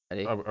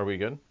Ready? Are we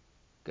good?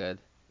 Good.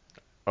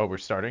 Oh, we're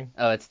starting?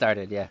 Oh, it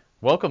started, yeah.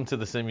 Welcome to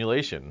the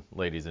simulation,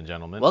 ladies and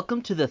gentlemen.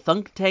 Welcome to the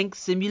Thunk Tank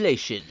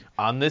Simulation.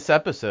 On this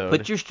episode...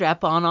 Put your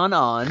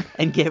strap-on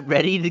and get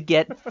ready to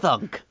get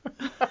thunk.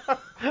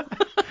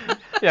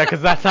 Yeah,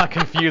 because that's not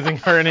confusing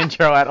for an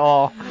intro at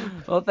all.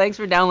 Well, thanks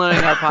for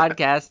downloading our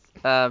podcast.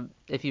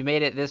 If you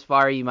made it this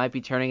far, you might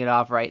be turning it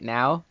off right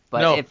now.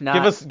 But No, if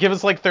not... give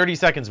us like 30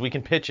 seconds. We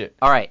can pitch it.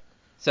 All right.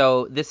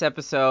 So this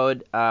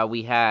episode,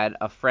 we had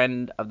a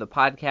friend of the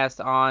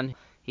podcast on.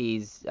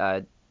 He's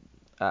a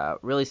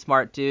really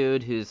smart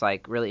dude who's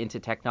like really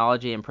into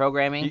technology and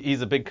programming.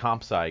 He's a big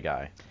comp sci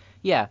guy.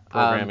 Yeah.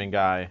 Programming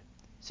guy.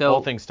 So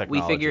all things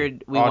technology. We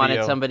figured we Audio.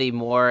 wanted somebody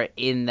more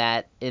in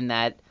that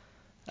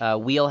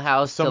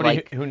wheelhouse.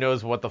 Somebody who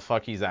knows what the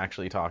fuck he's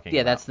actually talking about.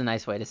 Yeah, that's the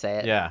nice way to say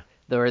it. Yeah.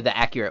 Or the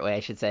accurate way, I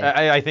should say.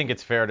 I think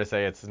it's fair to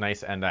say it's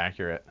nice and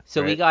accurate.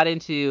 So right? We got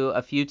into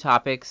a few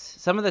topics.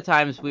 Some of the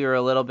times we were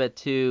a little bit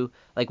too,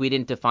 we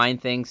didn't define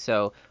things,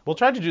 so... We'll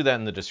try to do that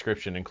in the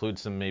description, include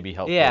some maybe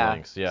helpful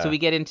links. Yeah. So we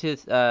get into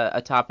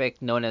a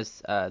topic known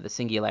as the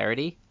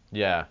singularity.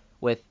 Yeah.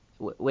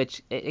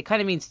 Which it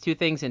kind of means two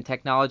things in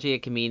technology.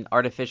 It can mean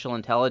artificial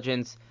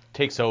intelligence.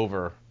 Takes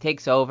over,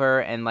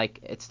 and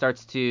it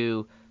starts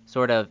to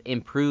sort of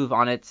improve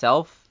on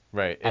itself.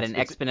 Right. At an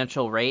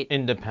exponential rate.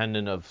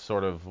 Independent of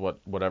sort of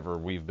whatever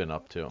we've been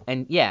up to.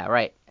 And yeah,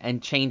 right.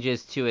 And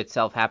changes to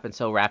itself happen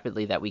so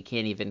rapidly that we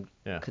can't even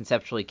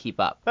conceptually keep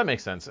up. That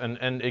makes sense.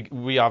 And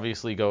we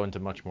obviously go into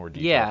much more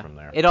detail from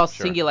there.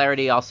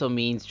 Singularity also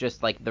means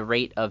just the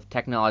rate of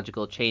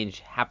technological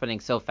change happening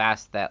so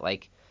fast that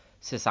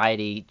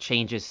society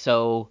changes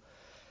so...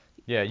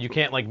 Yeah, you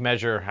can't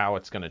measure how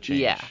it's going to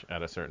change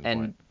at a certain point.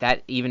 And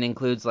that even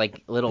includes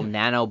little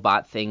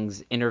nanobot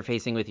things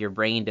interfacing with your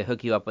brain to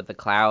hook you up with the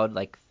cloud,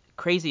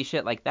 crazy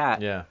shit like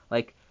that. Yeah.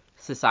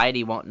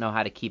 Society won't know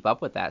how to keep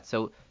up with that.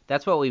 So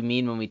that's what we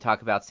mean when we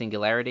talk about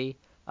singularity.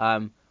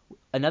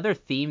 Another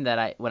theme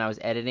that when I was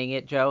editing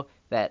it, Joe,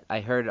 that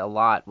I heard a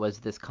lot was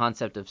this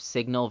concept of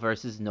signal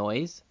versus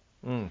noise.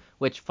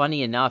 Which,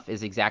 funny enough,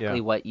 is exactly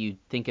what you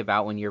think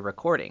about when you're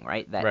recording,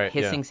 right? That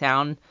hissing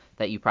sound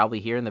that you probably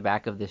hear in the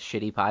back of this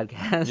shitty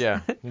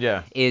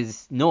podcast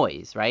is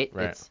noise, right?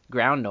 It's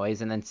ground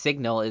noise, and then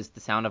signal is the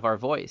sound of our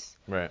voice.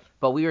 Right.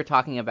 But we were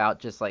talking about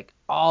just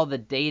all the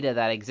data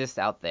that exists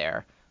out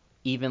there,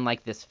 even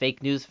this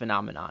fake news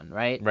phenomenon,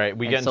 right? Right.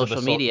 We get into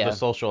the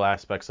social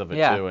aspects of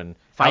it too, and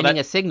finding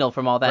a signal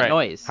from all that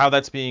noise. How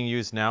that's being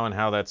used now and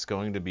how that's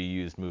going to be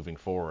used moving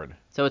forward.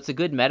 So it's a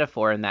good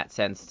metaphor in that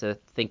sense to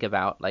think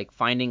about,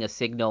 finding a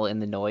signal in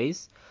the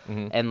noise,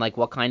 and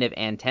what kind of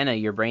antenna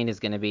your brain is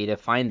going to be to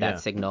find that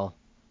signal.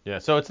 Yeah.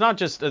 So it's not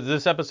just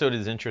this episode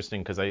is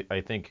interesting because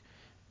I think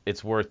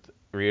it's worth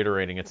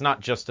reiterating. It's not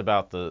just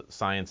about the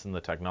science and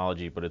the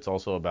technology, but it's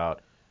also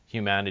about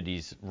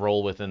humanity's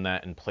role within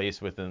that and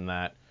place within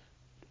that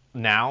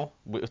now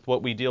with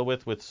what we deal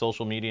with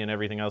social media and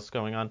everything else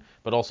going on,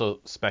 but also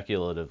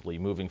speculatively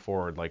moving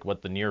forward,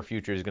 what the near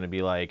future is going to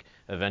be like,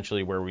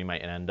 eventually where we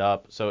might end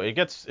up. So it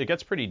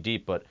gets pretty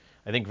deep, but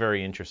I think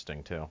very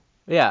interesting too.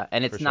 Yeah,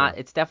 and it's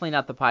definitely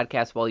not the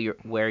podcast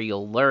where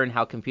you'll learn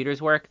how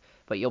computers work,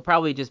 but you'll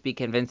probably just be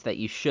convinced that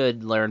you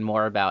should learn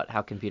more about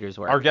how computers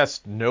work. Our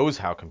guest knows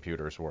how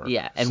computers work.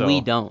 Yeah, and we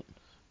don't.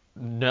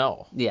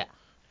 No. Yeah.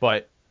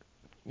 But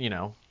we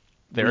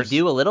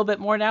do a little bit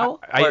more now?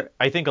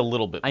 I think a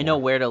little bit more. I know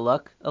where to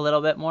look a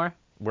little bit more.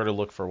 Where to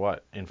look for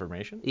what?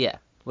 Information? Yeah.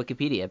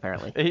 Wikipedia,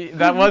 apparently.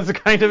 That was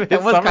kind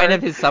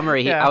of his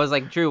summary. I was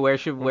like, Drew, where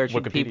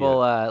should people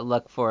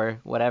look for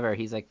whatever?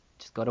 He's like,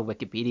 just go to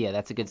Wikipedia.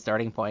 That's a good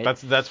starting point.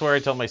 That's where I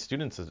tell my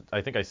students,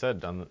 I think I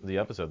said on the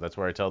episode, that's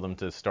where I tell them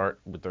to start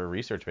with their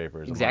research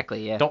papers.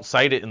 Exactly, yeah. Don't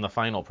cite it in the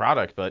final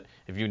product, but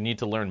if you need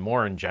to learn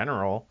more in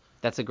general...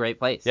 That's a great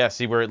place. Yeah,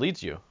 see where it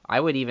leads you. I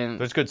would even...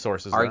 There's good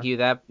sources argue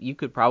that you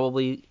could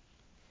probably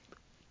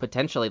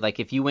potentially,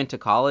 if you went to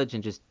college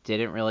and just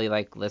didn't really,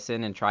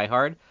 listen and try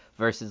hard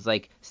versus,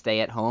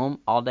 stay at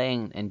home all day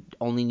and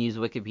only use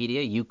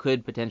Wikipedia, you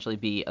could potentially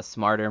be a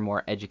smarter,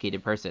 more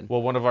educated person.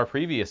 Well, one of our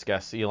previous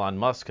guests, Elon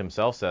Musk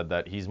himself, said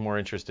that he's more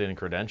interested in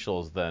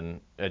credentials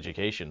than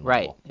education level.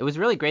 Right. It was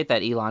really great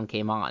that Elon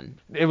came on.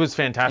 It was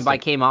fantastic. And by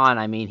came on,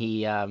 I mean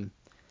he...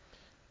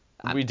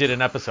 we did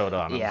an episode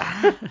on him.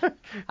 Yeah.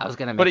 I was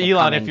going to make But a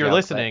Elon, if you're joke,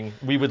 listening,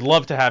 we would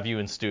love to have you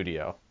in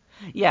studio.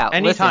 Yeah,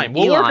 anytime. Listen,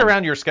 we'll work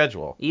around your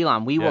schedule.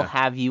 Elon, we will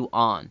have you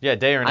on. Yeah,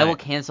 day or night. I will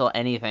cancel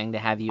anything to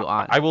have you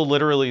on. I will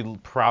literally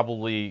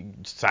probably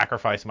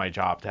sacrifice my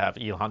job to have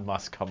Elon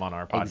Musk come on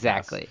our podcast.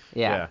 Exactly.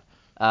 Yeah.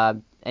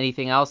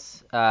 Anything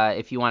else?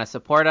 If you want to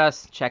support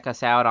us, check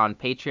us out on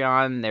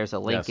Patreon. There's a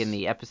link in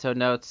the episode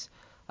notes.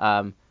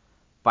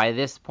 By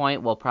this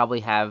point, we'll probably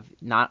have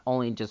not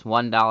only just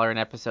 $1 an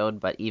episode,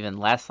 but even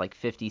less,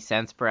 50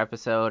 cents per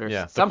episode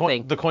or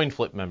something. The coin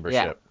flip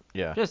membership.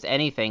 Yeah. Just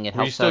anything. It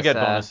helps us. You still get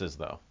bonuses,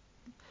 though.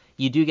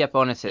 You do get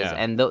bonuses,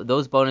 and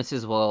those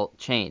bonuses will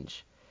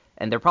change.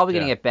 And they're probably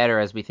going to get better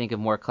as we think of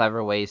more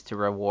clever ways to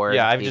reward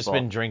I've people. just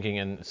been drinking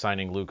and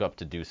signing Luke up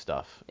to do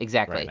stuff.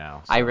 Exactly. Right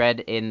now. So. I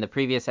read in the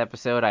previous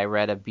episode, I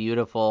read a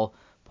beautiful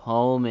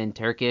poem in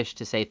Turkish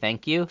to say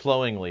thank you.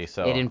 Flowingly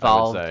so, It I would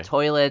involved say.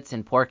 toilets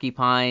and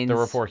porcupines. There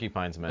were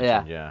porcupines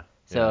mentioned, yeah.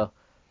 So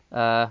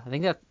I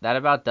think that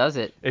about does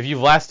it. If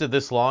you've lasted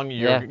this long,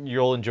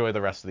 you'll enjoy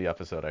the rest of the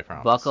episode, I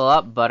promise. Buckle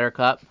up,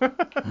 Buttercup.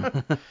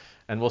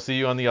 And we'll see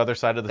you on the other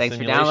side of the Thanks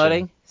simulation. for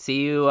downloading.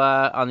 See you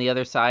on the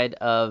other side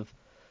of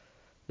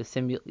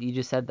the You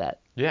just said that.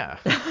 Yeah.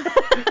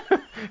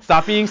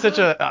 Stop being such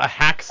a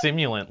hack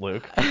simulant,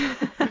 Luke.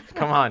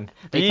 Come on.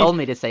 They told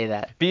me to say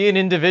that. Be an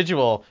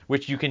individual,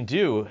 which you can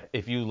do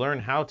if you learn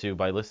how to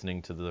by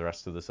listening to the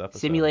rest of this episode.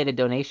 Simulate a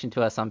donation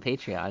to us on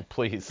Patreon.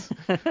 Please.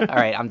 All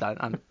right, I'm done.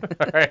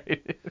 All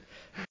right.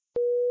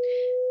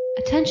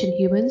 Attention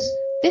humans,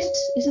 this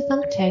is a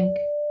Thunk Tank.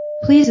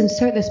 Please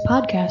insert this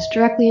podcast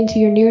directly into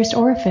your nearest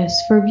orifice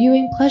for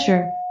viewing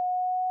pleasure.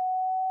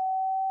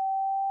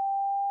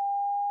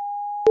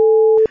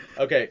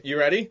 Okay, you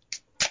ready?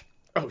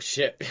 Oh,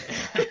 shit.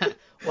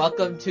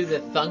 Welcome to the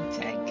Thunk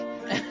Tank.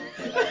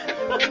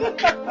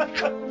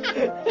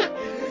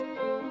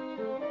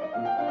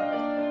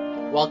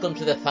 Welcome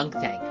to the Thunk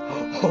Tank.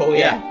 Oh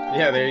yeah.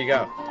 Yeah, there you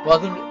go.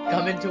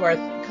 Come into our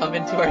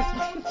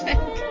Thunk Tank.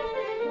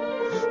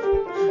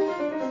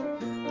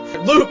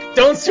 Luke,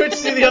 don't switch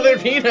to the other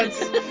peanuts.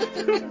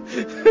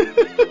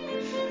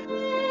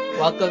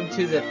 Welcome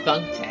to the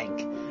Thunk Tank.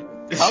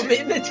 Come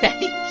in the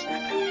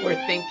tank. We're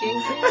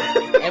thinking,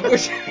 and we're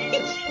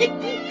drinking,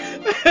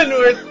 And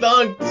we're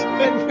thunked.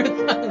 and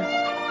we're thunked.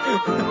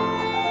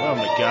 Oh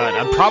my god,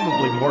 I'm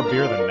probably more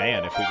beer than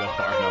man if we go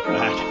far enough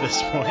back at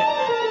this point.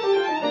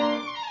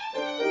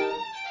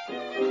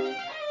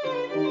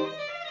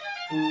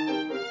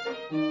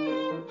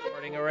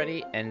 Recording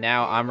already, and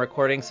now I'm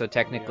recording, so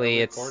technically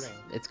it's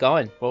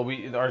going. Well,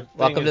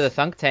 Welcome to the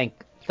Thunk Tank,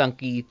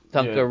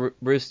 Thunka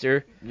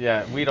Rooster.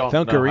 Yeah, we don't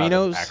know how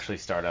Thunkerinos? to actually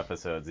start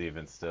episodes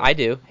even still. I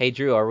do. Hey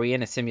Drew, are we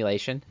in a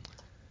simulation?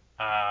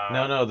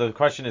 No, the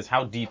question is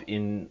how deep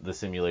in the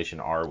simulation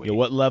are we? Yeah,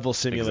 what level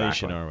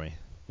simulation Exactly. are we?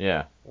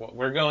 Yeah. Well,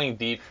 we're going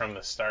deep from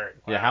the start.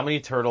 Yeah, how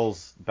many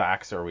turtles'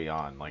 backs are we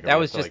on? Like, That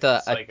was just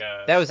it's like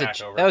a that was a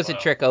Stack that was a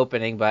Overflow. trick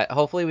opening, but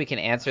hopefully we can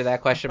answer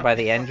that question by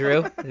the end,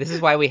 Drew. This is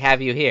why we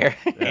have you here.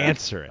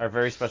 Answer our it.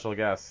 very special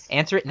guest.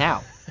 Answer it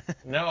now.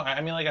 No,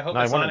 I mean, like, I hope No,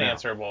 I it's wanna not know.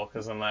 answerable,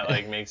 because then that,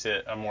 like, makes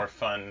it a more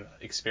fun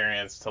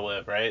experience to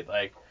live, right?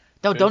 Like,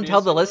 No, could don't be tell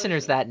a the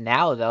listeners simulation. that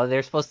now, though.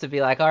 They're supposed to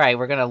be like, all right,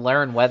 we're going to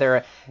learn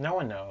whether... No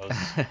one knows.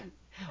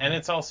 And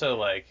it's also,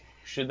 like,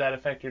 should that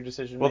affect your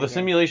decision Well, the making?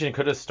 simulation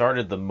could have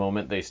started the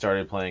moment they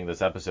started playing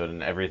this episode,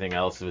 and everything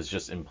else was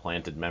just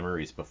implanted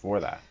memories before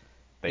that.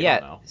 They Yeah,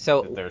 don't know.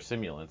 so They're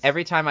simulants.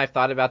 Every time I've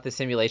thought about the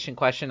simulation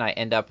question, I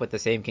end up with the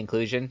same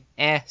conclusion.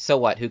 So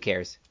what? Who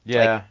cares?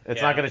 Yeah,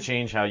 it's not Yeah. going to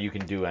change how you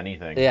can do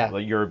anything. Yeah.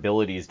 Like, your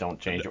abilities don't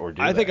change or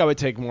do I think that. I would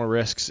take more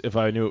risks if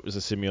I knew it was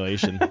a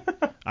simulation.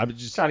 I would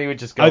just. Johnny would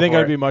just go I think for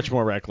I'd it. be much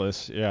more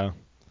reckless. Yeah.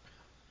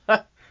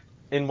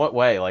 In what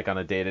way? Like, on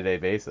a day-to-day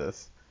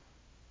basis?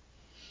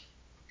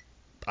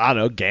 I don't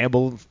know.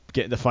 Gamble,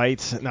 get into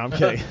fights. No, I'm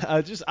kidding.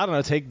 I don't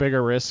know. Take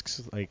bigger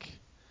risks. Like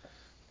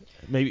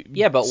maybe.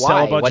 Yeah, but sell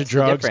why? a bunch What's of the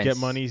drugs, difference? get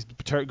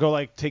money, go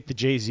like take the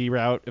Jay-Z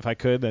route if I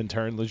could, then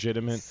turn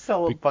legitimate.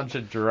 Sell a bunch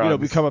of drugs. You know,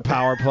 become a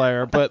power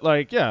player. But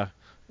like, yeah.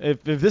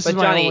 If this But is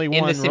my Johnny, only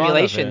in one the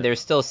simulation, run of it, there's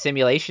still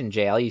simulation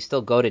jail. You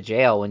still go to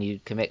jail when you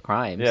commit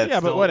crimes. Yeah, it's yeah,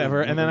 but still-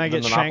 whatever. And then I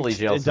the get Monopoly shanked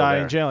jail's and still die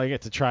there. in jail. I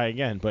get to try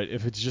again. But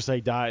if it's just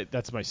like die,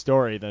 that's my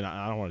story. Then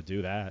I don't want to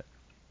do that.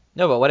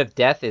 No, but what if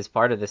death is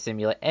part of the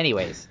simulation?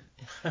 Anyways,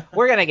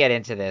 we're going to get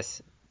into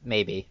this,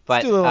 maybe. But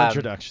Let's do little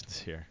introductions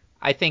here.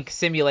 I think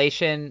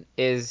simulation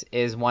is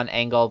one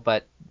angle,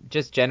 but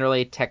just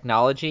generally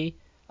technology,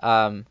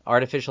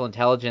 artificial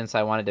intelligence,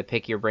 I wanted to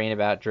pick your brain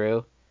about,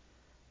 Drew.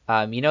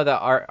 You know the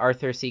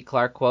Arthur C.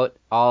 Clarke quote,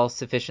 all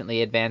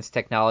sufficiently advanced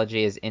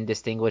technology is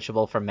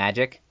indistinguishable from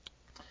magic?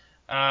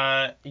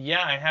 Yeah,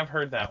 I have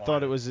heard that I one.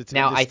 thought it was it's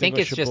Now, I think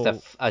it's just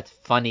a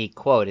funny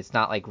quote. It's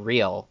not like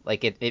real.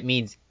 Like it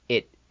means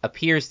it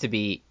appears to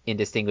be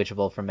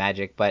indistinguishable from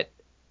magic, but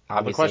Well, the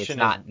obviously question it's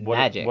not is, what,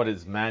 magic. what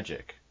is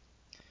magic?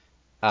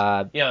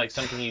 Yeah, like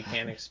something you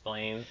can't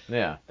explain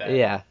Yeah. that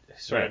Yeah.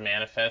 sort of Right.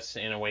 manifests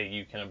in a way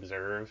you can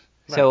observe.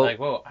 So- like,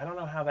 whoa, I don't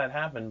know how that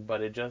happened,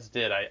 but it just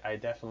did. I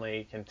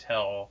definitely can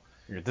tell.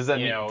 Does that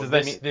You mean? know, Does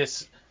that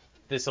this mean?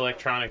 this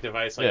electronic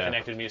device Yeah.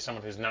 connected me to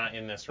someone who's not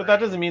in this room. But that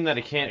doesn't mean that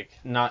it can't Like,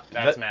 not.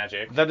 That's that,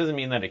 magic. That doesn't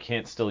mean that it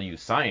can't still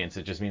use science.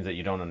 It just means that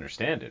you don't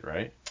understand it,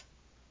 right?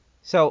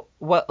 So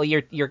what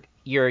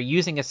you're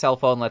using a cell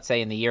phone, let's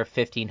say in the year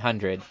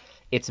 1500.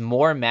 It's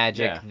more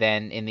magic Yeah.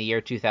 than in the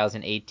year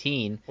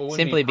 2018, Well, it wouldn't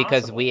simply be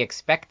because possible. we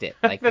expect it.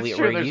 Like That's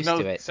true, we're there's used no-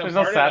 to it. So There's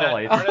no part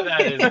satellites. Of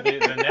that is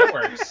the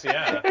networks,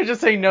 yeah. They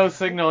just say no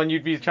signal, and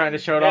you'd be trying to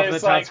show it off in the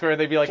It's town like, square.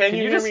 They'd be like, "Can "Can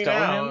you you hear just me stone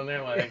now?" him?" And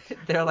they're like,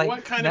 They're like,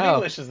 "What kind "No." of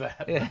English is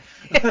that?"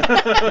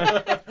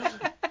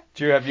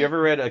 Drew, have you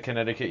ever read A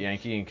Connecticut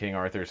Yankee in King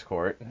Arthur's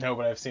Court? No,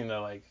 but I've seen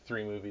the like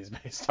 3 movies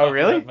based Oh, off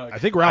really? of that book. I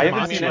think I Ralph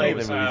haven't seen Macchio any of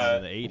was the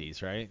in movies.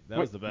 the 80s, right? That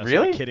Wait, was the best.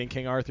 really? Like, Kid in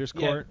King Arthur's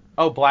Yeah. Court.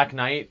 Oh, Black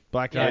Knight.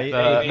 Black Yeah, Knight,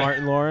 they-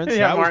 Martin Lawrence.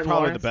 Yeah, that Martin was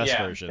probably Lawrence. the best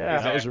Yeah, version. yeah. That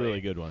was a exactly.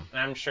 really good one. And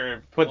I'm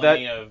sure But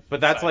plenty that, of but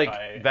that's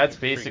sci-fi that's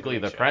basically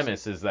the shows.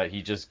 premise is that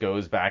he just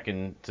goes back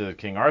into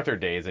King Arthur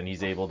days and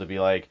he's able to be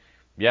like,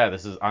 yeah,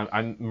 this is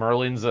I'm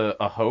Merlin's a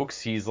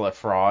hoax. He's a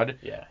fraud.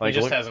 Yeah, Like,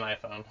 he just look- has an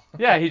iPhone.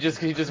 Yeah, he just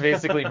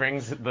basically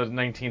brings the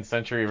 19th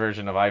century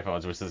version of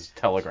iPhones, which is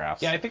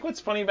telegraphs. Yeah, I think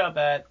what's funny about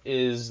that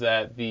is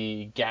that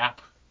the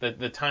gap,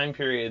 the time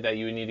period that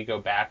you would need to go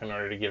back in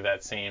order to give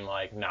that same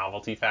like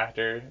novelty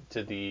factor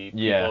to the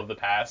people Yeah. of the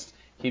past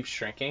keeps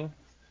shrinking.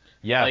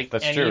 Yeah, Like,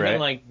 that's and true, even right?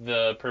 like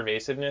the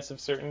pervasiveness of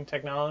certain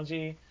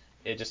technology,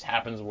 it just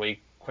happens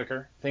way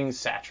quicker. Things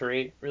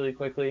saturate really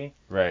quickly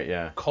Right,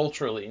 yeah.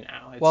 culturally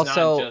now. It's Well, not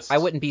so just I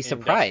wouldn't be industrial.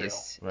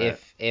 surprised Right.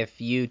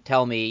 if you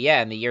tell me,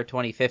 yeah, in the year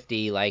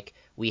 2050, like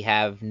we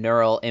have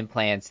neural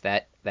implants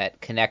that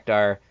connect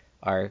our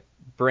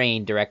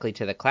brain directly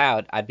to the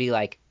cloud. I'd be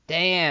like,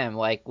 damn,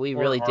 like we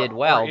really did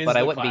well, is but I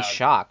the wouldn't be cloud.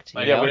 shocked.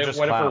 Like, You Yeah, know? we're what, if, just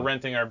what if we're cloud.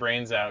 renting our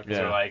brains out because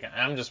Yeah. we're like,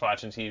 I'm just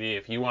watching TV.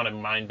 If you want to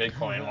mine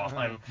Bitcoin while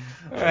I'm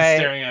Right.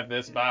 staring at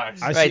this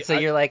box, I Right, see- so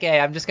you're like, hey,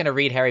 I'm just gonna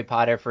read Harry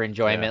Potter for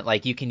enjoyment. Yeah.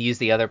 Like you can use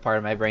the other part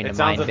of my brain It to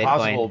mine sounds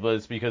impossible, Bitcoin. but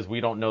it's because we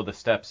don't know the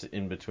steps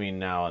in between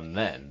now and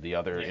then. The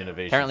other Yeah.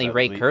 innovations. Apparently, that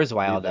Ray lead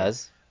Kurzweil there.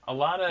 does. a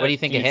lot of What do you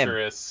think of him?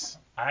 futurists,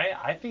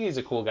 I think he's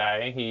a cool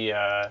guy. He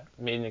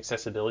made an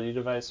accessibility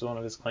device, one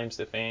of his claims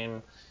to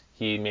fame.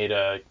 He made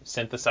a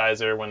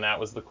synthesizer when that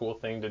was the cool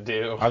thing to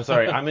do. I'm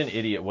sorry, I'm an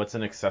idiot. What's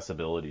an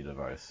accessibility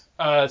device?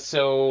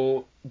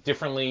 So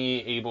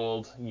differently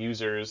abled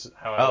users,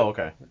 however, Oh,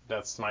 okay.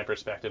 that's my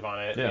perspective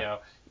on it. Yeah. You know,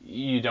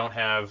 you don't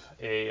have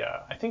a.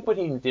 I think what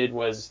he did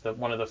was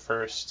one of the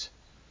first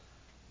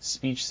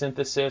speech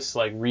synthesis,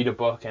 like read a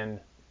book and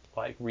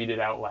like read it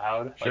out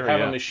loud. Sure, like have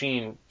yeah. a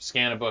machine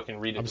scan a book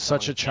and read it. I'm to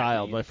such someone a who can't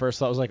child. read. My first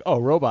thought was like, oh,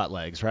 robot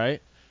legs,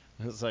 right?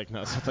 It's like,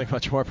 no, something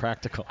much more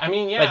practical. I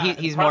mean, yeah. But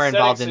he's more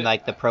involved in prosthetics-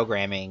 like the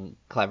programming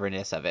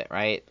cleverness of it,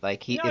 right?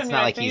 Like No, I it's mean,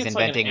 not I like think he's it's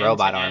like inventing an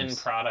robot end-to-end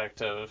arms.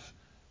 product of,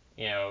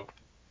 you know,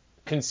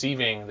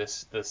 conceiving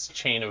this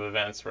chain of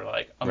events where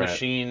like a Right.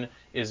 machine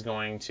is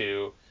going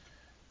to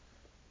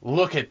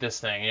look at this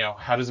thing. You know,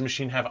 how does a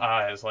machine have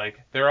eyes? Like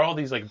there are all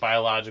these like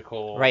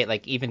biological. Right,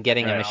 like even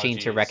getting a machine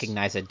to Analogies.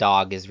 recognize a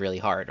dog is really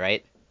hard,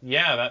 right?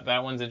 Yeah,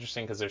 that one's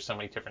interesting because there's so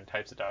many different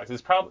types of dogs.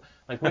 It's probably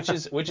like which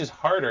is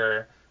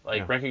harder, like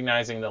Yeah.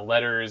 recognizing the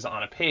letters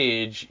on a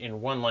page in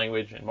one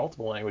language in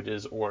multiple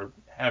languages, or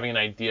having an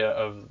idea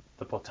of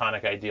the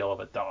platonic ideal of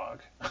a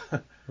dog.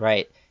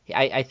 Right.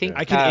 I think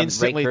I can Ray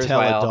instantly tell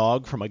a Kurzweil-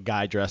 dog from a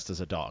guy dressed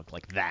as a dog,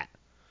 like that.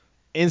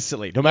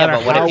 Instantly, no Yeah, matter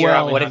but what how if you're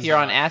well. what if you're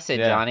on acid,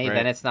 Yeah, Johnny? right.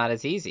 Then it's not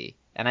as easy.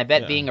 And I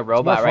bet Yeah. being a It's more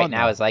robot right fun,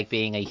 now though. is like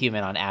being a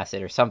human on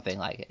acid or something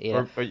like it. You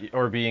know?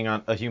 Or being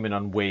a human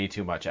on way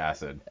too much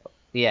acid.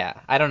 Yeah,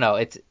 I don't know.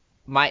 It's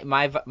my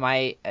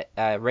Ray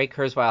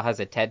Kurzweil has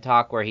a TED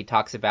talk where he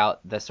talks about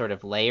the sort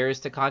of layers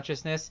to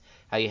consciousness.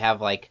 How you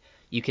have like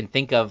you can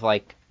think of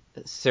like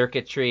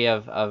circuitry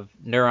of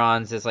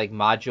neurons as like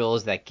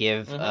modules that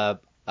give a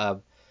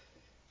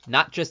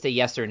not just a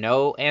yes or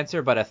no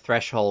answer, but a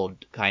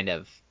threshold kind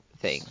of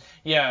thing.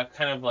 Yeah,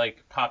 kind of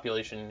like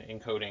population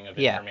encoding of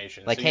Yeah,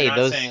 information. like, so hey, you're not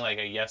those- saying like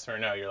a yes or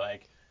no. You're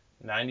like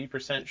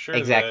 90% sure.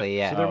 Exactly. that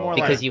Yeah. So they're more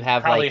because like- you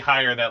have probably like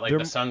higher that like they're-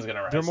 the sun's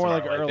gonna rise. they're more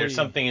like tomorrow. early- There's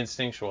something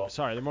instinctual.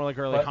 Sorry, they're more like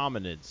early What?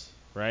 hominids,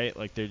 right?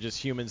 Like they're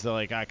just humans that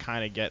like I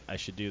kind of get I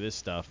should do this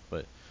stuff,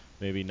 but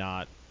maybe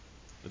not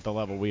at the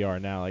level we are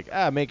now.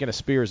 Like making a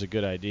spear is a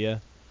good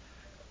idea.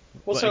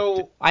 Well, Like,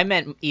 so I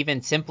meant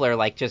even simpler,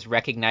 like just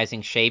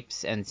recognizing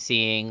shapes and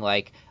seeing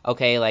like,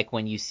 okay, like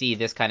when you see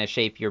this kind of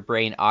shape, your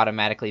brain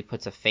automatically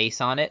puts a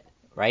face on it,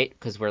 right?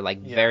 Because we're like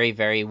Yeah. very,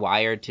 very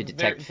wired to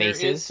detect there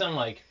faces. is some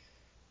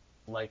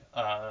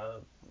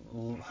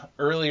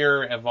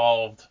earlier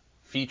evolved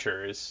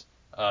features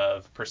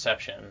of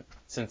perception,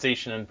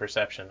 sensation and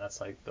perception.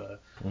 That's like the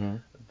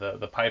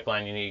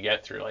pipeline you need to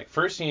get through. Like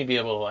first you need to be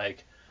able to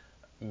like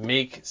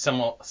make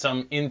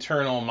some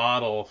internal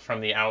model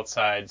from the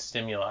outside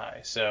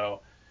stimuli.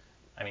 So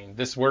I mean,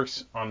 this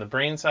works on the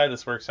brain side,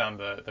 this works on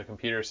the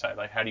computer side.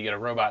 Like how do you get a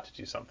robot to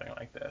do something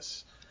like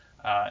this?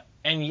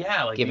 And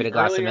yeah, like Give it the a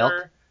glass of milk?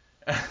 earlier-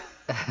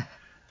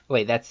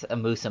 Wait, that's a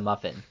mousse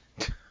muffin.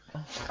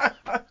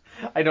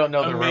 I don't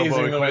know the Amazing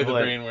robo the way the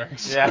equivalent. brain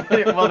works. Yeah,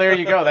 well there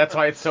you go. That's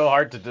why it's so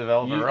hard to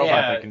develop a robot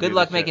yeah, that can Good do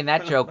luck this shit. making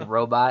that joke,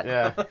 robot.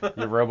 Yeah,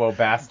 you robo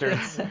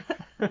bastards.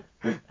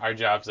 Our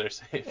jobs are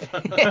safe.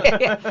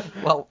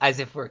 Well, as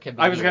if we're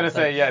comedians. I was gonna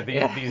say, yeah,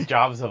 Yeah. these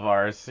jobs of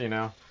ours, you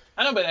know.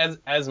 I know, but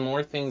as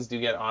more things do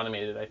get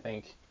automated, I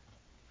think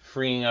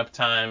freeing up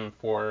time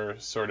for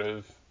sort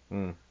of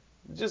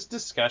just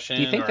discussion.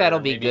 Do you think or that'll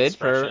be maybe good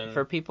expression.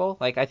 for people?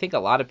 Like, I think a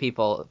lot of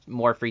people,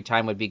 more free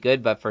time would be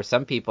good, but for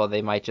some people,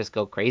 they might just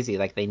go crazy.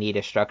 Like, they need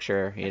a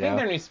structure, I you think know?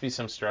 there needs to be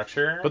some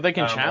structure, But they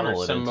can or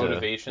channel it some into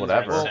motivations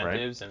whatever, or right?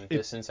 incentives and If-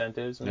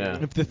 disincentives. Yeah.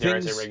 Maybe. If the Dare I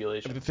say things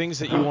regulation.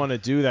 that you want to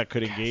do that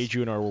could engage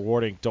you and are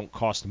rewarding don't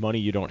cost money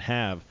you don't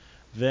have,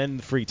 then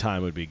free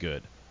time would be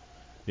good.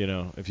 You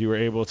know, if you were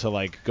able to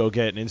like go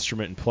get an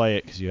instrument and play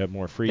it because you have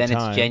more free then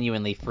time. it's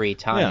genuinely free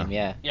time.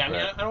 Yeah. Yeah, I mean,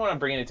 Right. I don't want to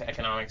bring it into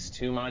economics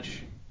too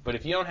much, but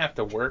if you don't have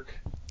to work,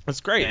 That's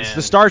great. It's the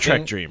And Star Trek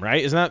then- dream,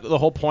 right? Isn't that the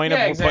whole point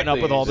yeah, of putting up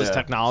exactly. with all this Yeah.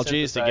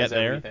 technology is to get synthesize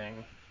there?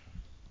 everything.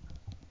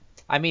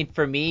 I mean,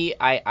 for me,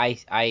 I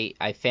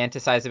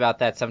fantasize about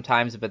that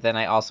sometimes, but then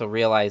I also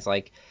realize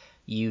like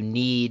you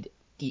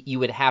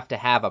would have to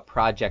have a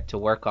project to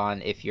work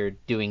on if you're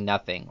doing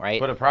nothing, right?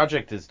 But a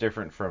project is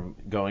different from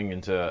going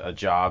into a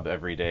job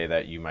every day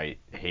that you might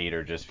hate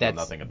or just feel That's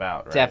nothing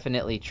about, right?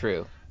 Definitely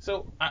true.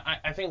 So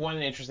I think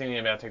one interesting thing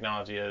about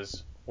technology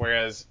is,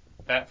 whereas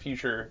that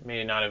future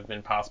may not have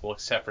been possible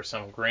except for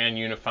some grand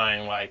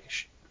unifying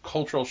like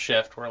cultural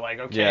shift where like,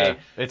 okay, Yeah,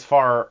 it's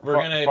far. we're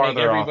far, going to make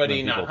farther off everybody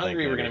than not people think,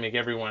 hungry. We're maybe. going to make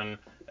everyone,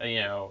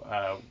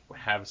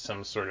 have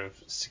some sort of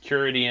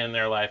security in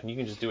their life, and you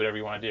can just do whatever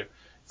you want to do.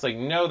 It's like,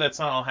 no, that's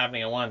not all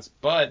happening at once.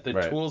 But the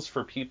Right. tools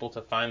for people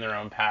to find their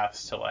own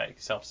paths to like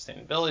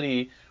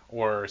self-sustainability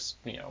or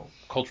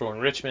cultural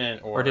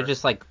enrichment Or to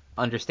just like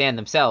understand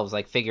themselves,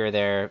 like figure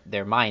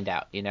their mind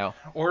out,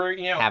 or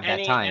have that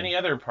any time.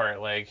 other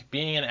part, like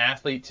being an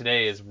athlete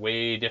today is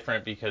way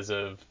different because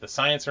of the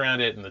science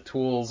around it and the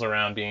tools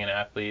around being an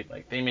athlete.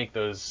 Like they make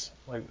those,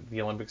 like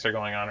the Olympics are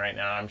going on right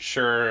now. I'm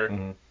sure.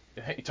 Mm-hmm.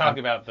 You talk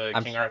about the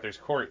I'm King Arthur's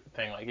Court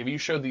thing. Like if you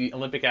showed the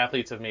Olympic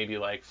athletes of maybe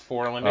like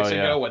 4 Olympics Oh,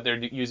 yeah. ago what they're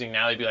using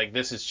now, they'd be like,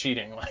 this is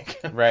cheating.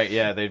 Like Right,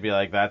 yeah, they'd be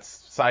like, that's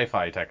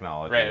sci-fi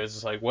technology. right, it was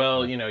just like,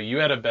 well, you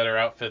had a better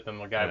outfit than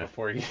the guy Yeah.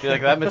 before you. Be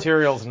like, that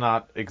material's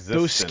not existent.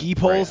 Those ski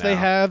poles right they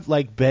now. have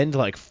like bend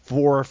like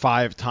 4 or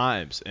 5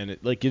 times, and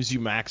it like gives you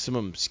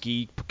maximum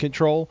ski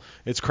control.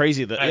 It's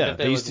crazy that I yeah bet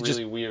they they used look to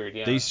really just weird.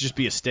 Yeah. they used to just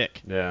be a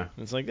stick. Yeah.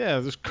 It's like yeah,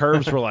 those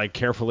curves were like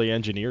carefully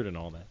engineered and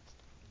all that.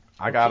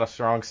 I got a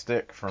strong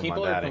stick from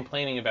People my are daddy.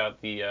 complaining about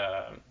the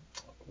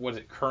what is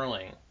it,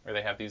 curling, where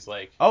they have these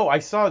like Oh, I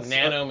saw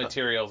nano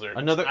materials or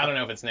another- I don't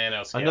know if it's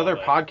nano scale. another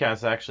but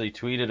podcast actually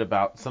tweeted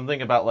about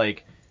something about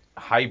like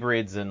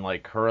hybrids and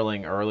like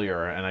curling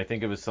earlier, and I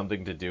think it was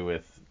something to do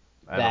with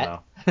I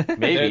don't know.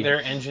 Maybe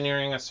they're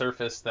engineering a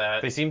surface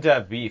that they seem to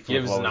have beef with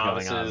gives what was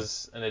going on.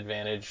 novices an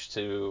advantage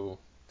to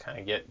kind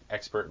of get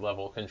expert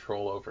level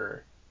control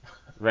over.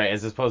 Right,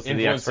 as opposed to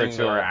the influencing experts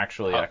who are the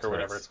actually puck or experts.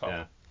 whatever it's called.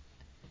 Yeah.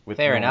 With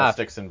Fair normal enough.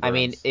 sticks and I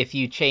mean, brooms. if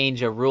you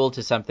change a rule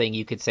to something,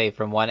 you could say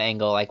from one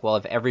angle, like, well,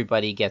 if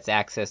everybody gets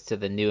access to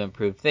the new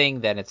improved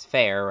thing, then it's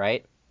fair,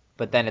 right?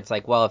 But then it's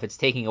like, well, if it's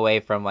taking away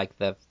from like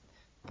the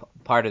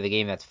part of the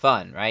game that's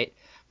fun, right?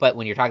 But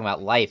when you're talking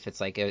about life,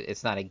 it's like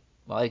it's not a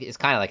well, it's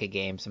kind of like a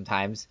game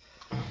sometimes.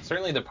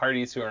 Certainly, the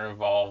parties who are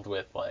involved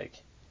with like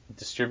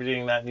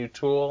distributing that new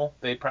tool,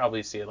 they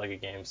probably see it like a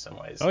game in some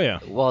ways. Oh yeah.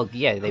 Well,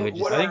 yeah, they would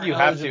just. What I think you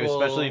have to,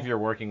 eligible- especially if you're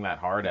working that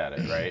hard at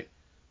it, right?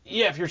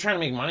 Yeah, if you're trying to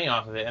make money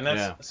off of it, and that's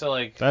Yeah. so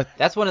like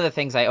That's one of the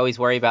things I always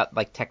worry about,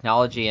 like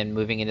technology and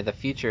moving into the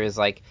future, is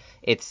like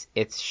it's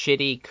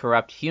shitty,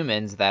 corrupt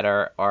humans that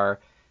are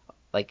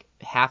like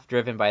half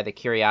driven by the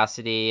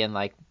curiosity and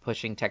like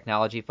pushing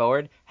technology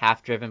forward,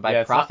 half driven by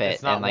Yeah, it's not- profit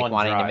it's not and like one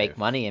wanting to drive. make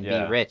money and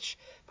Yeah. be rich.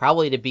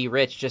 Probably to be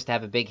rich, just to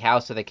have a big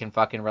house so they can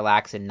fucking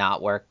relax and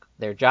not work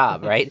their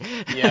job, right?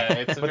 yeah,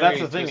 it's a But very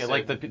that's the thing,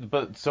 twisted-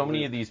 but so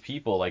many of these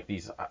people, like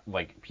these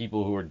like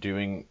people who are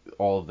doing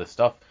all of this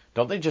stuff,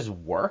 don't they just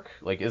work?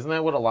 Like, isn't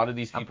that what a lot of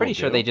these people I'm pretty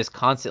sure do? they just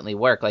constantly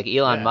work. Like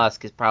Elon Yeah.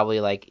 Musk is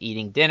probably like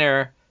eating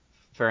dinner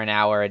for an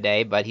hour a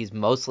day, but he's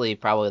mostly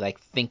probably like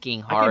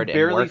thinking I hard can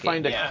barely and working.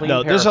 find a Yeah. clean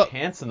No, pair there's of a-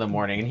 pants in the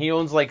morning, and he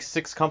owns like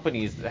 6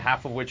 companies,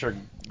 half of which are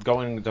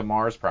going to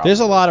Mars. Probably. There's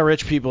a lot of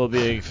rich people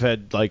being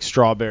fed like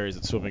strawberries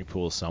at swimming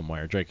pools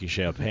somewhere, drinking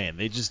champagne.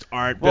 They just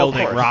aren't Well, of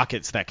building course.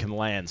 rockets that can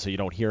land, so you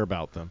don't hear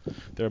about them.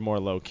 They're more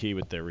low key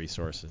with their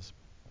resources.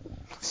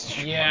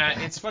 Yeah,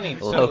 it's funny.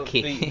 So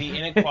Low-key. the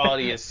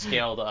inequality is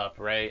scaled up,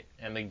 right?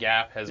 And the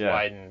gap has Yeah.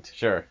 widened.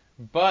 Sure.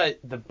 But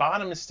the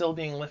bottom is still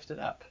being lifted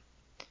up,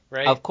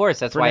 right? Of course,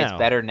 that's For why now. it's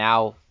better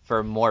now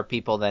for more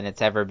people than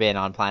it's ever been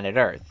on planet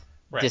Earth,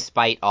 Right.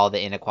 despite all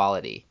the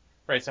inequality.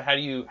 Right. So how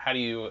do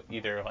you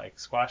either like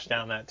squash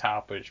down that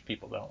top, which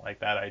people don't like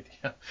that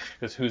idea,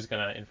 because who's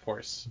going to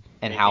enforce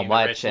And making how the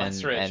much rich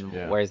less rich? and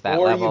Yeah. where's that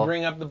or level? you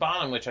bring up the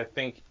bottom, which I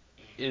think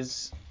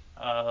is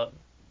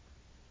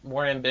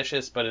more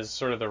ambitious, but is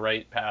sort of the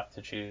right path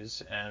to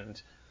choose.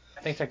 And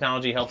I think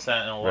technology helps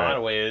that in a lot Right.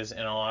 of ways, in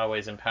a lot of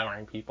ways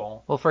empowering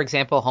people. Well, for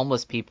example,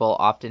 homeless people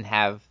often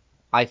have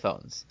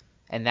iPhones,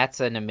 and that's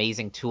an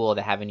amazing tool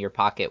to have in your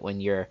pocket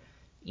when you're,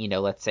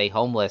 let's say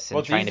homeless and Well,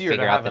 it's trying to easier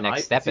figure to out have the an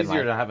next step in It's easier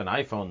life. to have an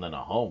iPhone than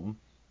a home.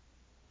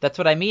 That's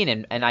what I mean,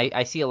 and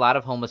I see a lot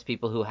of homeless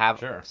people who have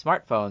Sure.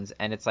 smartphones,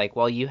 and it's like,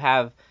 well, you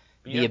have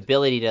But the you have to-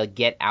 ability to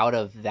get out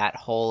of that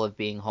hole of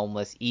being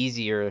homeless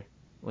easier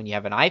when you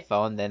have an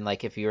iPhone than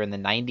like if you were in the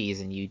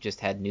 90s and you just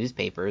had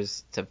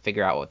newspapers to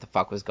figure out what the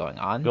fuck was going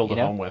on. Build you a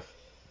know? home with.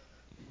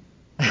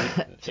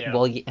 Yeah.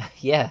 Well,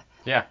 yeah,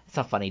 Yeah. it's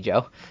not funny,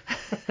 Joe.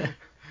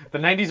 The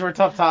 90s were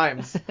tough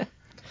times.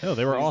 No,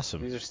 they were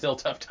awesome. These are still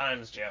tough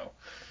times, Joe.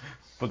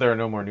 But there are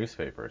no more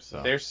newspapers,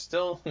 so. There's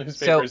still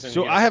newspapers in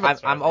So use, I have-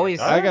 as far I'm as always-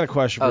 concerned. I got a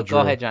question for Oh, Drew.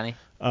 go ahead, Johnny.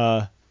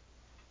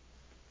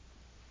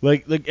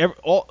 Like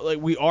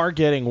we are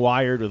getting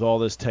wired with all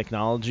this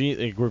technology.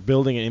 Like we're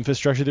building an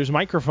infrastructure. There's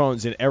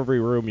microphones in every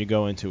room you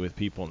go into with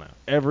people now.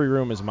 Every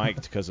room is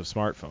mic'd because of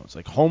smartphones.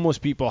 Like homeless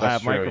people That's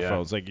have true,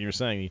 microphones. Like you were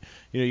saying,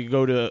 you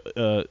go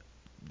to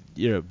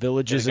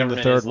villages Yeah, in the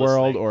the government third is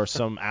world listening. or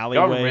some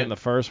alleyway Government. in the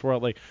first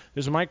world. Like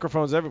there's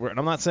microphones everywhere. And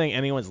I'm not saying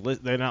anyone's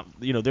they're not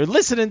they're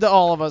listening to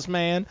all of us,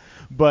 man.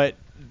 But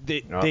they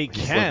he's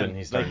can. slipping.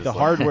 He's starting Like to the slip.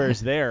 hardware's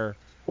there.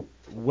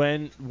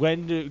 When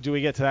do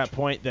we get to that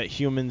point that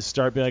humans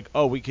start being like,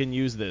 oh, we can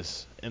use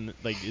this, and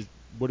like,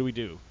 what do we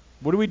do?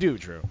 What do we do,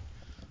 Drew?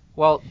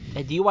 Well,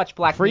 do you watch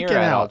Black Freaking Mirror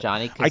at all, out.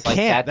 Johnny? 'Cause, I like,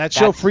 can't. That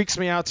show that's- freaks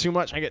me out too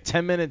much. I get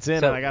 10 minutes in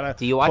So, and I gotta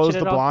do you watch close it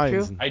the at all,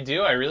 blinds. Drew? I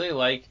do. I really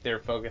like their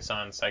focus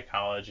on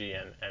psychology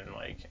and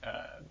like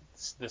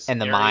this And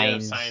the area mind,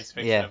 of science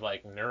fiction yeah. of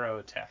like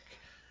neurotech.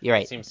 You're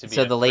right. Seems to be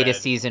So a the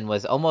latest thread. season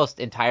was almost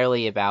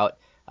entirely about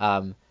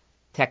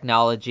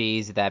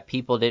technologies that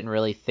people didn't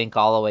really think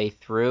all the way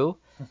through,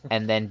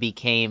 and then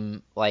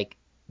became like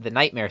the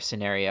nightmare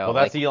scenario. Well,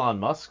 that's like, Elon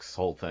Musk's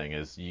whole thing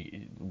is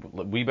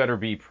we better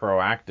be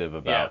proactive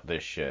about Yeah.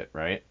 this shit,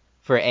 right?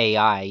 for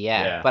AI,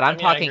 yeah. Yeah. But I'm I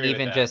mean, I talking agree with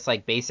even that. just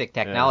like basic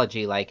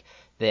technology, like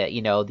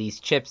these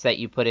chips that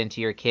you put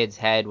into your kid's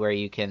head where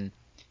you can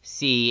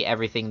see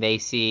everything they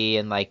see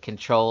and like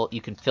control. You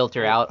can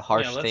filter out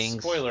harsh let's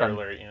things. Spoiler from,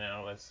 alert.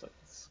 Let's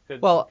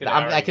good. Well, good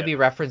hour I to could be get-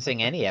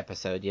 referencing any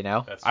episode,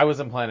 That's I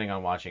wasn't planning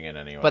on watching it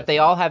anyway. But they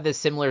so- all have this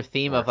similar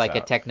theme of Works like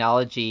a out.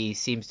 technology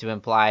seems to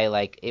imply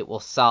like it will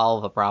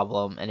solve a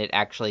problem and it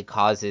actually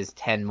causes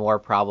 10 more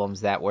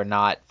problems that were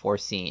not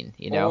foreseen,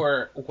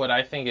 Or what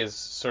I think is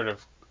sort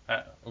of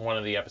one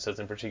of the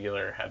episodes in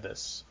particular had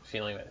this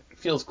feeling that it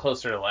feels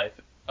closer to life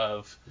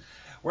of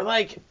we're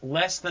like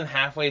less than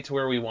halfway to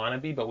where we want to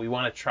be, but we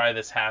want to try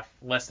this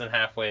less than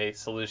halfway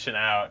solution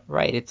out.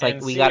 Right, it's like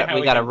And we see got how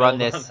we we got to can run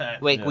build on this.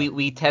 that. Like Yeah.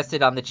 we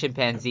tested on the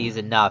chimpanzees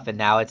enough and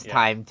now it's Yeah,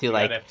 time to we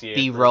like got FDA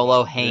be approval.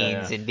 Rolo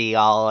Haynes Yeah. and be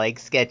all like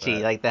sketchy,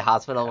 Right. like the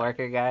hospital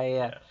worker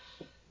guy,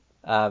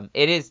 yeah.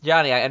 It is,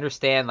 Johnny, I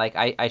understand, like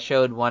I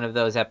showed one of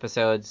those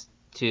episodes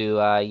to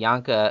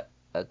Yanka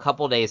a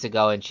couple days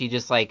ago and she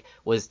just like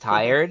was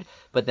tired,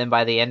 but then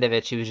by the end of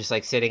it she was just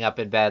like sitting up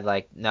in bed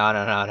like no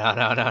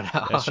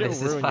That shit this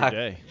will is ruin your fucked.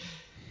 day.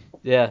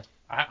 Yeah,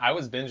 I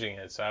was binging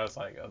it, so I was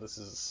like, oh, this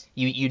is.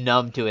 you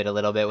numb to it a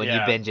little bit when you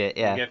Yeah. binge it.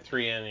 Yeah, You get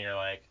 3 in and you're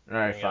like. All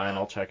right, bring it fine, on.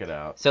 I'll check it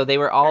out. so they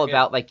were all They're good.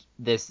 about like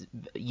this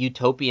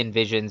utopian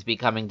visions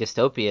becoming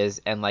dystopias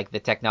and like the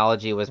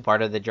technology was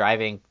part of the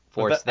driving But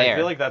force that- there. I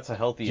feel like that's a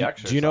healthy Do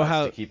exercise you know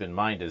how- to keep in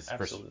mind is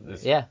Absolutely.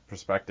 Yeah,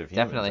 perspective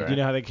humans, definitely. right? Do you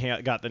know how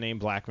they got the name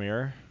Black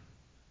Mirror?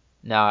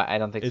 No, I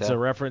don't think It's so. a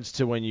reference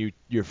to when you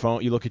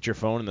look at your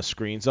phone and the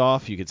screen's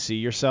off, you can see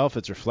yourself.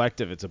 It's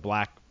reflective. It's a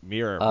black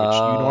mirror, which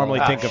Oh. you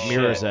normally Ah, think of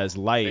mirrors shit. as They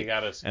light,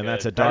 got us and good.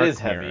 that's a That dark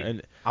is mirror. heavy.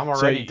 And I'm so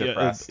already you-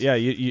 depressed.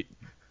 you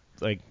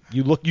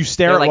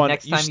stare They're at like one.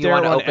 next time you stare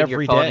want at to one open your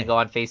every phone day. and go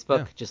on Facebook,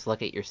 Yeah. just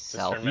look at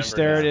yourself. remember You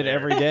stare at this it mirror.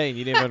 every day, and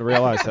you didn't even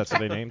realize that's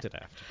what they named it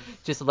after.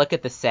 Just look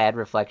at the sad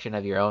reflection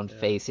of your own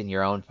face in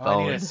your own Oh, I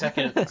need phone. a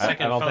second I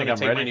don't phone think to I'm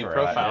take ready my new for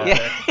that, profile.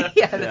 yeah, pic.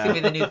 yeah, that's gonna be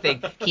the new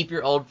thing. Keep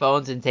your old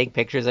phones and take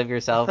pictures of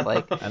yourself.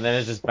 Like, And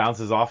then it just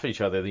bounces off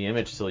each other, the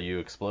image, till you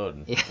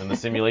explode, Yeah. and the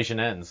simulation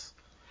ends.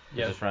 It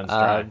Yeah. just runs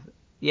dry.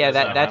 yeah, That's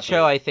that not that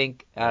show happening. I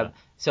think. Yeah.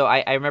 So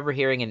I remember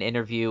hearing an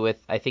interview with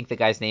I think the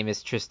guy's name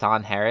is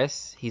Tristan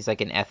Harris. He's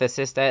like an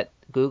ethicist at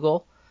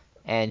Google,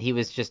 and he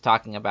was just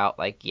talking about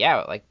like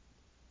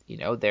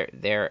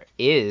there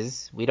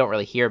is, we don't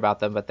really hear about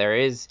them, but there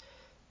is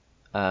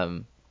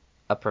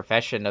a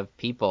profession of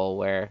people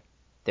where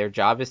their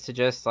job is to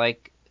just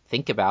like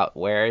think about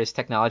where is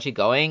technology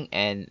going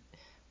and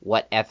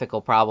what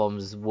ethical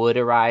problems would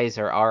arise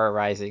or are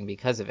arising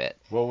because of it,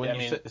 Well, when Yeah,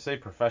 I you mean, say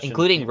profession,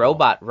 including people,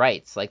 robot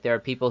rights. Like there are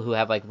people who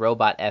have like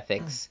robot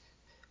ethics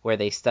where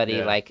they study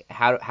Yeah. like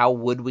how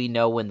would we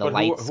know when the but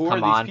lights who are come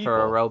these on people? for a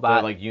They're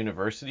robot. like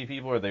university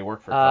people, or they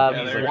work for Yeah,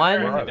 companies. they're, Like, one-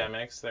 they're where are they?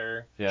 academics.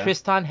 They're Yeah.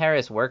 Tristan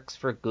Harris works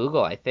for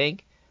Google, I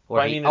think. Or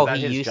But I he, mean, is that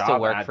he his used job to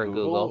work at for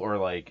Google, or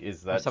like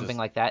is that or something just...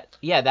 like that.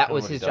 Yeah, that kinda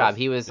was what he his does? job.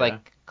 He was Yeah.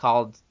 like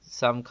called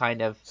some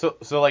kind of So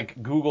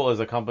like Google as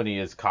a company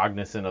is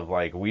cognizant of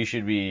like we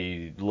should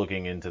be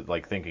looking into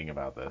like thinking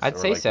about this. I'd or,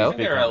 say like, so. I these think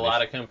big there are a companies.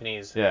 lot of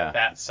companies Yeah.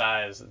 that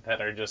size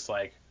that are just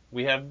like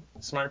we have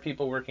smart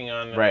people working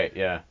on Right.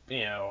 Yeah.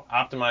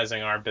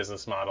 optimizing our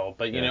business model,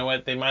 but you Yeah. know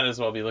what, they might as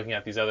well be looking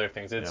at these other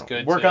things. It's You know,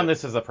 good work to on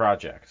this as a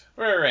project.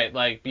 right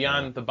like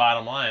beyond the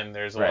bottom line.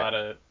 There's a Right. lot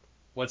of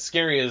what's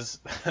scary is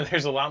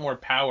there's a lot more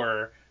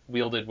power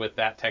wielded with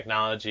that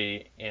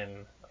technology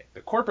in like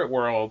the corporate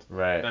world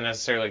Right. than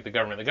necessarily like the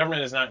government. The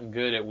government is not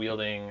good at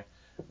wielding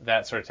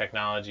that sort of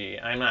technology.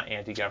 I'm not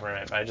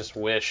anti-government, but I just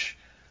wish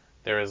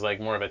there was like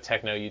more of a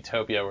techno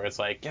utopia where it's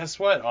like, guess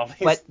what? All these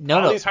But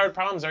no. these hard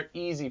problems are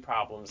easy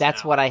problems.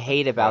 That's now. what I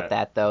hate about Right.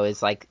 that though,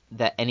 is like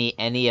that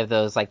any of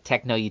those like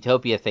techno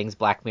utopia things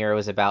Black Mirror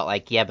was about,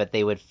 like, yeah, but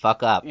they would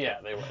fuck up. Yeah,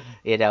 they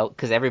would.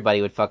 Because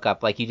everybody would fuck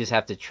up. Like, you just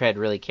have to tread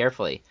really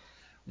carefully.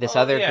 This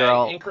Well, other yeah,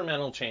 girl.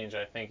 incremental change,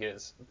 I think,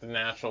 is the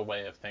natural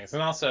way of things,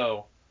 and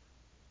also,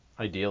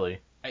 Ideally.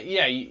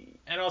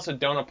 and also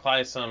don't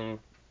apply some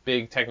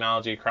big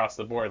technology across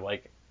the board.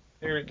 Like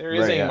there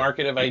is Right, a yeah.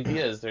 market of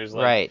ideas. There's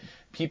like Right.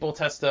 people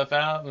test stuff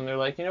out, and they're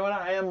like, you know what,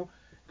 I am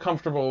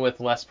comfortable with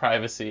less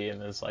privacy,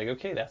 and it's like,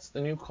 okay, that's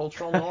the new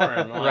cultural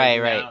norm. Like, Right.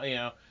 now, you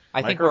know.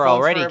 I think we're Microphones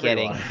already for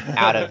getting everyone.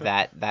 out of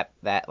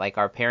that like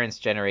our parents'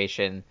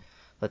 generation,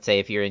 let's say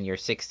if you're in your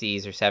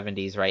 60s or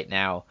 70s right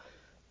now,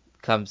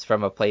 comes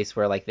from a place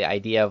where like the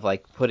idea of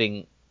like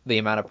putting the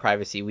amount of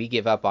privacy we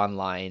give up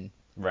online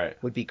Right.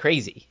 would be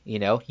crazy. You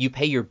know, you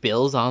pay your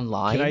bills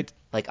online. Can I-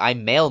 Like I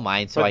mail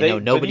mine, so But I know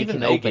nobody even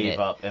can they open gave it.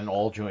 up and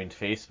all joined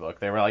Facebook.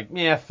 They were like,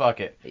 yeah, fuck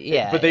it.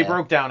 Yeah, But they yeah.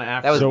 broke down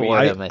after. That was So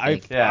boredom, I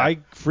think. Yeah. I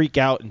freak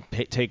out and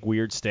take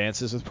weird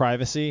stances with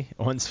privacy.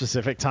 One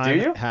specific time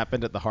Do you? it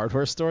happened at the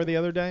hardware store the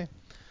other day.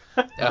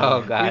 Oh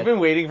We've god. been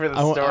waiting for the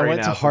I story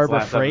went now to since Harbor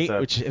last Freight,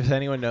 episode. which, if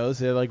anyone knows,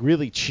 they're like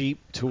really cheap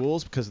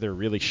tools because they're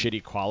really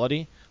shitty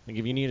quality. Like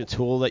if you need a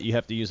tool that you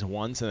have to use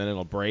once and then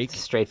it'll break,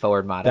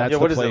 Straightforward motto. That's yeah,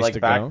 the what is it, place like to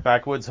go.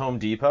 Backwoods Home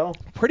Depot?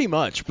 pretty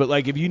much. But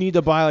like if you need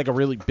to buy like a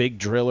really big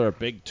drill or a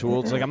big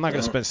tool, it's like I'm not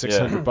gonna spend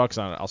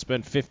 $600 on it. I'll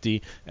spend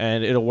 50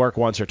 and it'll work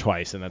once or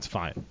twice and that's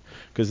fine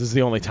because this is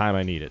the only time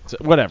I need it. So,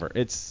 whatever.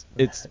 It's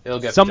It'll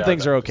get the some job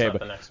things done, are just okay, not the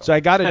but next so one. I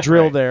got a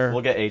drill Right. there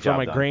We'll get a from job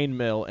my done. grain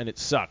mill and it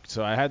sucked.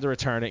 So I had to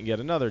return it and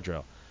get another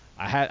drill.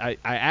 I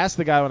asked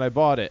the guy when I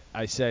bought it.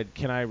 I said,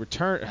 "Can I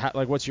return?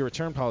 Like, what's your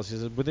return policy?"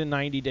 He said, "Within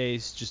 90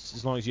 days, just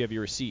as long as you have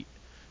your receipt."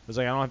 I was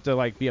like, "I don't have to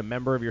like be a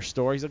member of your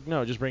store." He's like,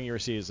 "No, just bring your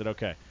receipt." I said,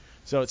 "Okay."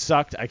 So it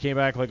sucked. I came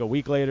back like a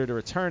week later to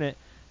return it,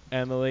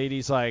 and the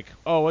lady's like,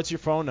 "Oh, what's your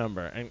phone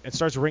number?" And it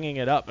starts ringing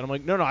it up, and I'm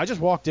like, "No, I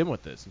just walked in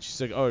with this." And she's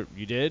like, "Oh,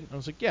 you did?" I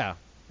was like, "Yeah."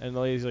 And the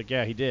lady's like,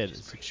 "Yeah, he did."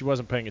 It's like she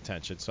wasn't paying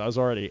attention, so I was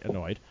already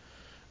annoyed.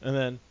 And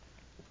then.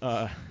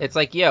 It's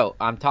like, yo,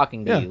 I'm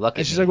talking to you. Look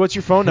and at she's me. like, "What's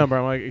your phone number?"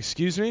 I'm like,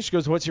 "Excuse me?" She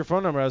goes, "What's your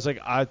phone number?" I was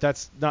like,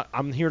 "That's not.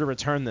 I'm here to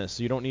return this.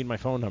 So you don't need my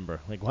phone number."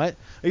 Like, what?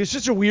 Like, it's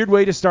just a weird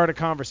way to start a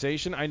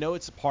conversation. I know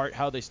it's part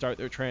how they start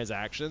their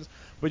transactions,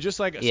 but just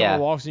like Yeah.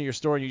 someone walks into your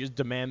store and you just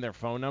demand their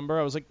phone number,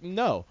 I was like,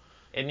 no.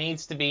 It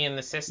needs to be in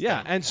the system.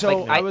 Yeah, and so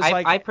Like, I was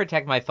like, I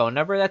protect my phone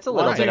number. That's a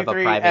little 1, bit 2, of a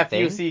 3, private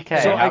thing.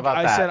 F-U-C-K. so How about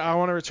I that? said, "I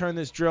want to return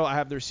this drill. I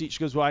have the receipt." She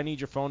goes, "Well, I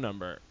need your phone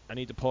number. I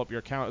need to pull up your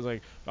account." I was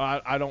like,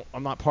 I don't.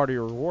 I'm not part of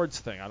your rewards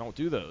thing. I don't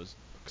do those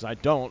because I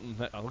don't.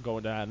 I'll go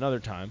into that another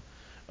time.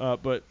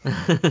 But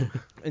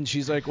and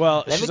she's like,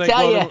 "Well," Let she's me like,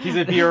 tell "Well, ya." then- He's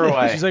a beer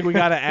away. She's like, "We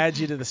got to add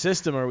you to the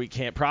system or we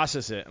can't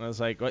process it." And I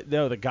was like, "What?"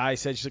 No, the guy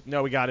said, she's like,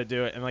 "No, we got to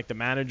do it." And like the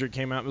manager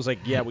came out and was like,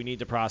 "Yeah, we need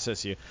to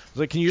process you." I was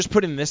like, "Can you just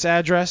put in this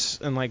address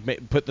and like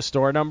put the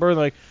store number?"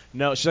 Like,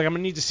 no. She's like, "I'm going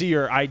to need to see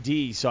your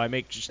ID." So I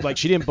like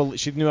she didn't believe,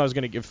 she knew I was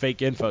going to give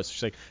fake info. So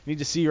she's like, "I need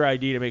to see your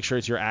ID to make sure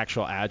it's your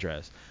actual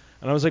address."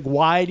 And I was like,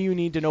 "Why do you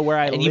need to know where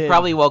I live?" And you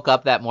probably woke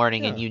up that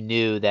morning and Yeah. you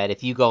knew that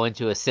if you go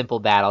into a simple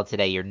battle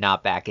today, you're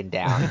not backing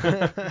down.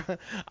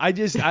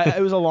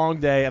 it was a long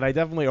day and I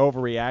definitely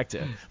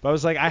overreacted. But I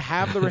was like, I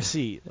have the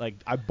receipt. Like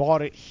I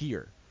bought it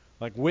here,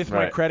 like with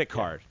my Right. credit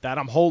card that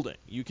I'm holding.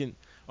 You can.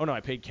 Oh no,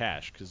 I paid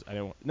cash because I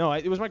don't. No,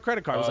 it was my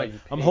credit card. I was Oh, like, you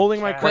I'm paid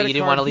holding my cash. credit Well, you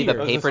didn't card wanna leave a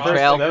here. paper That was his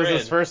trail? That was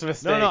his first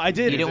mistake. No, I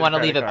did. You didn't want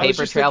to leave a I was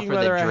paper just trail thinking for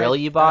the whether I drill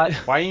had- you bought?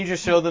 Why didn't you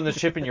just show them the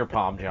chip in your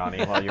palm,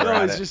 Johnny, while you were No,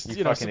 at it's it? just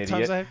you know fucking sometimes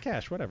idiot. I have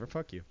cash. Whatever.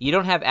 Fuck you. You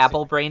don't have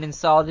Apple Brain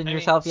installed in I mean,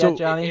 yourself so yet,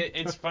 Johnny?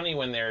 It's funny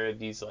when there are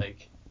these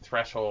like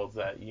thresholds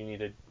that you need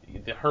to,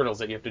 the hurdles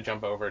that you have to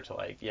jump over to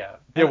like, Yeah,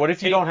 what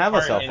if you take don't have a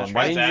part cell in phone?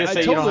 Why didn't you just I say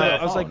you told don't her, have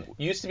a I was phone? like,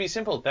 Used to be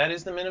simple. That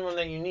is the minimum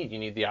that you need. You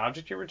need the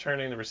object you're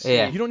returning, the receipt.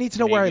 Yeah. You don't need to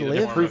know where I maybe the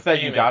live. form Proof of that you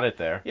payment. got it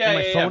there. Yeah,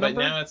 my yeah, phone yeah. But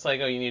number? now it's like,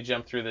 oh, you need to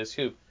jump through this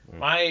hoop.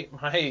 My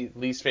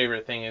least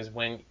favorite thing is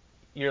when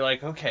you're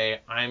like, okay,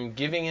 I'm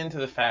giving into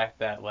the fact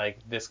that like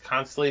this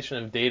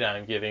constellation of data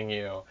I'm giving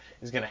you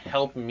is going to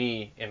help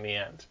me in the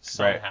end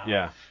somehow. Right,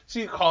 yeah. So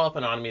you call up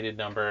an automated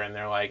number and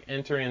they're like,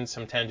 enter in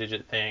some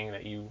 10-digit thing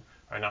that you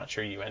are not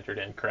sure you entered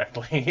in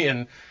correctly.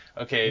 And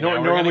okay, Nor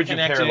now we're going to would you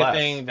connect care to the less.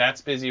 thing.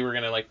 That's busy. We're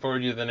going to like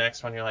forward you to the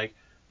next one. You're like,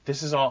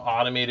 this is all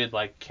automated,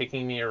 like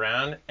kicking me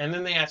around. And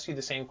then they ask you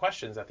the same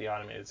questions that the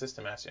automated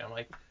system asks you. I'm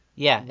like,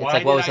 Yeah, it's why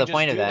like, what did was I the just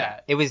point of do that?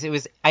 that? It was.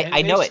 and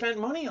I know they it. spent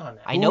money on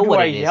that. I know Who what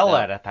do I it is, yell though.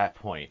 at that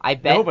point? I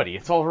bet- Nobody.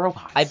 It's all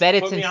robots. I bet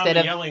it's Put me on instead the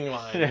of yelling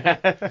line.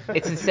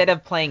 it's instead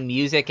of playing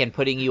music and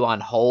putting you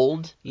on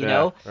hold. You Yeah,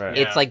 know, right.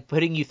 it's Yeah. like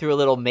putting you through a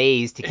little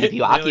maze to keep It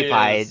you really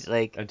occupied. is.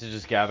 Like, And to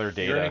just gather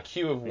data. You're in a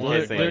queue of There- one.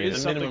 there but is the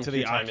something minimum to the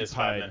queue time is 5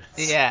 occupied.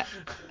 minutes. yeah.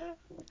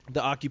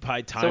 The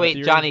occupied time. So wait,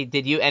 theory. Johnny,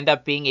 did you end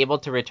up being able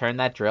to return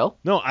that drill?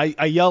 No,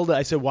 I yelled.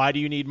 I said, "Why do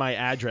you need my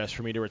address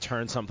for me to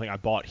return something I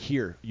bought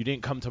here? You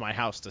didn't come to my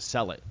house to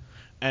sell it."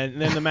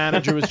 And then the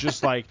manager was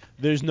just like,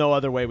 "There's no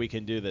other way we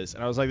can do this."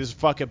 And I was like, "This is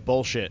fucking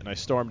bullshit." And I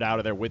stormed out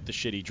of there with the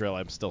shitty drill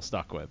I'm still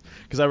stuck with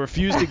because I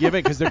refused to give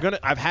it because they're gonna.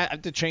 I've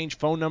had to change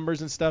phone numbers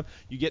and stuff.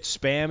 You get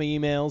spam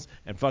emails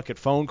and fucking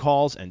phone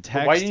calls and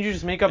text. Why didn't you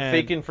just make up and-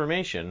 fake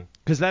information?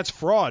 Because that's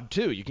fraud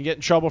too. You can get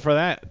in trouble for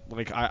that.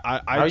 Like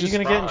How are you just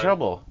going to get in fraud.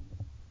 trouble?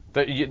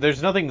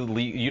 There's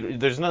nothing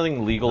there's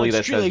nothing legally It's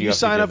that true. says Like, you you have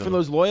sign to up give for them.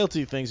 those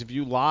loyalty things. If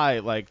you lie,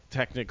 like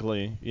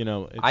technically, it's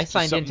I just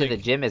signed into something- the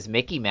gym as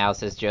Mickey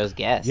Mouse as Joe's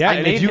guest. Yeah, I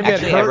and made if you him- get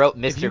Actually, hurt, I wrote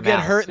if Mr. you get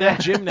Mouse. hurt in that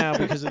gym now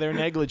because of their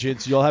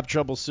negligence, you'll have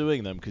trouble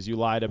suing them because you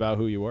lied about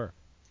who you were.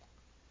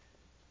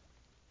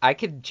 I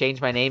could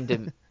change my name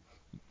to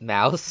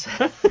Mouse.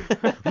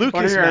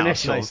 Lucas your Mouse,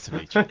 initials. nice to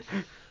meet you.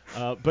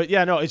 But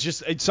yeah, no,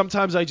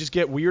 sometimes I just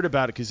get weird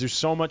about it because there's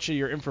so much of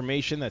your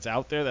information that's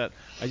out there that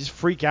I just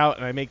freak out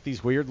and I make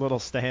these weird little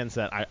stands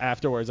that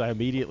afterwards I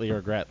immediately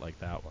regret, like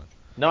that one.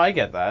 No, I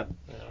get that.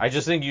 I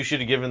just think you should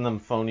have given them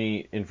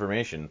phony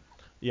information.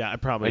 Yeah, I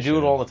probably I do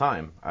it all the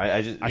time.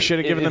 I should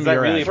have given is them that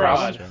your really a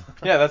address. problem?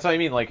 Yeah, that's what I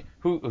mean. Like,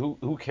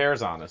 who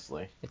cares,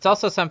 honestly? It's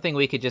also something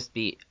we could just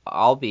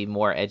all be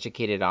more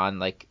educated on,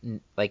 like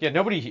Yeah,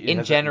 nobody in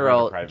has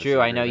general. read a privacy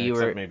Drew, I know agreement you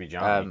except were maybe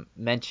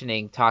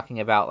Johnny. talking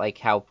about like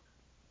how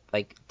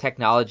like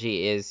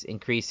technology is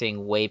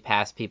increasing way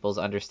past people's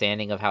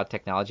understanding of how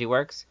technology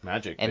works,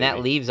 Magic, and baby. that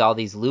leaves all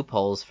these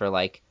loopholes for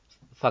like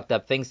fucked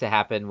up things to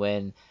happen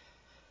when.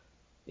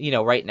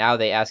 Right now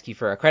they ask you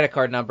for a credit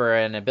card number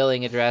and a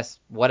billing address,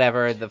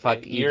 whatever the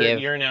fuck you give.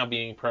 You're now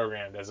being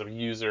programmed as a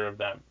user of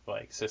that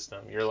like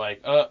system. You're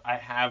like,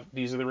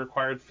 these are the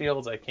required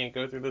fields. I can't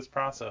go through this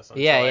process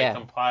until I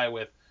comply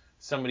with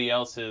somebody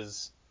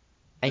else's.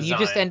 And you design.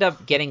 just end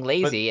up getting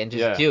lazy and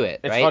just do it,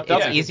 It's right? fucked up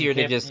It's because easier you to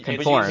can't- just it's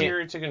conform. It's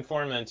easier to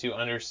conform than to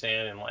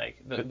understand, and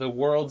like the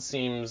world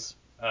seems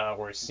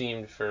or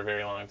seemed for a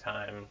very long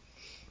time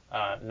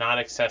not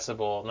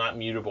accessible, not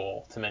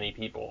mutable to many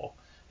people.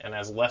 And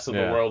as less of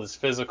the world is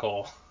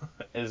physical,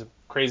 as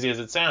crazy as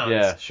it sounds,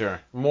 Yeah, sure.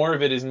 more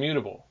of it is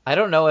mutable. I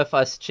don't know if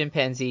us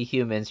chimpanzee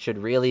humans should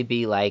really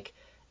be like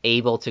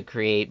able to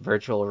create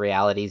virtual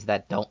realities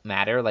that don't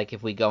matter. Like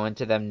if we go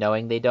into them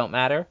knowing they don't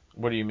matter.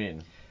 What do you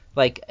mean?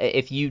 Like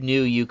if you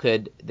knew you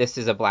could. This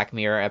is a Black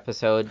Mirror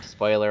episode.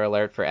 Spoiler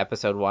alert for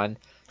episode 1.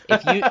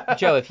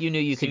 If you knew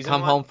you could Season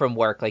come 1? home from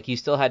work, like you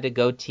still had to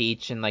go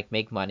teach and like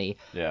make money,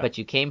 but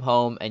you came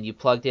home and you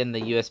plugged in the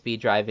USB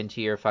drive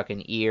into your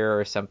fucking ear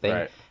or something,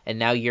 Right. and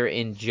now you're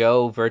in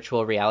Joe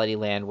virtual reality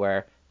land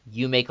where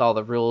you make all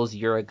the rules,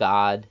 you're a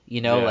god,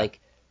 like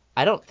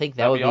I don't think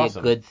that That'd would be be awesome.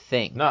 a good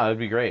thing. No, it'd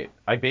be great.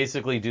 I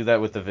basically do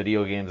that with the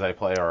video games I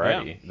play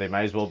already. They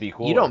might as well be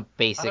cool. You don't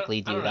basically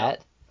I do don't know.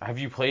 that. Have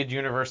you played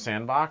Universe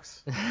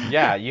Sandbox?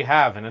 Yeah, you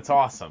have, and it's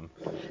awesome.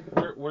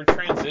 We're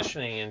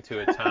transitioning into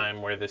a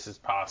time where this is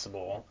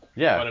possible.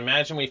 Yeah. But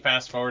imagine we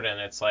fast forward and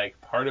it's like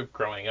part of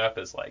growing up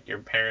is like your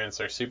parents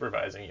are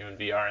supervising you in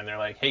VR and they're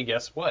like, hey,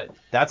 guess what?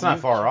 That's not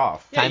far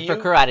off. Yeah, Time for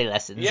karate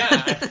lessons.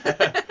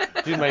 Yeah.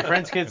 Dude, my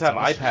friends' kids have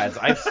iPads.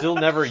 I've still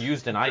never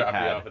used an Drop you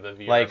iPad. off at the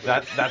VR Like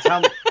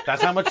booth.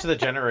 that's how much the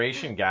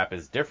generation gap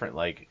is different.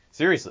 Like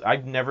seriously,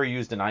 I've never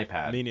used an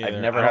iPad. Me neither.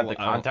 I've never I had don't-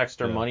 the I don't-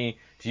 context or yeah. money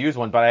to use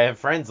one, but I have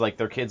friends like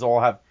their kids all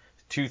have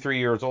 2-3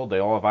 years old. They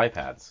all have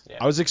iPads. Yeah.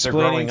 I was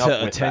explaining growing up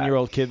to a with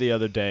 10-year-old kid the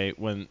other day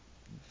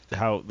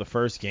how the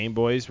first Game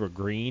Boys were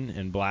green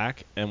and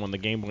black, and when the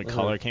Game Boy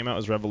Color came out, it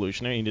was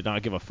revolutionary. He did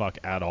not give a fuck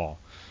at all.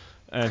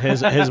 And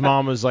his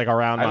mom was like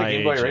around I have a my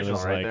Game Boy age. It original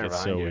was right like there it's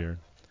so behind you. weird.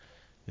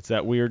 It's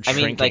that weird I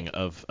mean, shrinking like-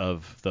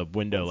 of the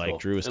window, Old like school.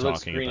 Drew was It looks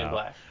talking green and about.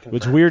 black.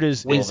 What's Confirmed. weird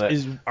is Little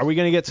bit. are we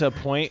gonna get to a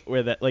point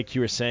where that, like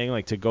you were saying,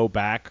 like to go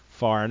back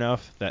far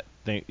enough that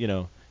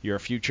your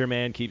future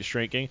man keeps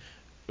shrinking?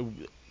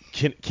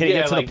 Can it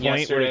get to like the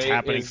point where it's yesterday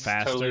happening is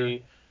faster?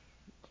 totally-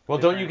 Well,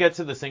 don't you get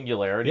to the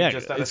singularity? Yeah,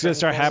 just at it's a gonna certain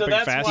start point? happening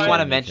that's faster. why- Do you I want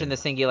to than mention the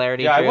can.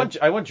 singularity? Yeah, Drew?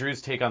 I want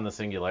Drew's take on the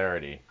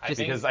singularity. I think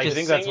because I just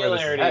think that's where this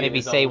is singularity headed. Maybe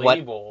is a say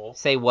label.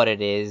 what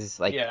it is.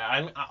 Like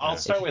Yeah, I'll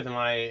start with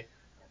my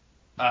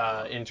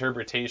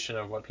interpretation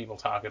of what people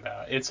talk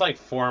about. It's like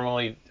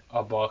formally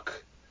a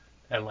book,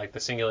 and like the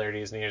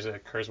singularity is near as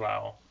it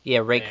Kurzweil. Yeah,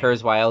 Ray thing.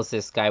 Kurzweil's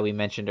this guy we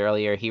mentioned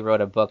earlier. He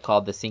wrote a book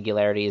called The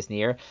Singularity is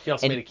Near. He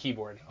also And- made a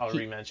keyboard. I'll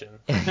re-mention.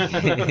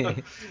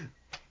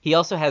 He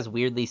also has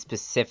weirdly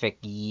specific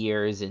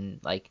years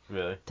and like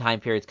Really? time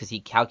periods because he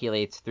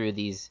calculates through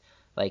these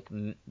like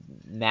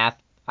math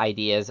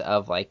ideas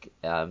of like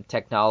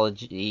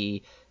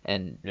technology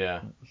and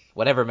Yeah.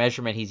 whatever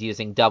measurement he's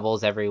using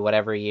doubles every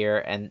whatever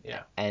year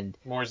Yeah. and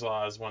Moore's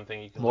law is one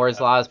thing you can. Moore's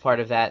look up. law is part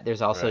of that.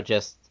 There's also Right.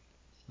 just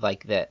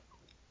like the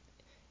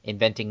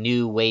inventing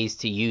new ways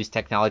to use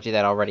technology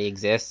that already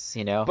exists,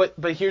 But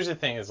here's the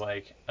thing: is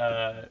like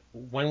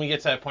when we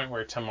get to that point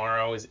where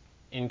tomorrow is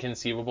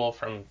inconceivable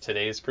from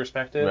today's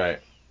perspective, Right.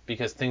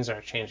 because things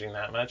aren't changing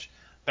that much.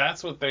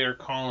 That's what they are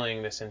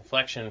calling this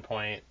inflection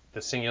point,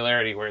 the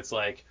singularity, where it's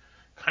like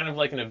kind of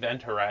like an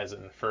event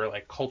horizon for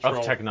like cultural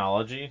Of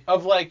technology?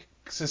 of like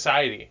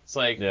society. It's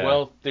like, Yeah.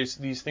 well, there's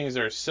these things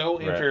are so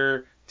Right.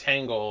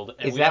 intertangled.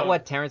 And Is we that don't-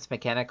 what Terrence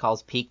McKenna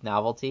calls peak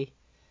novelty?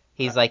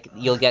 He's like,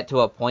 you'll get to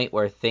a point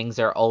where things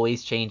are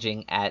always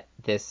changing at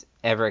this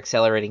ever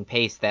accelerating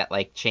pace that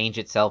like change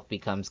itself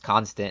becomes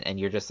constant, and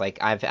you're just like,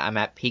 I'm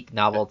at peak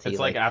novelty. It's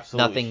like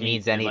absolute nothing heat.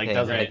 means It, anything. like,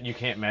 doesn't Like, you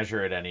can't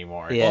measure it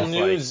anymore. Yeah.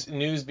 Well, It's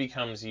news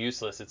becomes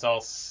useless. It's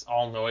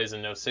all noise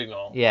and no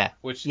signal. yeah.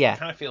 Which Yeah.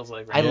 kind of feels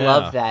like. I Right? Yeah.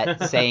 love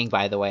that saying,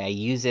 by the way. I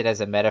use it as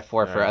a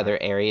metaphor for Yeah. other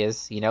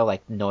areas,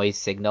 like noise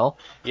signal.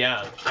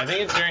 Yeah, I think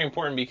it's very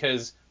important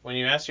because when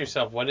you ask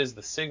yourself what is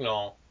the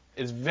signal,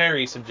 it's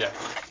very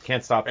subjective.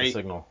 can't stop the Right.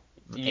 signal.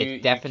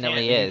 It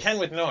definitely you is. You can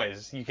with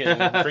noise. You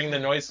can bring the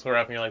noise score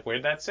up, and you're like,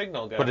 where'd that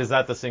signal go? But is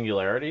that the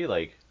singularity?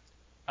 Like,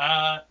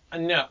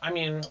 No, I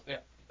mean,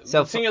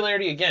 So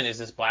singularity again is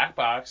this black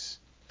box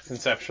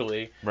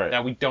conceptually Right.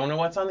 that we don't know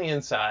what's on the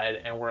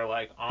inside, and we're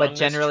like on But this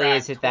generally, track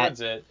is it towards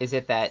that it. is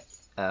it that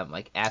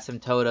like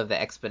asymptote of the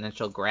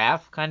exponential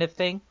graph kind of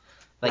thing?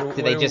 Like, What-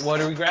 do they what- just?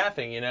 what are we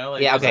graphing?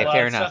 Like, Yeah, there's okay, a lot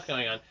fair of enough. stuff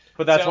going on.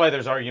 but that's So- why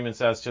there's arguments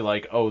as to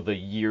like, oh, the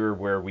year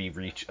where we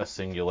reach a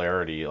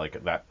singularity, like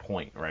at that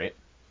point, right?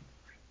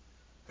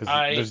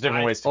 Because there's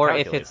different ways to Or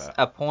calculate if it's that.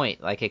 a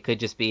point, like it could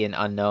just be an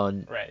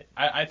unknown. Right.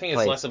 I think it's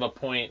Place. less of a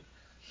point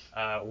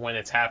when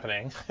it's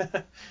happening.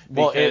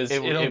 Well, because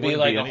it will be wouldn't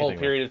like be a whole anything,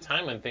 period of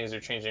time when things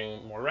are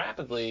changing more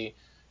rapidly.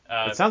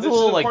 It sounds a this,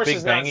 little of like course, Big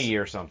is not Bangy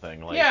or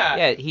something. Like, Yeah.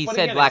 Yeah, he but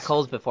said again, black it's-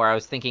 holes before. I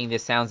was thinking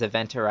this sounds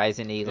Event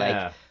Horizon-y,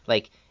 Yeah.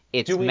 like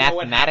it's Do we know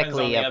what happens on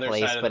mathematically the a other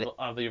place, side but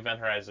of the event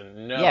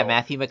horizon? No. yeah,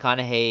 Matthew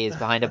McConaughey is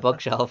behind a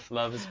bookshelf.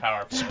 Love is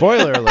powerful.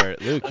 Spoiler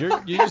alert, Luke. You're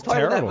just Part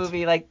of that terrible.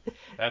 movie, like,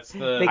 That's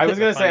the. They I was could-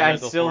 gonna say I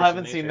fundamental still force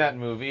haven't of seen nature. that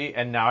movie,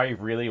 and now I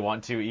really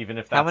want to, even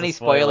if that's how many a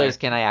spoiler. spoilers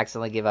can I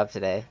accidentally give up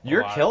today?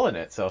 You're A lot. killing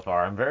it so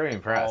far. I'm very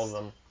impressed. All of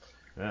them.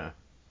 Yeah.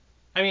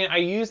 I mean, I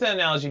use that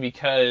analogy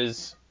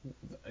because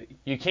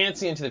you can't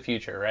see into the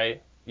future,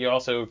 right? You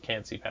also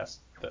can't see past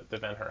the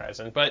event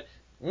horizon. But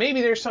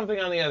maybe there's something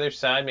on the other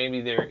side.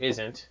 Maybe there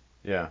isn't.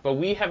 Yeah. But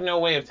we have no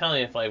way of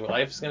telling if like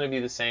life's going to be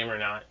the same or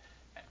not.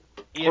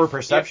 Or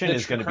perception if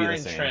is gonna be the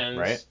current same, trends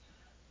right?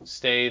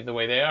 Stay the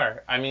way they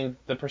are. I mean,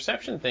 the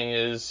perception thing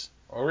is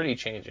already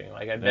changing.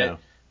 Like I bet Yeah.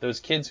 those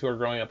kids who are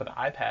growing up with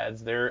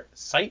iPads, their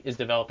sight is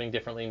developing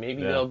differently.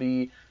 Maybe Yeah. they'll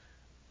be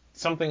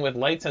something with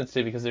light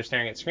sensitivity because they're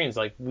staring at screens.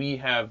 Like we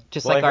have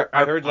Just Well, like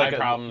I heard like eye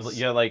problems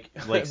like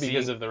because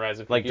seeing, of the rise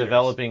of like computers.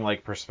 developing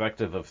like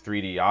perspective of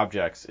 3D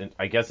objects, and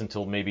I guess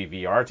until maybe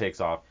VR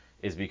takes off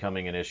is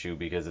becoming an issue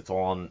because it's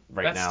all on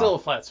right That's now. still a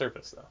flat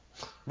surface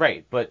though.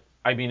 Right, but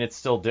I mean it's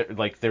still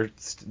like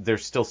they're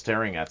still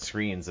staring at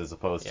screens as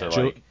opposed Yeah.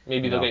 to like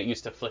Maybe you they'll know. get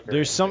used to flickering.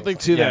 There's and something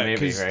things to Yeah, that maybe,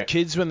 because right?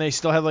 kids, when they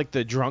still have like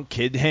the drunk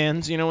kid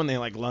hands, when they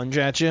like lunge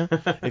at you,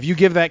 if you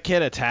give that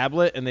kid a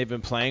tablet and they've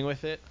been playing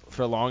with it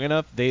for long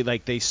enough,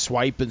 they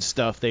swipe and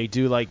stuff. They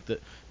do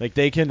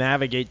they can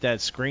navigate that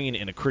screen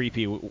in a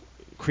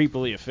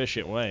creepily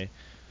efficient way.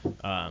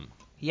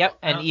 Yep,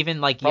 and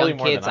even like Probably young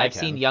more than kids, I I've can.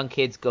 seen young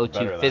kids go Better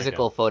than to I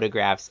physical can.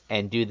 photographs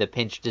and do the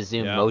pinch to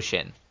zoom Yeah.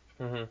 motion.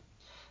 Mhm.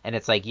 And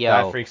it's like, That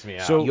yo, freaks me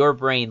out. So- your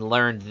brain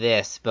learned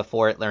this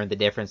before it learned the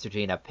difference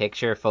between a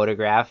picture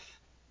photograph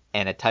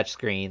and a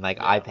touchscreen like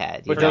iPad.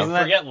 You But know? doesn't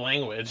that- Forget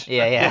language.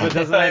 Yeah, yeah. But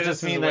doesn't that This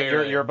just is mean way that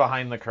early. you're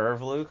behind the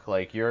curve, Luke?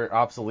 Like you're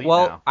obsolete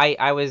Well, now.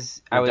 I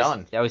was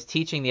done. I was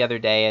teaching the other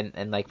day,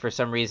 and like for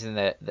some reason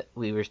that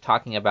we were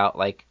talking about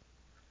like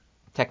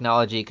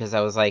technology, because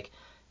I was like,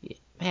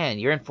 man,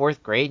 you're in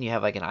 4th grade and you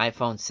have like an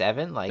iPhone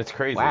 7, like It's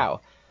crazy. Wow.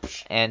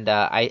 And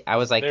I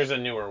was like, There's a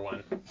newer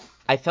one.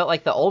 I felt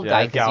like the old Yeah, I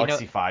guy have because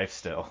Galaxy 5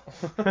 still.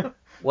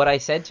 what I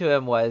said to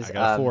him was, I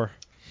got a 4.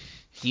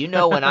 do you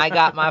know when I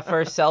got my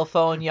first cell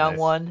phone, young Nice.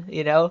 one?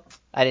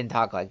 I didn't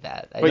talk like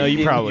that. But No, you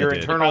in probably your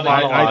did. internal Probably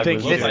monologue I think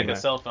was you looks did. like doing a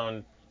that. cell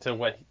phone to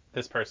what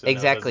this person knows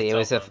Exactly. as It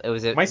was cell a phone. it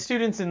was a My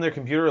students in their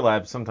computer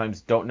labs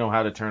sometimes don't know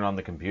how to turn on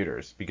the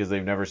computers because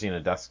they've never seen a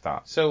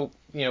desktop. So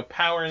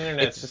power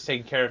internet's just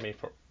taking care of me,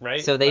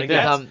 right? So they've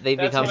that's- they've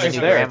that's become what the I new It's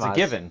mean. there. It's a grandmas.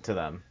 given to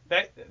them.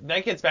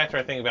 That gets back to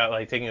our thing about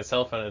like taking a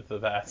cell phone into the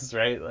past,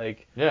 right?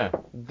 Like Yeah.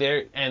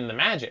 there and the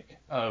magic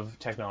of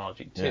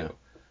technology too. Yeah.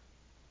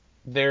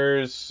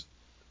 There's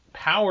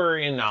power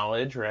in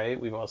knowledge, right?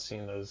 We've all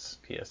seen those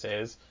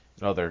PSAs.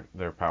 Oh,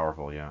 they're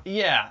powerful. Yeah.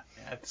 Yeah,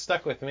 it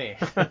stuck with me.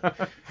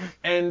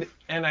 and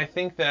I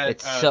think that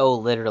It's so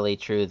literally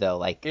true though.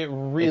 Like it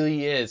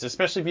really is,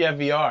 especially if you have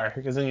VR,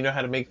 because then you know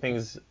how to make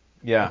things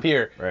Yeah.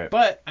 appear. Right.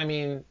 But I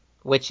mean,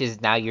 which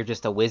is now you're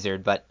just a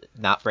wizard, but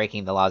not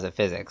breaking the laws of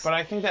physics. but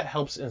I think that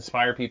helps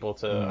inspire people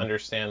to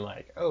understand,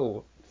 like,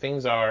 oh,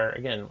 things are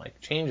again like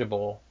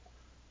changeable.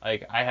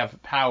 Like I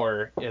have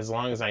power as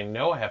long as I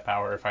know I have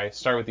power. If I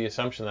start with the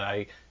assumption that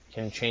I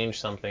can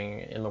change something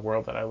in the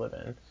world that I live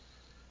in.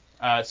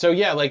 So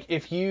yeah, like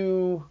if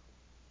you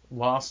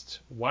lost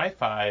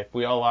Wi-Fi, if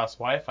we all lost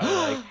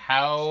Wi-Fi, like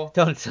how?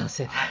 Don't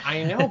say that.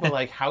 I know, but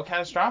like how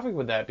catastrophic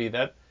would that be?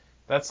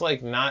 That's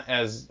like not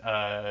as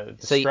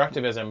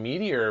destructive as a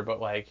meteor,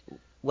 but like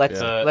Let's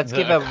the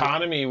give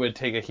economy would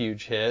take a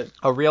huge hit.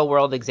 a real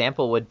world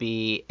example would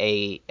be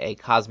a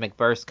cosmic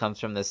burst comes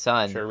from the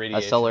sun, Sure, a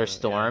radiation, solar yeah.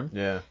 storm.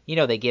 Yeah.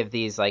 They give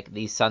these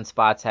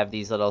sunspots have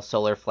these little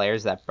solar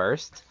flares that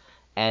burst,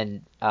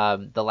 And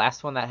the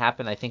last one that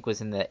happened, I think,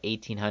 was in the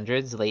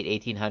 1800s, late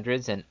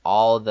 1800s, and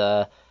all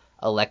the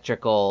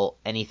electrical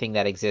anything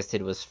that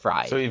existed was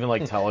fried. So even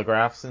like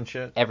telegraphs and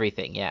shit.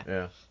 Everything, yeah.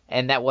 Yeah.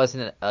 And that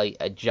wasn't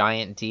a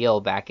giant deal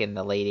back in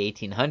the late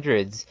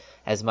 1800s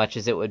as much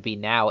as it would be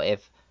now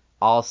if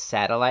all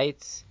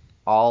satellites,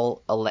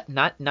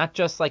 not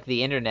just like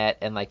the internet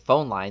and like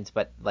phone lines,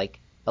 but like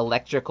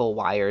electrical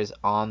wires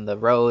on the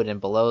road and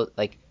below,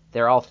 like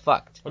they're all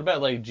fucked. What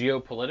about like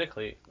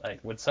geopolitically?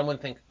 Like, would someone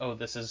think, oh,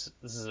 this is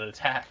an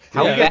attack?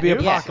 How Yeah, it'd be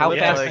yeah, how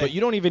apocalyptic, fast? but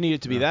you don't even need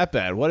it to be that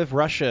bad. What if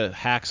Russia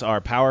hacks our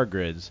power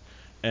grids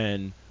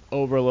and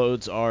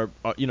overloads our,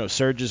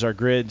 surges our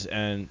grids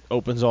and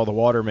opens all the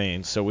water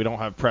mains so we don't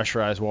have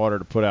pressurized water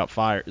to put out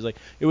fires? Like,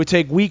 it would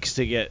take weeks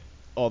to get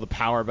all the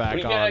power back What do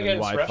you on got and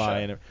against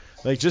Wi-Fi Russia? and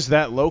like just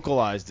that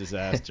localized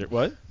disaster.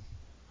 What?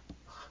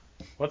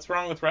 What's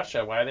wrong with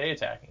Russia? Why are they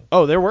attacking?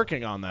 Oh, they're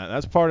working on that.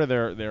 That's part of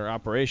their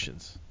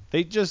operations.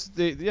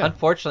 Yeah.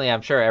 Unfortunately,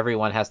 I'm sure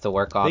everyone has to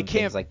work on They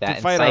can't things like that.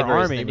 And fight our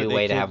cyber is army, the but new they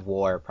way to can- have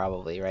war,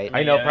 probably, right?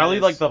 I know, Yeah, probably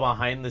that like is- the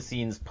behind the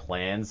scenes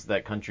plans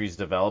that countries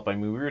develop. I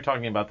mean, we were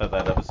talking about that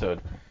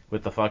episode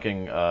with the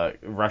fucking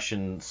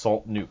Russian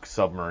salt nuke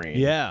submarine.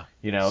 Yeah.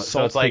 You know, so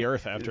Salts it's like the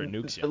earth after it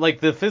nukes you.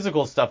 like the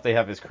physical stuff they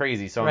have is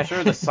crazy. So I'm Right.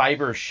 sure the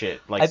cyber shit,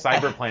 like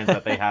cyber plans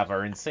that they have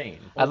are insane.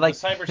 Well, I'd like-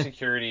 the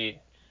cybersecurity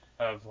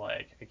of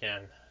like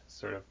again,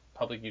 sort of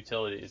public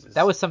utilities. Is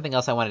That was something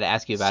else I wanted to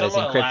ask you about is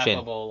somewhat encryption.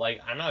 laughable.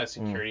 Like, I'm not a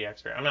security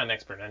expert. I'm not an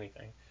expert in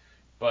anything,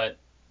 but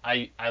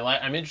I'm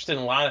interested in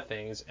a lot of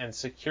things, and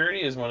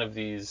security is one of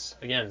these,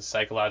 again,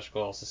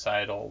 psychological,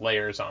 societal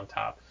layers on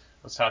top.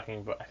 I was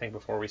talking, I think,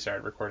 before we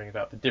started recording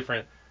about the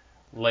different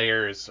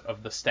layers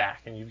of the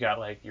stack, and you've got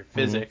like your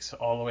physics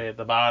all the way at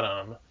the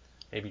bottom,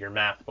 maybe your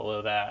math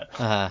below that,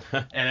 Uh-huh.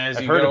 and as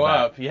I've you heard go of that.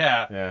 up,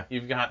 Yeah.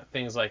 you've got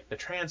things like the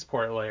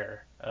transport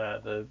layer,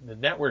 the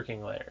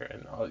networking layer,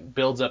 and it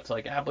builds up to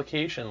like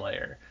application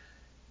layer.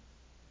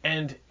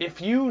 And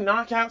if you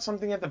knock out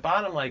something at the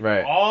bottom, like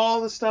Right.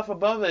 all the stuff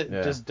above it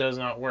Yeah. just does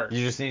not work.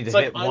 You just need to It's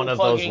like hit one of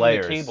those unplugging the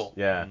layers. cable.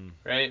 Yeah.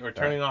 Right? Or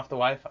turning off the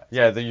Wi-Fi.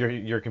 Yeah,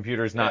 your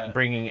computer's not Yeah.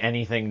 bringing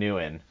anything new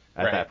in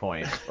at Right. that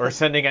point, or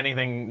sending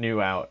anything new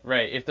out.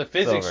 Right. If the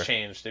physics over.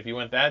 changed, if you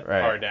went that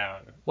Right. far down.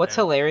 What's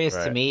and- hilarious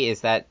to Right. me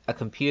is that a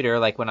computer,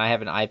 like when I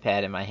have an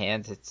iPad in my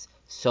hands, it's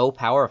so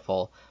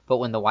powerful. But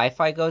when the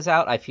Wi-Fi goes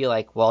out, I feel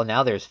like, well,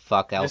 now there's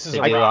fuck else This to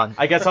is a do rock. on.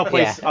 I guess I'll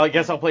play. Yeah. I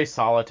guess I'll play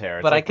solitaire.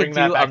 It's But I like, could bring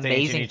that do back to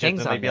amazing ancient Egypt, things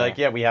and on they'd be there. like,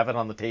 "Yeah, we have it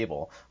on the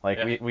table. Like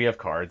Yeah. we have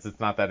cards. It's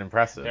not that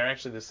impressive." They're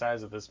actually the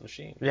size of this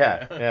machine.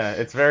 Yeah, yeah.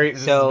 It's very.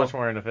 This So- is much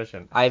more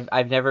inefficient.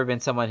 I've never been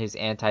someone who's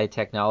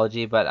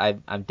anti-technology, but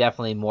I'm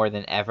definitely more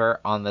than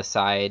ever on the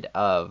side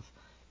of,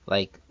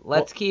 like,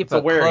 let's Well, keep it's a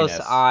awareness.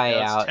 close eye Yeah,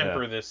 let's out.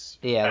 temper this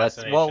Yeah, let's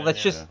fascination,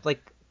 just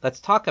like let's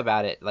talk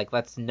about it. Like,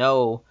 let's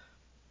know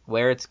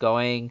where it's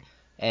going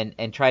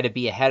and try to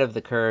be ahead of the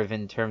curve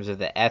in terms of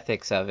the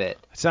ethics of it.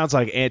 It sounds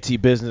like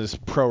anti-business,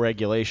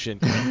 pro-regulation,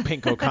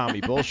 pinko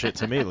commie bullshit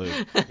to me, Luke.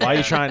 Why are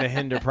you trying to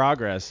hinder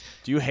progress?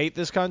 Do you hate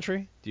this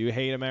country? Do you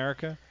hate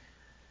America?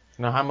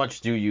 Now, how much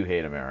do you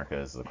hate America?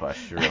 Is the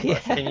question. Real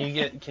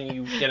question. Can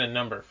you get a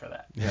number for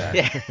that? Yeah.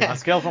 Yeah. On a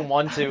scale from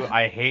 1 to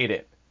I hate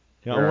it.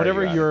 You know, Where are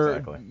whatever you at your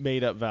exactly?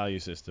 made-up value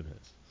system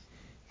is.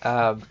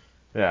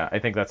 Yeah, I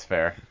think that's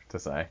fair to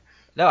say.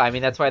 No, I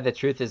mean that's why the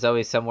truth is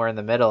always somewhere in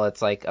the middle.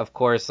 It's like, of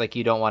course, like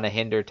you don't want to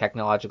hinder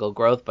technological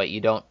growth, but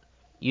you don't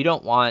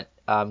want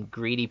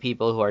greedy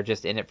people who are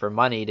just in it for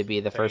money to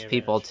be the first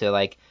people advantage. to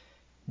like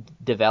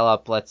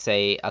develop, let's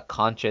say, a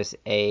conscious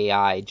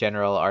AI,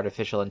 general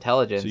artificial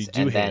intelligence, So you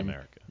do and hate then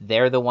America.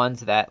 they're the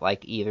ones that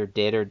like either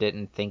did or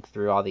didn't think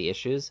through all the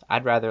issues.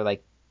 I'd rather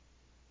like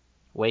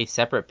way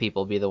separate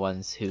people be the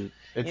ones who.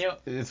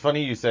 It's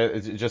funny you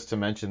said, just to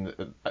mention,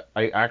 that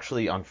I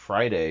actually on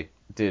Friday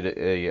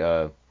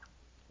did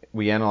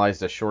we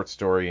analyzed a short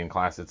story in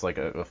class. It's like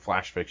a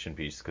flash fiction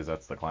piece because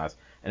that's the class,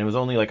 and it was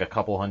only like a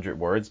couple hundred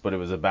words, but it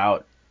was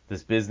about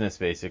this business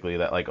basically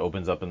that like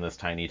opens up in this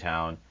tiny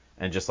town,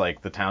 and just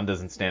like the town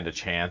doesn't stand a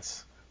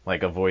chance,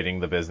 like avoiding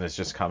the business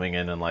just coming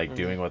in and like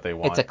doing what they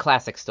want. It's a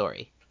classic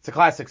story. It's a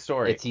classic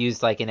story. It's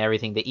used like in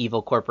everything. The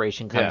evil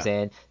corporation comes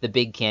Yeah. in, the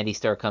big candy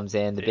store comes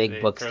in, the They big throw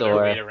their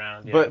bookstore. weight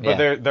around, yeah. But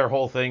Yeah. their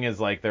whole thing is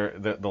like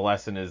the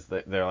lesson is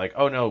that they're like,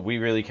 oh no, we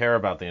really care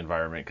about the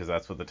environment because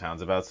that's what the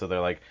town's about. So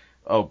they're like,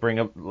 oh, bring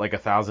up like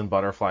 1,000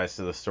 butterflies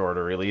to the store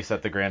to release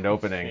at the grand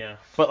opening. Yeah.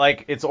 But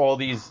like it's all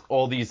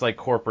these like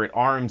corporate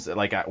arms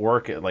like at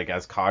work like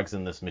as cogs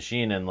in this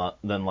machine, and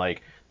then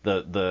like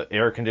the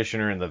air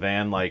conditioner in the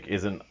van like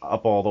isn't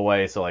up all the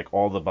way, so like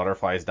all the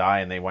butterflies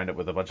die and they wind up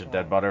with a bunch of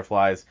dead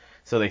butterflies.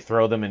 So they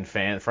throw them in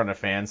front of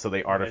fans so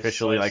they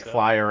artificially slice like them.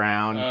 fly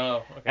around.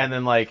 Oh, okay. And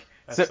then like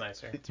That's so-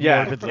 nicer.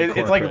 yeah, morbidly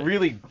it's like corporate.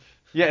 really,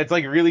 yeah, it's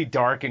like really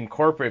dark and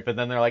corporate. But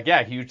then they're like,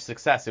 yeah, huge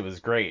success. It was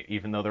great,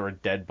 even though there were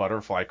dead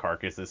butterfly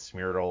carcasses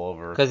smeared all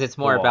over. Because it's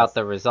more the about walls.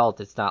 the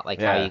result. It's not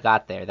like how Yeah. you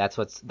got there. That's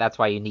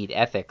why you need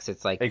ethics.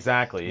 It's like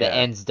Exactly. the Yeah.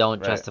 ends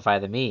don't Right. justify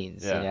the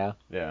means. Yeah. You know,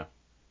 Yeah.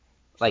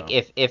 like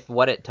So. if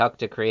what it took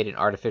to create an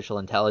artificial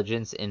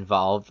intelligence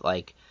involved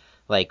like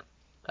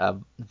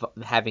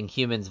having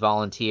humans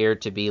volunteer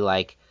to be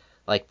like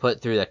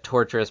put through the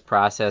torturous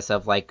process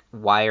of like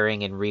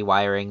wiring and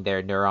rewiring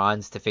their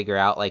neurons to figure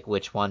out like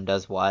which one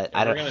does what.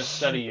 We're gonna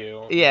study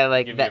you. Yeah,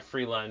 like give that. You a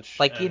free lunch.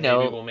 Like, and you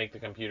know, maybe we'll make the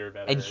computer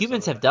better. And or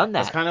humans have something done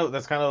like that.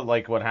 That's kind of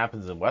like what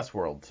happens in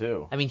Westworld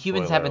too. I mean,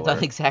 humans Spoiler haven't alert.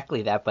 done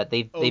exactly that, but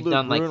they've Luke,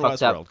 done like ruin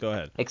fucked Westworld. up Go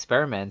ahead.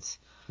 experiments.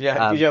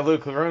 Yeah,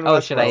 Luke. Ruin Oh,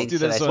 Westworld. should I? Let's do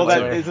should this I one. Well,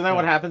 spoil it? isn't that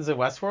what happens in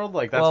Westworld?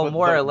 Like that's Well, what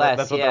more or less.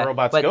 that's what yeah. the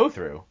robots But go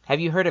through. Have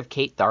you heard of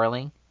Kate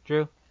Darling,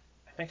 Drew?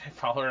 I think I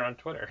follow her on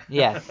Twitter.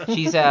 Yeah,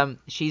 she's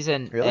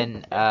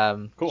Really?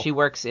 Cool. She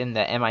works in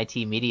the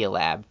MIT Media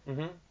Lab,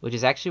 Mm-hmm. which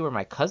is actually where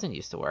my cousin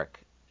used to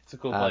work. It's a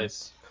cool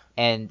place.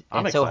 And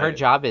I'm so her excited.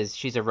 job is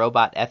she's a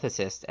robot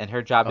ethicist, and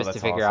her job is to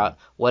that's figure awesome. out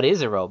what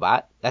is a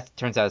robot. That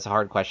turns out it's a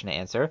hard question to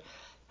answer.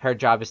 Her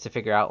job is to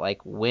figure out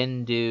like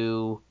when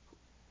do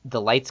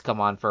the lights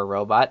come on for a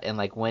robot, and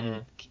like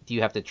when do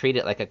you have to treat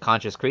it like a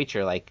conscious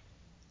creature? Like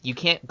you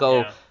can't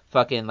go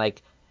fucking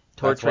like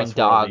torturing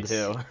Westworld-y dogs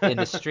too. in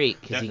the street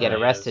because you get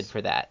Definitely arrested is.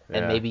 for that, Yeah.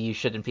 and maybe you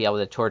shouldn't be able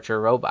to torture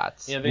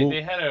robots. Yeah,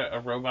 they had a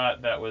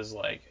robot that was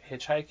like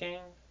hitchhiking.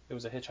 It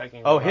was a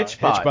hitchhiking Oh, robot.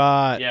 Hitchbot.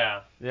 Hitchbot.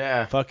 Yeah.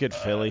 Yeah. Fuck it,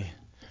 Philly.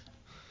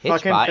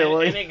 Fucking Hitchbot.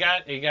 Philly. And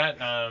it got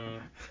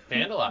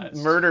vandalized.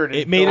 Murdered.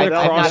 It made it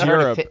I've across not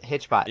heard Europe. of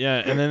Hitchbot. Yeah,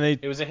 and then they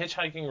It was a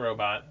hitchhiking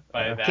robot.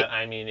 By that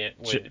I mean it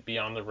would be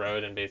on the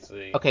road and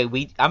basically. Okay,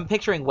 I'm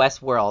picturing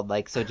Westworld,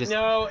 like so just.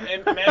 No,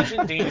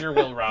 imagine Danger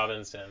Will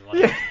Robinson.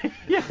 Like,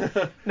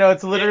 No,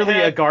 it's literally It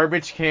had- a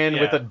garbage can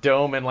with yeah. a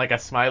dome and like a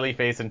smiley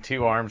face and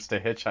two arms to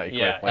hitchhike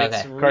yeah, with. Like it's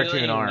Okay. really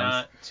cartoon arms.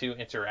 not too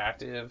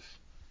interactive.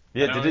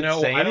 Yeah, I don't did it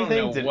know, say I don't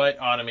anything? know Did- what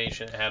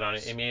automation it had on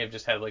it. It may have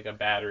just had like a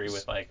battery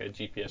with like a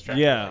GPS tracker.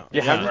 Yeah. Like,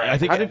 Yeah, how, I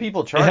think how do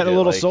people It charge had a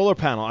little Like, solar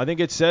panel. I think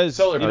it says,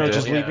 Solar you know, panel,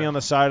 just leave me yeah. on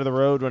the side of the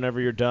road whenever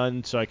you're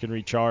done so I can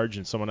recharge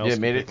and someone else Yeah, it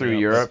can made pick it through me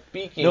up. Europe.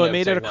 Speaking No, it of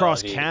made it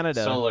across technology,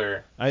 Canada.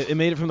 Solar. It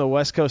made it from the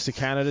west coast of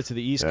Canada to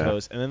the east Yeah.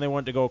 coast, and then they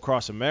wanted to go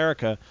across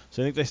America.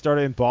 So I think they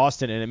started in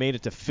Boston, and it made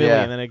it to Philly,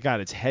 Yeah. and then it got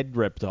its head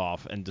ripped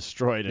off and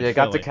destroyed in Yeah, it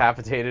got Philly.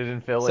 decapitated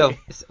in Philly.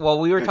 So, well,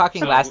 we were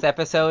talking So- last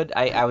episode.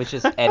 I was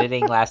just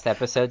editing last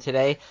episode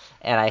today,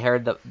 and I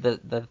heard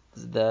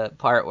the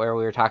part where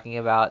we were talking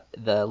about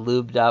the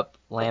lubed up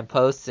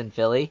lampposts in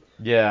Philly.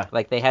 yeah,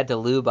 Like they had to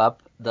lube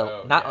up the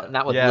Oh,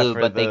 not with Yeah, lube,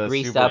 for but they the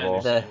greased Super up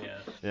Bowl. the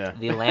yeah.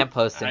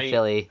 lampposts in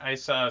Philly. I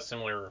saw a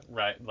similar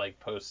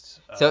post.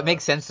 So it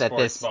makes sense that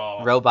sports this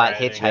ball robot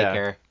rioting.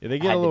 hitchhiker Yeah, they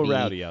get had a little to be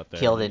rowdy out there.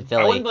 killed in I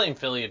Philly. wouldn't blame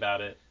Philly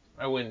about it.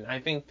 I wouldn't. I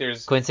think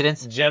there's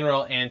Coincidence?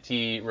 general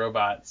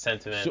anti-robot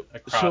sentiment So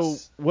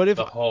across what if?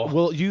 the whole.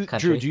 Well, you,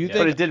 country. Drew, do you Yeah. But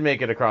think? it did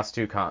make it across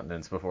 2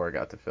 continents before it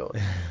got to Philly.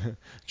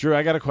 Drew,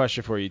 I got a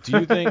question for you. Do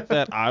you think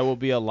that I will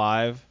be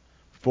alive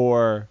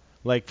for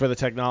the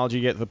technology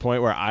to get to the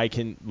point where I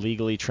can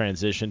legally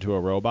transition to a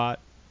robot?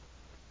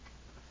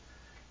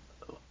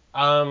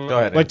 Go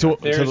ahead. Like to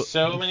There's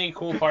so many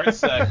cool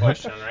parts to that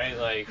question, right?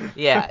 Like,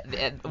 Yeah,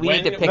 we When-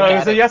 need to pick No, that.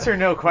 it's a yes or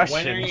no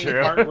question, when are you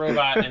Drew. part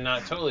robot and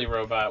not totally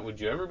robot? Would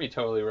you ever be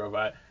totally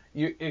robot?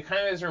 It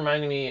kind of is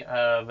reminding me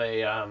of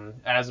a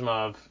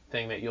Asimov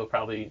thing that you'll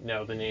probably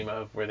know the name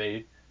of, where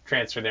they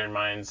transfer their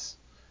minds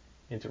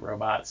into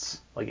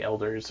robots, like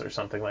elders or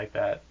something like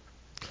that.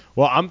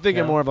 Well, I'm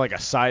thinking No. more of like a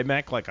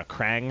Cymek, like a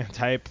Krang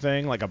type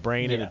thing, like a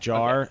brain in Yeah, a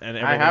jar, okay. and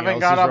I everything haven't else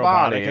got is a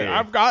robotic. body. And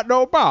I've got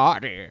no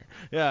body.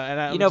 Yeah, and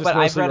I'm You know, just but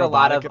I've mostly read a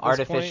lot robotic of at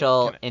this point.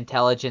 artificial Can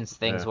intelligence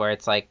things Yeah. where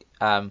it's like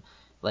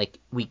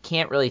we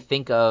can't really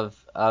think of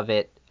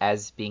it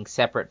as being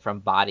separate from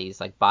bodies.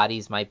 Like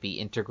bodies might be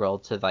integral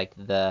to like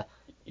the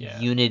Yeah.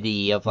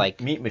 unity of like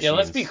Meat machines. Yeah,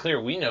 let's be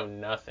clear. We know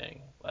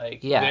nothing.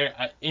 Like,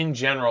 Yeah. In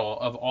general,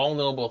 of all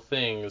noble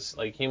things,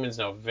 like humans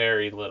know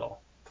very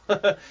little.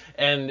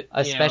 And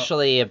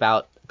especially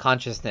about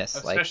consciousness.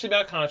 especially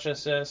about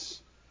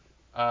consciousness.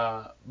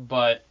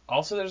 But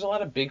also, there's a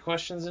lot of big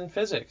questions in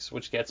physics,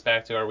 which gets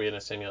back to: are we in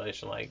a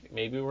simulation? Like,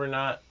 maybe we're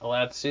not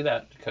allowed to see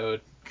that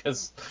code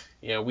because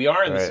we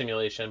are in the Right.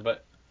 simulation,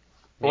 but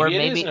Or maybe it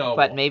maybe is knowable.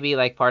 but maybe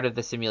like part of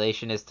the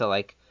simulation is to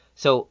like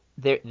so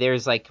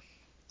there's like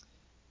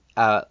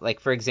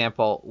for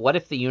example, what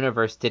if the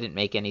universe didn't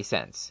make any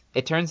sense?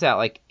 It turns out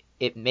like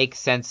it makes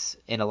sense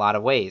in a lot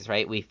of ways,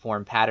 right? We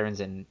form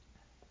patterns in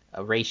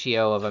a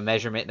ratio of a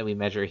measurement that we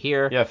measure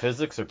here. Yeah,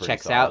 physics are pretty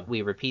Checks solid. out,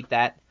 we repeat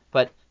that.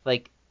 But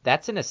like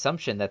that's an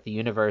assumption that the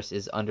universe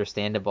is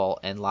understandable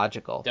and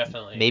logical.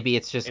 Definitely. Maybe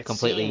it's just It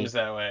completely seems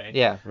that way.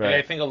 yeah. Like, I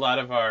Right. think a lot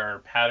of our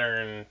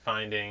pattern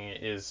finding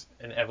is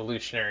an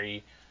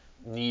evolutionary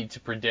need to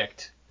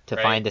predict. To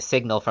right? find a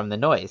signal from the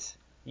noise.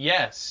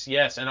 Yes,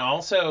 and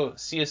also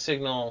see a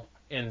signal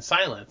in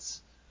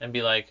silence and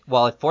be like,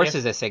 Well, it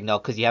forces a signal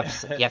because you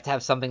have to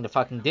have something to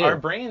fucking do. our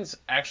brains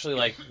actually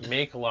like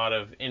make a lot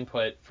of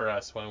input for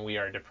us when we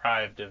are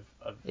deprived of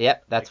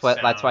Yep, that's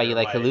like, that's why sound you or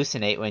like light.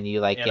 hallucinate when you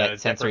like get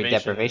sensory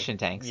deprivation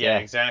tanks. Yeah,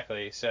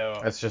 exactly. So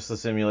That's just the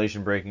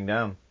simulation breaking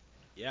down.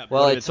 Yeah.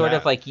 Well, what if it's sort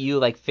of that? like you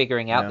like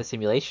figuring out Yeah. the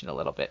simulation a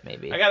little bit,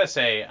 maybe. I gotta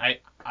say,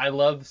 I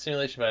love the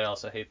simulation, but I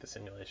also hate the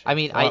simulation. I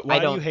mean, Why I do you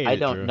don't hate I it,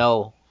 don't Drew?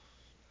 know.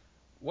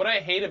 What I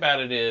hate about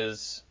it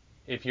is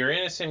if you're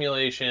in a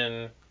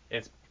simulation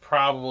it's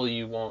probable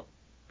you won't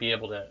be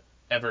able to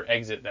ever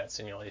exit that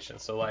simulation.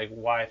 So like,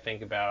 why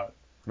think about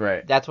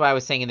Right. That's why I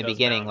was saying in the those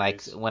beginning,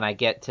 boundaries? like when I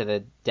get to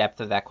the depth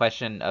of that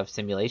question of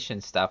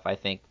simulation stuff, I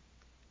think,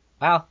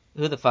 well,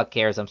 who the fuck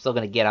cares? I'm still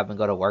gonna get up and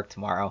go to work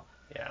tomorrow.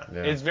 Yeah.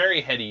 Yeah. It's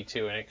very heady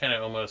too, and it kind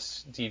of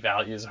almost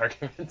devalues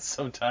arguments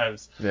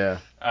sometimes. Yeah.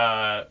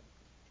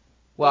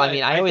 Well, I But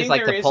mean, I I always think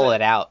like there to is pull a-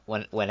 it out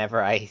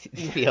whenever I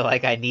feel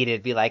like I need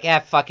it. Be like,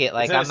 fuck it.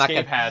 Like It's an I'm not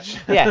escape gonna. hatch.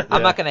 Yeah, I'm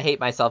Yeah. not gonna hate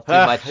myself too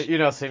much.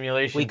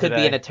 Simulation. We could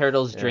today. be in a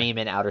turtle's Yeah. dream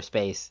in outer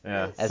space.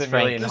 Yeah. As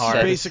Simulating Frank This hard.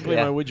 is says. basically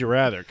Yeah. my would you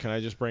rather. Can I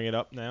just bring it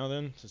up now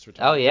then? Since we're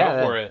Oh talking yeah.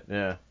 Go for it.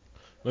 Yeah.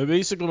 Well,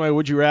 basically, my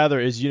would you rather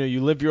is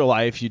you live your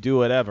life, you do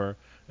whatever,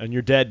 and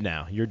you're dead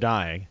now. You're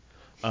dying.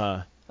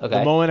 The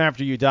Okay. moment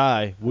after you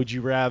die, would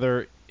you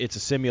rather it's a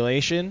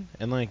simulation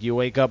and like you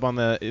wake up in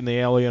the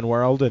alien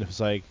world and it's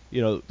like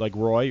like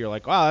Roy, you're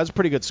like, wow, that's a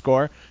pretty good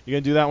score. You're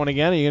gonna do that one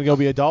again? Or you're gonna go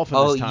be a dolphin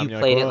Oh, this time? you You're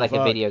played "What it the like a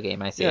fuck?" video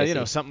game. I see. Yeah, I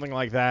see. something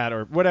like that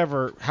or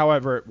whatever.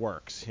 However it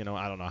works. I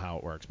don't know how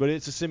it works, but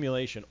it's a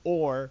simulation.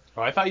 Or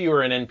Oh, I thought you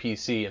were an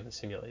NPC in the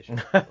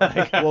simulation.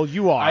 well,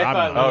 you are. I I'm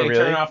thought not. when they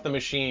really? turn off the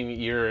machine,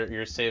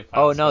 your save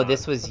Oh file's no, gone.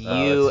 this was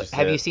Oh, you. that's just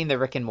Have you it. seen the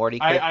Rick and Morty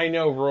clip? I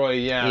know Roy.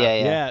 Yeah. Yeah.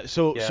 Yeah.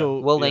 So Yeah. so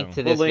We'll link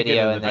to this We'll link it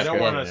video in and the I then.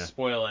 don't want description, to yeah.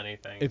 spoil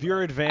anything. if you're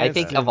but- advanced, I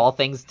think of all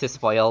things to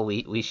spoil,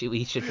 we should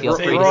feel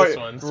free Roy- to this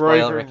one.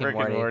 spoil from Rick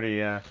and Morty.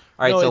 yeah.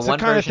 All right, no, so it's one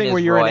the kind of version thing is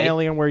where you're Roy. an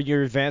alien, where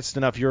you're advanced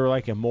enough, you're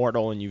like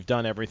immortal, and you've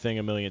done everything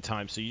a million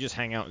times. So you just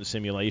hang out in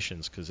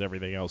simulations because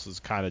everything else is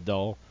kind of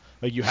dull.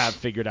 Like you have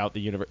figured out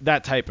the universe,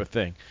 that type of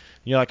thing. And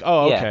you're like,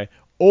 oh, Yeah. okay.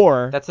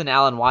 Or That's an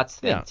Alan Watts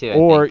thing yeah, too. I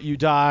or think. you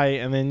die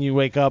and then you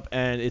wake up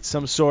and it's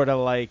some sort of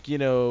like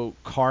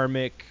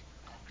karmic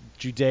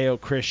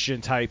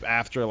Judeo-Christian type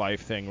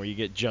afterlife thing where you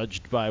get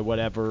judged by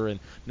whatever, and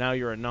now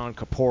you're a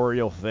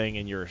non-corporeal thing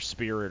and you're a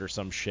spirit or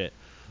some shit.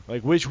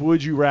 Like, which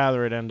would you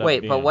rather it end up Wait,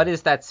 being? but what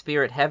is that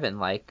spirit heaven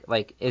like?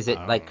 Like, is it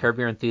I like don't know. Curb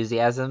Your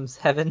Enthusiasm's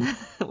heaven,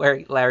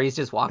 where Larry's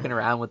just walking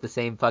around with the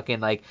same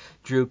fucking like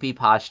droopy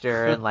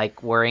posture and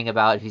like worrying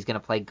about if he's gonna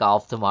play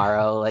golf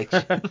tomorrow? Like,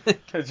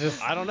 It's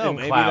just I don't know, in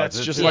maybe clouds. that's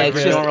It's just yeah, like it's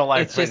his just normal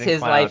life. it's just but in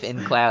his life clouds.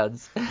 in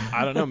clouds.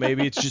 I don't know.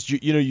 Maybe it's just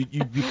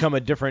you become a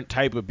different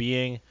type of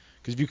being.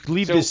 Because if you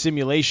leave So- this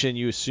simulation,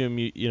 you assume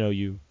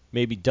you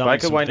maybe dumb But I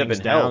could some wind up things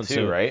in hell down too,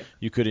 so right?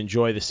 you could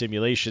enjoy the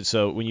simulation.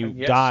 So when you I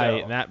guess die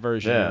so. in that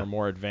version, Yeah. you're a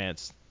more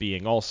advanced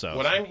being also.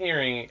 What I'm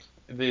hearing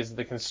is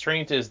the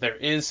constraint is there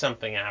is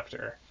something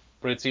after,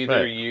 but it's either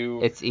Right.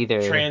 you It's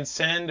either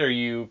transcend or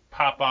you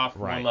pop off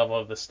Right. one level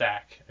of the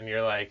stack, and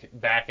you're like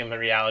back in the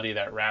reality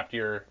that wrapped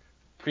your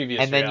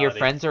previous. and then your reality.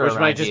 friends are Which around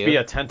might just you. be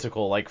a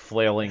tentacle like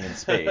flailing in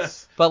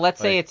space. But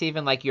let's say Like- it's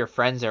even like your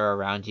friends are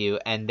around you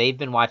and they've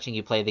been watching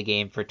you play the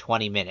game for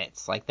 20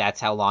 minutes. Like that's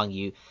how long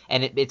you.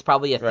 And it's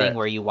probably a thing Right.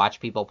 where you watch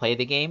people play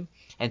the game.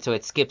 And so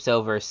it skips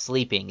over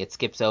sleeping. It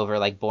skips over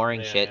like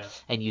boring Yeah, shit. yeah.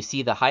 And you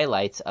see the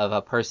highlights of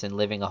a person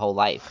living a whole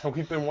life.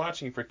 We've been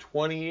watching for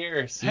 20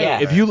 years.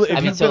 Yeah. If you've I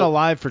mean, been so-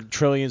 alive for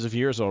trillions of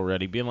years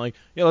already, being like,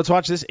 let's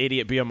watch this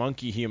idiot be a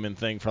monkey human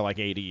thing for like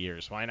 80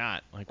 years. Why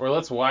not? Like, Or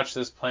let's watch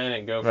this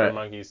planet go from Right.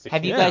 monkeys to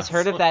Have you Yeah. guys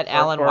heard of that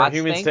Alan or Watts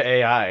humans thing? to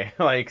AI.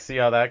 Like, see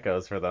how that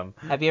goes for them.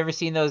 Have you ever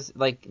seen those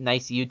like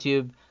nice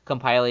YouTube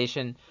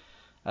compilation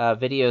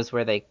videos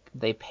where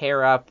they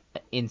pair up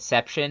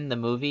Inception, the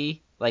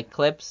movie, like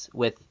clips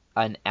with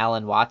an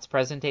Alan Watts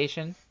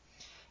presentation?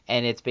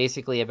 And it's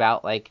basically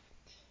about like,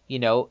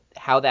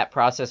 how that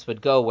process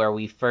would go where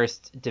we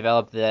first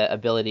developed the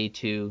ability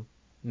to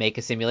make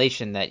a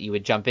simulation that you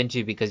would jump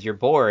into because you're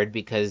bored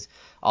because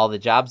all the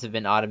jobs have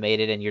been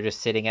automated and you're just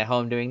sitting at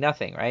home doing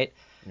nothing, right?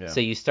 Yeah. So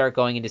you start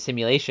going into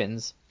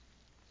simulations,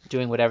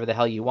 doing whatever the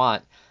hell you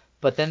want.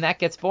 But then that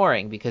gets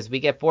boring because we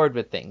get bored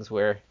with things.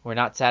 We're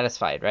not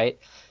satisfied, right?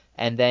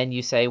 And then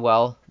you say,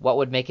 well, what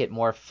would make it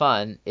more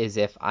fun is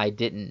if I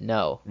didn't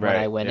know when I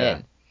Right, went yeah.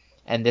 in.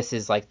 And this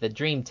is like the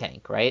dream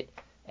tank, right?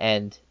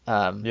 And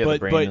Yeah, the but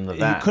brain in the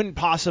vat. it couldn't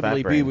possibly Fat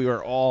be brain. we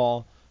were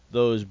all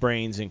those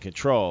brains in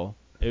control.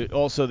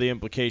 Also, the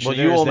implication Well,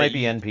 there you is all that might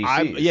be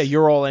NPCs. yeah,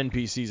 you're all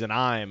NPCs and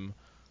I'm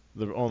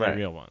the only Right.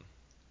 real one.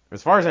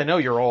 As far as I know,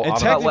 you're all. And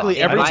automatic.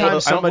 technically, I every don't time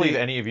believe- somebody, I don't believe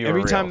any of you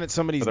every are time real, that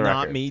somebody's for the not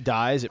record. me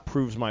dies, it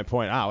proves my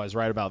point. I was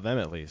right about them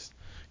at least,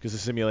 because the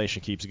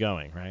simulation keeps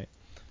going, right?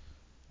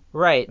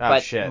 right, Oh,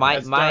 but shit. my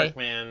That's my dark,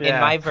 man. in Yeah.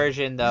 my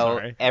version though,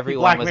 Sorry.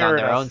 everyone Black was on Mirrored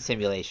their us. own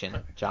simulation,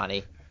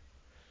 Johnny.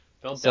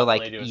 They'll So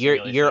like definitely do a your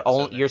simulation your episode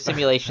own your next time.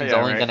 simulation's Yeah,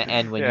 only right. going to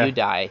end when Yeah. you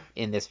die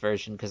in this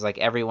version because like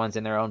everyone's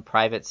in their own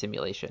private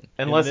simulation.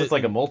 Unless And it's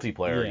like a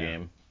multiplayer yeah.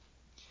 game.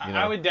 You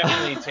I know. would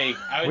definitely take.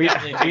 I would We-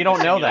 definitely we take don't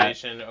the know that.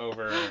 simulation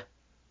over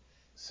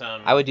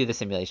some. I would do the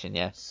simulation,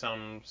 yeah,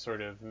 some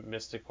sort of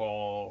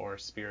mystical or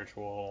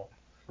spiritual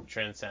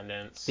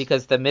transcendence.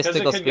 because the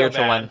mystical could go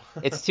spiritual bad.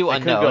 one, it's too It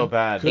could unknown. go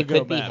bad. It go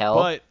could be bad. hell.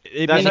 But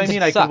it That's and what I it mean.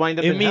 could I suck. could wind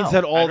up it in means hell.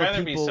 that all I'd the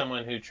rather people. be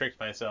someone who tricked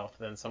myself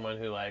than someone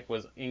who like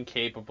was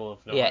incapable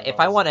of knowing. Yeah, what if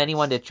I was want next.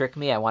 anyone to trick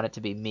me, I want it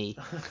to be me.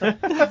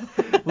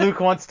 Luke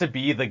wants to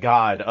be the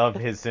god of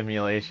his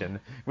simulation,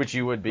 which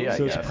you would be, I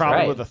so guess. it's problem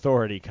Right. with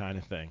authority kind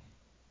of thing.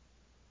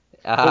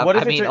 But what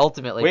if I mean,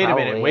 ultimately, wait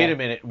probably, a minute, wait a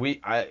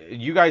minute.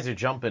 You guys are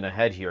jumping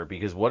ahead here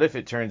because what if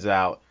it turns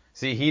out?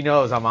 See, he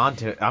knows I'm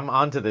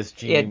onto this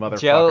genie Yeah, motherfucker.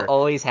 Joe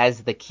always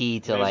has the key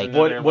to There's like.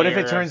 another What if layer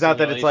it of turns out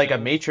that it's like a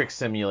simulation. Matrix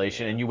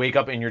simulation and you wake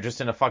up and you're just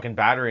in a fucking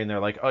battery and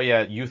they're like, oh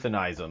yeah,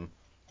 euthanize him.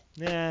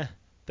 Nah,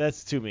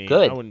 that's too mean. I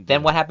Good. wouldn't do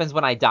Then what that. happens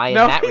when I die in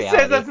No, that he reality?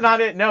 says that's not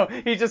it. No,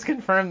 he just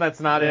confirmed that's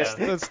not Yeah. it.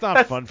 That's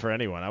not fun for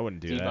anyone. I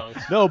wouldn't do Debunked.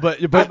 that. No, but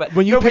but-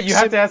 when you No, pick but you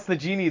have to ask the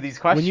genie these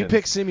questions. when you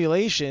pick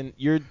simulation,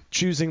 you're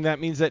choosing.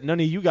 That means that none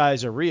of you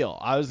guys are real.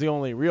 I was the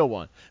only real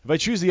one. If I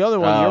choose the other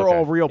one, Oh, you're okay.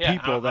 all real Yeah,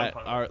 people I'm that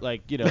fine. are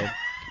like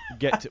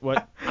get to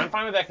what. I'm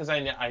fine with that because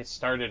I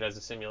started as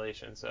a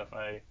simulation. So if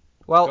I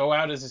Well, go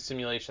out as a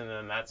simulation,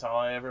 then that's all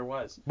I ever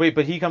was. Wait,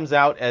 but he comes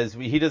out as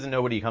he doesn't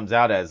know what he comes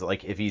out as,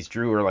 like if he's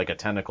Drew or like a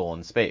tentacle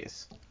in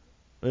space.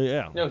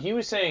 Yeah. No, he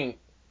was saying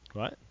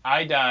What?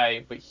 I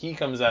die, but he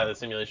comes out of the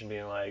simulation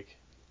being like,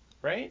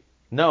 right?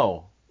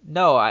 No.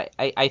 no,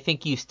 I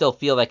think you still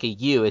feel like a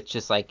you. It's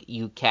just like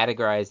you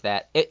categorize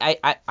that.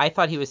 I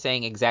thought he was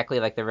saying exactly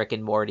like the Rick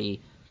and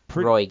Morty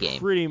Roy game.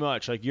 Pretty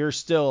much. Like you're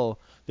still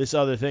this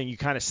other thing. You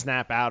kind of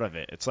snap out of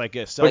it. It's like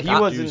a But he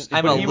self-induced wasn't.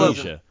 I'm But a he loser.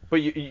 wasn't.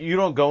 But you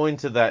don't go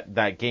into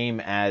that game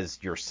as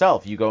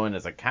yourself. You go in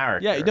as a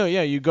character. Yeah, no,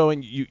 yeah. You go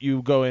in,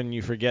 you go in,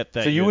 you forget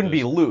that. So you you're wouldn't be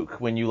this- Luke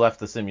when you left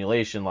the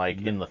simulation,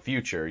 like in the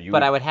future.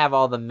 But I would have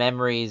all the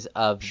memories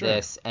of Sure.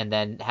 this and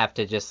then have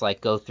to just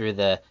like go through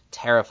the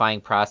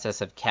terrifying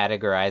process of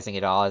categorizing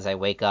it all as I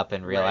wake up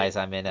and realize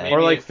I'm in a. Maybe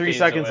Or like it 3 fades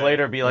seconds away.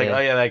 later, be like, Yeah. oh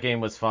yeah, that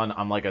game was fun.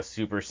 I'm like a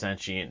super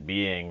sentient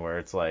being, where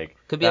it's like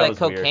Could be that like was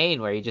weird.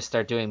 cocaine, where you just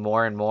start doing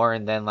more and more,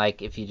 and then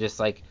like if you just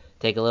like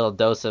take a little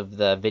dose of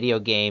the video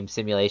game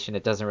simulation,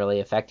 it doesn't really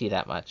affect you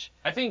that much.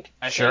 I think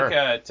Sure.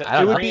 to I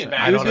don't know. bring it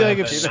back It would to be like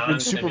the if when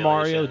Super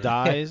Mario non-simulation-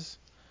 dies,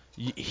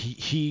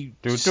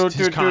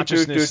 his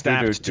consciousness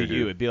snaps to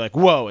you. It'd be like,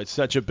 whoa, it's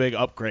such a big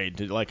upgrade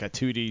to like a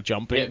 2D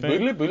jumping Yeah, thing.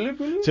 boodle, boodle,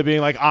 boodle. To being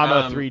like, I'm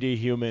a 3D Um,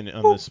 human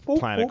on this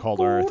planet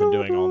called Earth and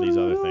doing all these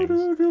other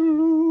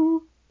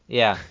things.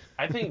 Yeah.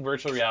 I think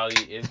virtual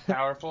reality is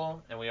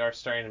powerful, and we are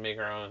starting to make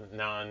our own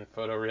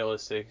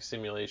non-photorealistic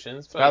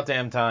simulations. It's about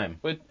damn time.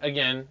 But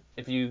again,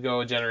 if you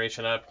go a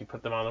generation up, you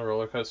put them on the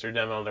roller coaster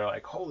demo, they're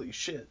like, "Holy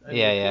shit!" I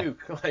Yeah, need yeah. to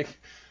puke. Like,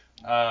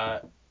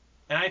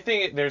 and I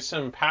think there's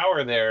some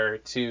power there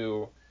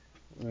to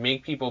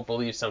make people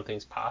believe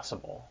something's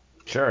possible,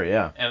 Sure,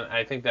 yeah, and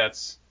I think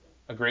that's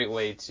a great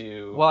way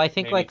to. Well, I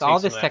think maybe like take all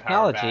some this of that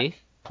power technology,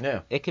 back. yeah.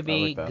 it could I be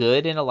like that.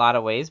 good in a lot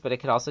of ways, but it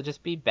could also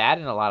just be bad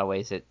in a lot of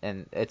ways.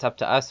 And it's up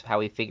to us how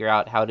we figure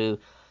out how to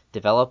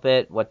develop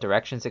it, what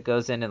directions it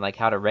goes in, and like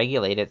how to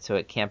regulate it so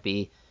it can't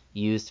be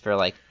used for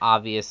like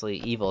obviously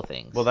evil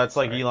things. Well, that's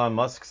like Sorry. Elon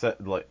Musk says.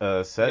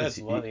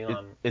 guys love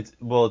Elon. It's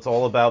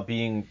all about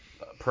being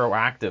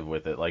proactive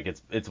with it. Like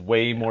it's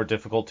way more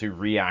difficult to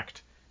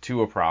react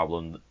to a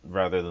problem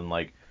rather than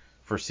like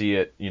foresee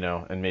it,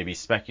 and maybe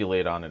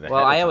speculate on it. Well,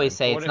 ahead of I always time.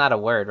 say What it's if- not a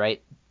word,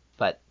 right?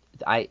 But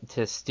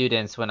to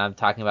students when I'm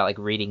talking about like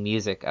reading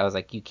music, I was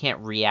like, you can't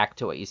react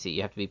to what you see.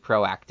 You have to be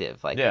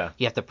proactive. Like Yeah.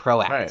 you have to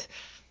proact. Right.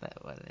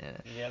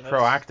 Yeah, that's-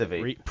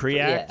 Proactivate.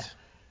 Preact.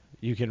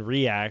 You can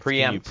react. Can you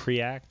Preempt.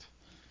 preact?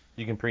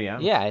 You can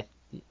preempt. Yeah,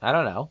 I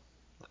don't know.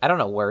 I don't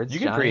know words. You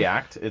can Johnny.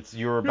 preact.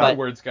 You were You're about. the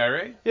words guy,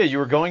 right? Yeah, you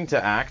were going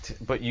to act,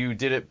 but you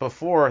did it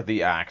before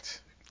the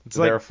act. It's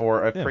like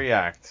Therefore, a yeah.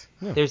 pre-act.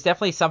 There's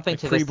definitely something Like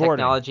to this pre-boarding.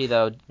 technology,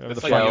 though. Whatever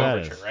It's the like fuck the that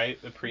overture, is.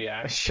 right? The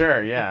pre-act.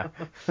 Sure, yeah.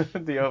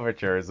 The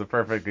overture is a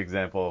perfect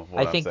example of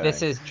what I think I'm this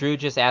saying. is Drew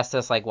just asked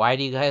us like, why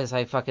do you guys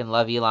I fucking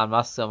love Elon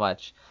Musk so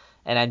much?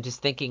 And I'm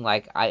just thinking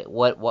like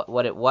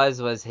what it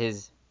was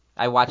his.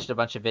 I watched a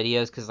bunch of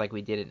videos because like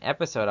we did an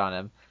episode on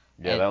him.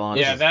 Yeah, and that launch.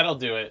 Yeah, is- that'll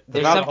do it.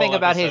 There's a something whole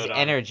about his episode on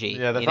it. energy.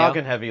 Yeah, the you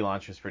Falcon know? Heavy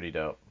launch was pretty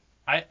dope.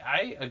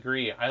 I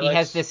agree. He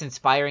has this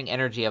inspiring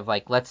energy of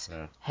like, let's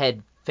Yeah.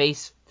 head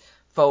face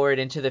forward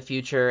into the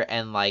future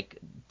and like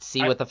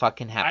see what the fuck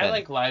can happen. I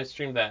like live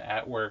streamed that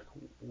at work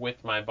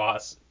with my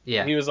boss.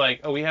 Yeah. He was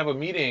like, "Oh, we have a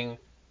meeting.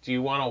 Do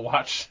you want to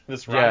watch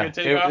this Yeah, rocket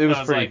take off?" it And was I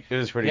was pretty. like, it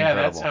was pretty "Yeah,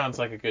 incredible. that sounds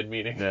like a good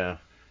meeting." Yeah.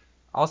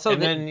 Also,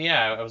 And the- then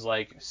I was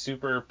like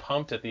super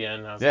pumped at the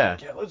end. I was Yeah.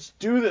 like, "Yeah, let's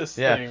do this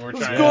Yeah. thing. We're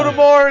Let's trying go to do."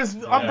 Mars.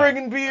 I'm Yeah.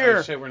 bringing beer.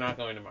 Oh shit, we're not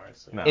going to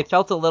Mars. No. it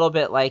felt a little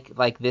bit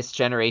like this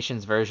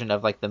generation's version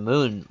of like the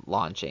moon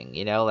launching.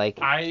 You know, like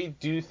I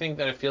do think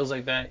that it feels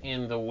like that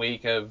in the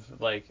wake of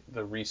like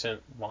the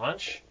recent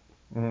launch.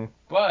 Mhm.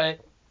 But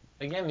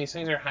again, these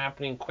things are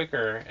happening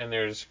quicker, and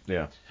there's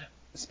Yeah.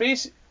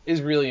 space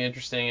is really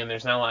interesting, and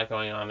there's not a lot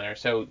going on there.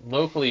 So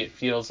locally, it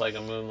feels like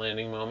a moon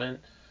landing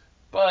moment.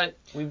 But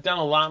we've done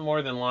a lot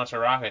more than launch a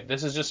rocket.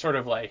 This is just sort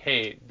of like,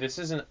 hey, this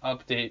is an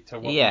update to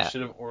what Yeah. we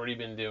should have already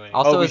been doing.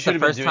 also we it was the should have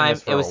been first doing time.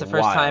 this for It was a the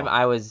first time while.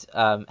 I was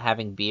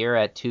having beer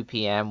at 2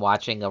 p.m.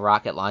 watching a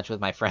rocket launch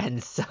with my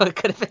friends. So it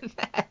could have been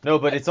that. No,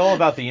 but it's all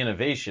about the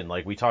innovation.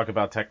 Like we talk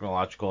about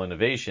technological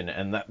innovation,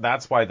 and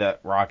that's why that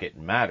rocket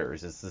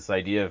matters. It's this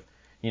idea of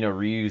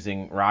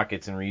reusing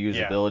rockets and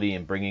reusability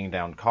and bringing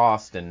down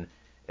cost and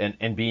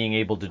being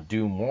able to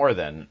do more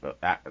than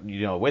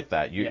with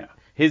that. Yeah.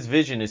 His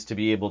vision is to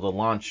be able to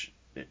launch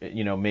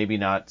maybe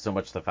not so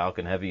much the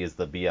Falcon Heavy as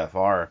the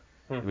BFR,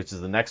 which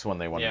is the next one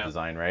they want to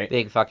design, right?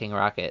 Big fucking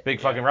rocket. Big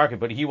fucking rocket,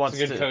 but he wants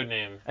it's a good code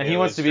name. And he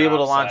wants to be able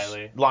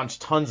to launch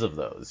tons of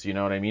those, you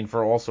know what I mean,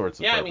 for all sorts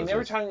of purposes. I mean, they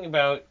were talking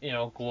about,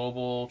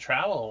 global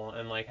travel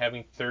and like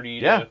having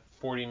 30 to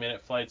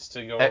 40-minute flights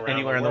to go around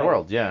anywhere in the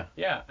world, Yeah,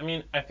 I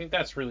mean, I think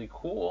that's really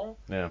cool.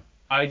 Yeah.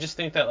 I just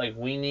think that like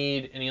we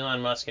need an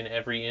Elon Musk in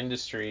every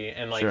industry,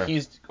 and like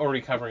he's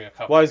already covering a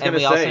couple. Well, I was going to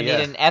say, also need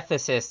an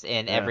ethicist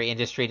in every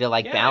industry to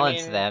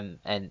balance them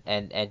and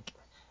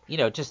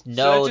just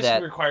know so that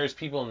just requires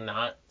people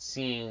not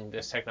seeing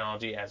this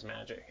technology as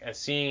magic, as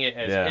seeing it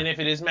as, and if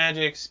it is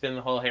magic, spin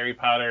the whole Harry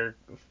Potter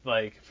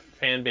like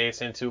fan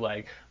base into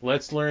like,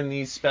 let's learn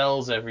these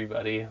spells,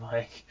 everybody.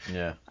 Like,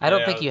 I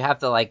don't think you have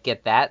to like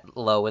get that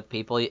low with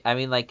people. I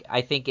mean, like,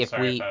 I think if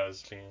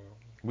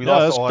we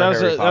lost all our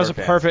Harry Potter that was a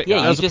perfect.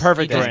 Yeah, that was a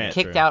perfect you rant. Just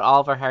kicked out all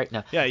of our Harry.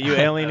 No. Yeah, you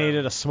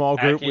alienated a small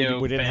group we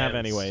didn't have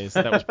anyways.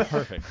 That was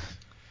perfect.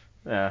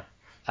 Yeah.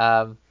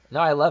 No,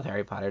 I love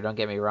Harry Potter. Don't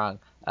get me wrong.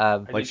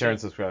 Like, share,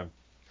 and subscribe.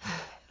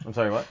 I'm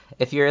sorry, what?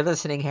 If you're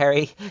listening,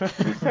 Harry.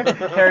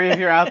 Harry, if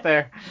you're out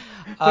there,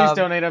 please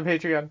donate on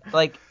Patreon.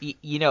 Like,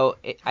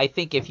 I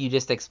think if you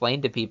just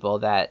explain to people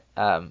that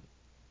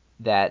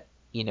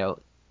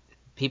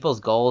people's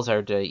goals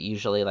are to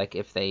usually, like,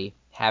 if they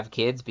have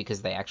kids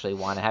because they actually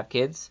want to have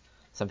kids.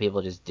 Some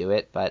people just do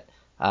it, but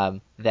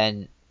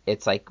then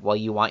it's like, well,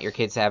 you want your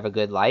kids to have a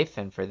good life,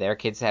 and for their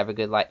kids to have a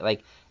good life,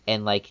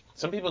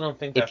 some people don't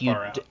think that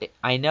far out.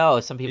 I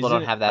know some people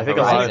don't have that. I think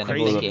horizon a lot of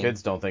people with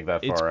kids don't think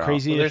that far out. It's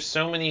crazy. Well, there's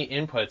so many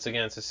inputs.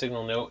 Again, it's a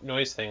signal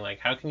noise thing. Like,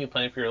 how can you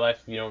plan for your life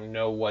if you don't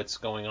know what's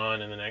going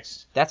on in the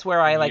next? That's where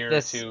I like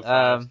this 2,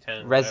 5,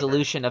 10,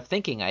 resolution of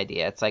thinking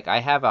idea. It's like I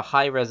have a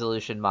high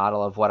resolution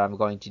model of what I'm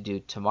going to do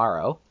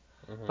tomorrow,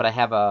 but I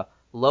have a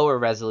lower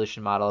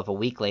resolution model of a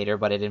week later,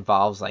 but it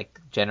involves like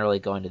generally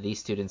going to these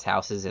students'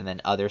 houses and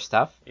then other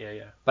stuff.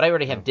 Yeah. But I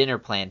already have dinner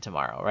planned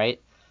tomorrow, right?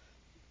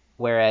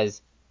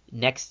 Whereas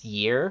next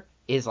year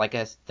is like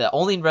the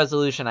only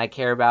resolution I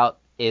care about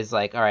is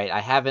like, all right, I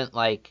haven't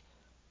like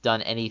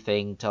done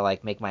anything to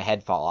like make my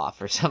head fall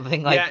off or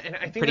something like and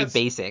I think pretty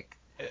basic.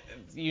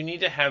 You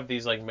need to have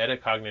these like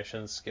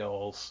metacognition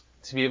skills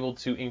to be able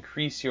to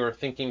increase your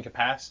thinking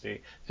capacity,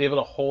 to be able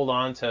to hold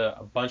on to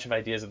a bunch of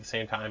ideas at the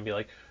same time and be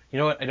like, you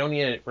know what, I don't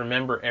need to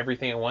remember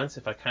everything at once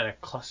if I kind of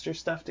cluster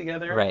stuff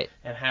together. Right.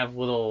 And have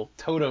little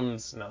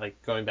totems, not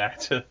like going back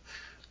to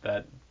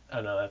that,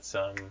 that's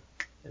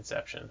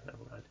Inception. Never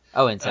mind.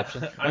 Oh,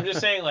 Inception. I'm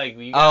just saying, like,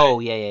 you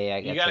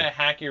gotta, you gotta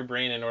hack your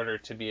brain in order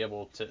to be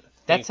able to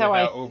think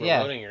without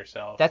overloading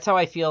yourself. That's how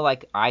I feel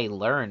like I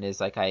learn, is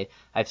like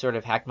I've sort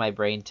of hacked my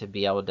brain to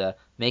be able to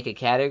make a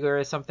category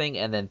or something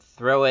and then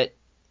throw it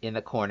in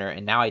the corner,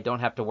 and now I don't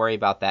have to worry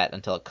about that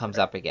until it comes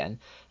up again.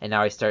 And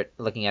now I start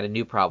looking at a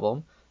new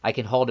problem. I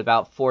can hold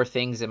about 4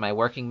 things in my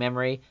working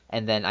memory,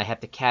 and then I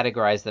have to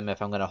categorize them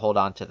if I'm going to hold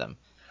on to them.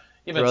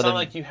 Yeah, but it's not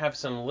like you have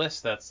some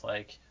list that's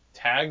like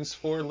tags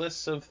for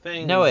lists of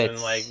things. No, and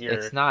like you're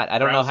it's not. I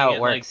don't know how it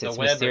works. Like it's the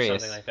web mysterious. Or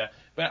something like that.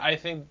 But I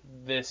think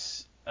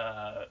this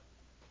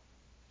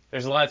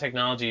there's a lot of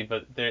technology,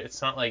 but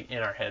it's not like in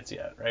our heads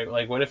yet, right?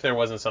 Like, what if there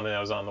wasn't something that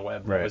was on the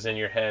web that was in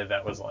your head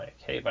that was like,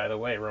 hey, by the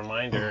way,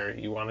 reminder,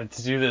 you wanted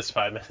to do this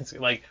 5 minutes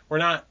ago. Like, we're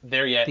not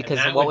there yet. Because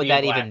and what would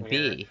that Black even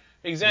Mirror. be?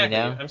 Exactly.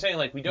 You know? I'm saying,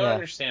 like, we don't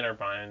understand our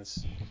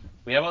minds.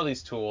 We have all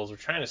these tools. We're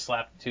trying to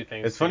slap 2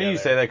 things It's funny together. you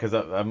say that because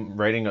I'm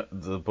writing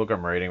the book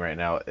I'm writing right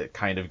now. It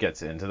kind of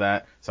gets into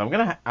that. So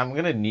I'm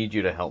gonna need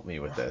you to help me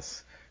with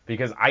this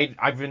because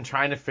I've been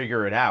trying to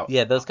figure it out.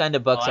 Yeah, those kind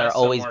of books are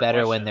always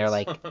better when they're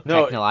like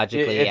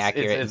technologically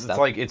accurate and stuff. It's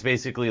like it's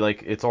basically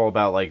like it's all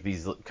about like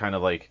these kind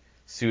of like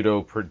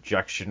pseudo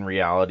projection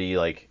reality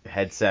like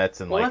headsets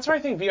and that's why I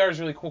think VR is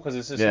really cool because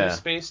it's this new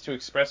space to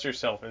express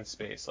yourself in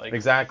space. Like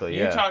exactly.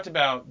 You talked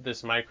about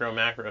this micro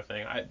macro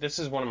thing. This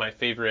is one of my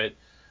favorite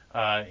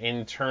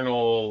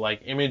internal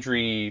like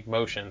imagery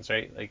motions,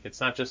 right? Like it's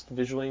not just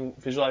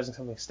visualizing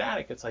something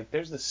static. It's like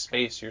there's this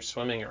space you're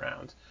swimming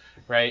around,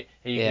 right?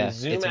 And you can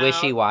zoom it's out.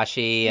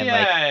 wishy-washy and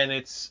and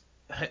it's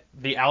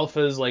the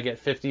alpha's like at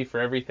 50 for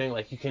everything.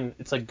 Like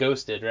it's like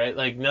ghosted, right?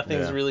 Like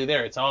nothing's really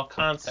there. It's all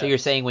concept. So you're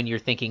saying when you're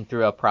thinking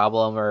through a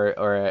problem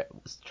or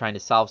trying to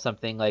solve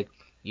something, like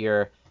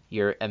you're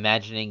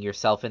imagining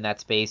yourself in that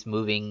space,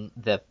 moving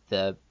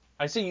the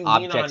I say you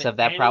objects lean on of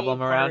that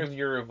problem any around part of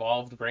your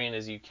evolved brain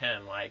as you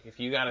can. Like if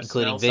you gotta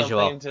including smell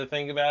visual. something to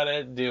think about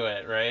it, do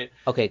it, right?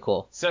 Okay,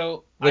 cool.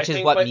 So which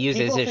is what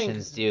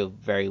musicians do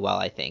very well,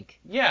 I think.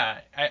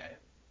 Yeah,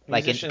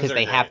 like because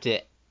they have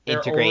to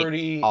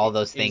integrate all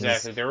those things.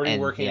 Exactly, they're already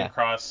working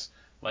across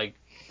like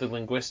the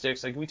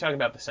linguistics. Like we talk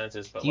about the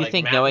senses, but do you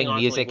think knowing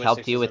music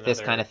helped you with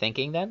this kind of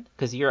thinking then?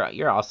 Because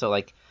you're also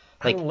like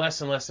I'm less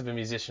and less of a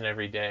musician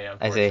every day,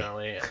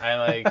 unfortunately. I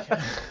like.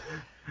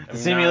 The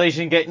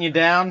simulation getting you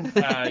down?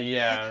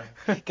 Yeah.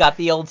 Got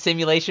the old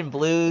simulation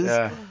blues.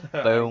 Yeah.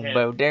 Boom,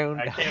 boom, down.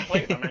 I can't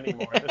play them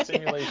anymore. The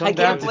simulation. I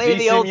can't play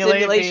the old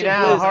simulation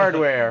now blues.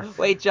 hardware.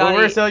 Wait, Johnny.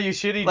 Well, we're sell you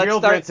shitty let's drill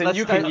start- bits, and let's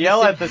you start can the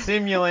yell sim- at the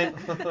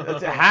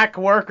simulant, hack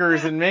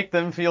workers, and make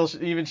them feel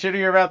even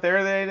shittier about their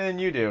day than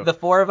you do. The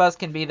four of us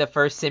can be the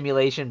first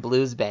simulation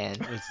blues band.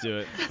 Let's do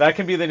it. That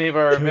can be the name of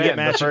our Can we band. get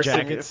matching the first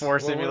jackets? four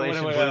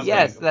simulation what- blues.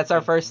 Yes, band. that's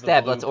our first The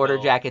step. blue Let's order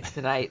pill. jackets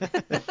tonight.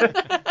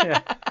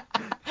 Yeah.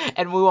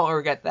 And we won't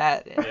regret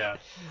that. Yeah.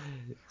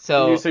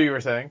 So, So you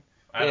were saying?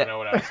 I don't know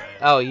what I was saying.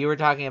 oh, you were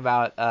talking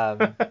about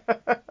We're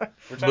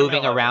talking moving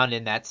about, like, around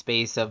in that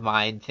space of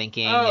mind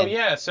thinking. Oh, and,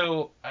 yeah.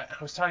 So I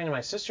was talking to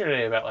my sister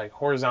today about like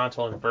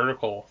horizontal and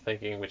vertical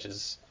thinking, which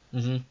is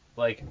Mhm.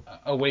 like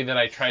a way that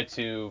I try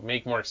to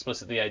make more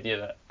explicit the idea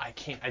that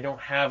I don't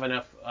have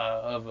enough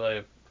of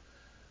a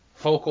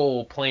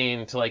focal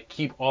plane to like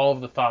keep all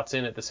of the thoughts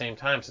in at the same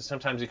time. So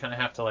sometimes you kind of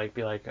have to like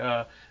be like,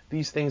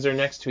 these things are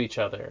next to each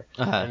other.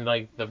 Uh-huh. And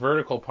like the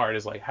vertical part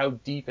is like, how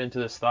deep into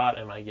this thought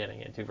am I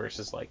getting into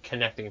versus like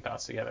connecting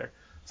thoughts together.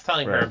 I was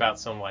telling her Right. about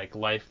some like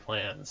life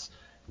plans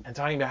and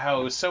talking about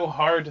how it was so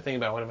hard to think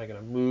about when am I going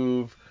to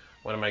move,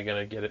 when am I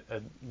going to get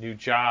a new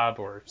job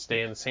or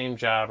stay in the same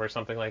job or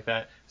something like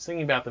that. I was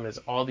thinking about them as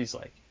all these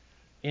like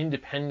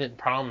independent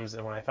problems,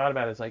 and when I thought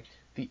about it, it's like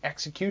the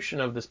execution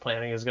of this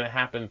planning is going to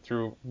happen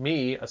through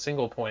me, a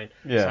single point.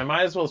 Yeah. So I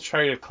might as well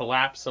try to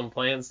collapse some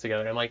plans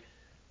together. And like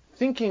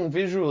thinking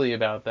visually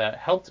about that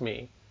helped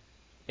me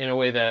in a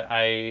way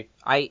that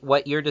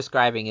what you're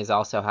describing is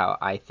also how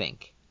I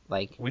think.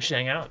 Like, we should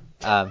hang out.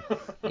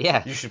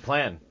 yeah. You should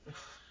plan.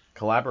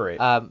 Collaborate.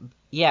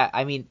 Yeah,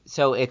 I mean,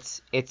 so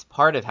it's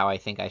part of how I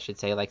think, I should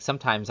say. Like,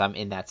 sometimes I'm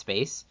in that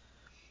space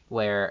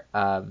where,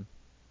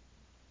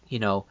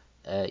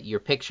 you're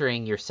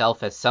picturing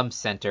yourself as some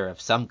center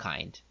of some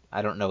kind.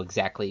 I don't know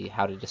exactly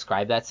how to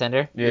describe that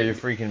center. Yeah, you're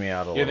freaking me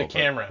out a You're little. the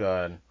camera. Go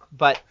ahead.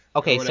 But,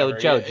 okay, Or so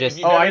whatever. Joe, Yeah, if just...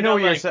 you- Oh, never I know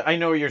done, what I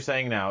know what you're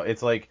saying now.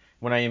 It's like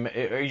when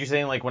are you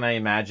saying like when I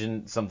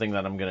imagine something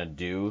that I'm gonna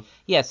do?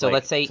 Yeah, so like,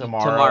 let's say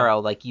tomorrow-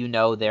 like,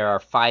 there are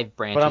 5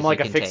 branches But I'm like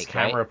you a can fixed take,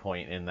 camera right?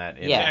 point in that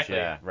image. Yeah. Exactly.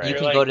 Yeah, right. You You're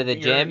can like- go to the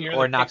gym you're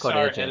or the not go to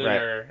the Pixar gym.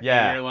 Editor, Right.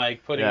 Yeah. And you're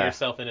like putting Yeah.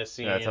 yourself in a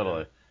scene. Yeah,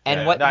 totally.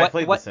 And Yeah. what No, I what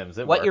played what, The Sims.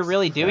 It what you're works.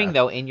 really doing Yeah.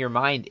 though in your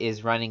mind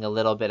is running a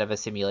little bit of a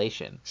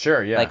simulation.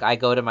 Sure, yeah. Like, I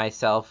go to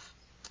myself,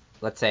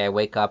 let's say I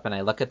wake up and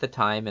I look at the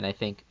time and I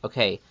think,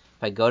 okay,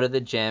 if I go to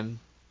the gym,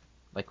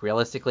 like,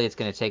 realistically it's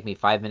going to take me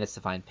 5 minutes to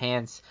find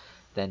pants,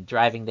 then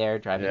driving there,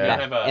 driving Yeah. back,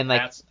 You have a and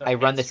like pants- a I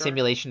run the pants store?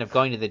 simulation of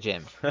going to the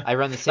gym. I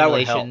run the That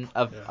would simulation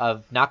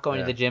of not going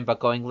Yeah. to the gym but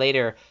going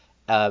later.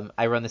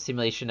 I run the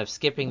simulation of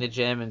skipping the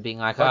gym and being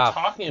like, But oh,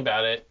 talking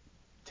about it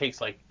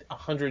takes like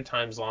 100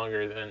 times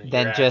longer than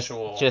then your just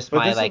actual... just But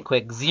my this like is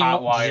quick zero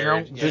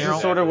hot-wired. This Yeah,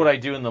 is sort of what I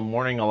do in the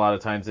morning a lot of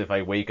times if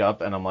I wake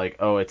up and I'm like,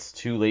 oh, it's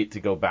too late to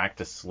go back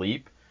to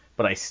sleep,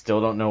 but I still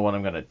don't know what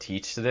I'm going to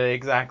teach today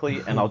exactly,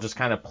 and I'll just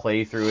kind of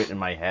play through it in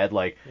my head,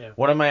 like, Yeah.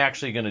 what am I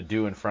actually going to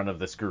do in front of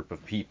this group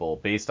of people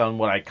based on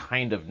what I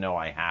kind of know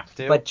I have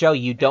to. But Joe,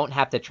 you don't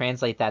have to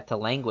translate that to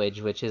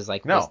language, which is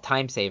like No. this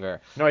time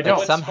saver. No, I Like, don't.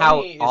 What's somehow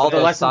funny is all the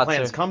those lesson thoughts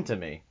plans are, come to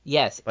me.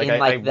 yes, Like in I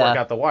like work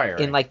out the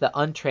wiring. in like the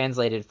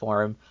untranslated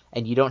form,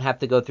 and you don't have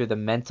to go through the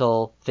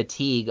mental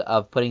fatigue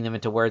of putting them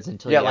into words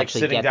until Yeah, you like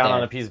actually sitting get down there.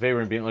 on a piece of paper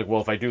and being like,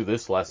 well, if I do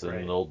this lesson,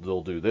 Right.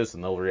 they'll do this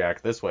and they'll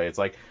react this way. It's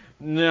like,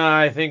 no,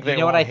 I think they You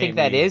know what won't I think hate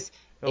that me. is?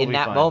 It'll In be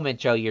that fine. moment,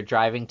 Joe, you're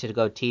driving to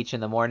go teach in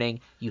the morning.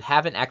 You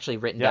haven't actually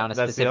written Yeah, down a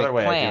that's the specific other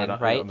way I do plan, it on-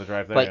 right? on the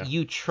drive there, but yeah.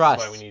 you That's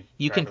trust. why we need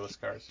You can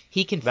driverless cars.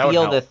 he can That would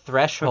feel the help.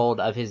 threshold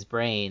of his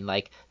brain,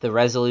 like the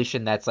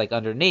resolution that's like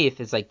underneath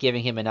is like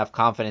giving him enough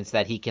confidence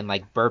that he can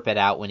like burp it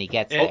out when he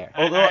gets there.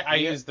 I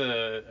use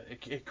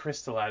it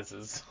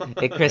crystallizes.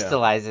 It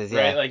crystallizes,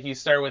 yeah. Right, like you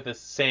start with a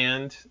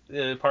sand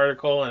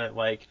particle, and it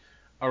like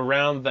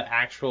around the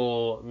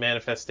actual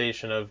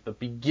manifestation of the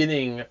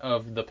beginning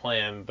of the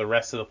plan, the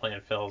rest of the plan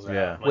fills out.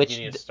 Yeah. Like, Which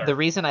you need to start. the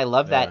reason I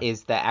love that Yeah.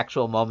 is the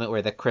actual moment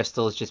where the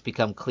crystals just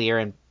become clear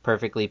and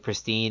perfectly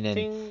pristine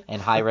Ting.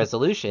 and high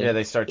resolution. Yeah,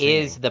 they start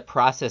is tinging. the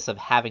process of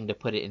having to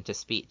put it into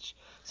speech.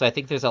 So I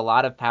think there's a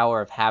lot of power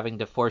of having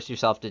to force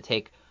yourself to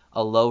take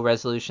a low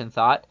resolution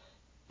thought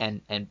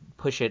and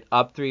push it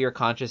up through your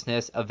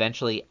consciousness,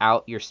 eventually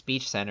out your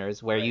speech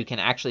centers, where you Right. can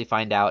actually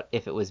find out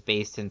if it was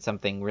based in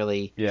something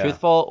really Yeah.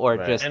 truthful or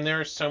Right. just And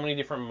there are so many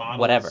different models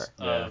Whatever.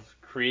 of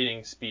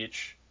creating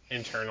speech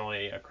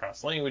internally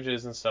across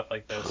languages and stuff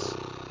like this.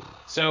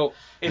 So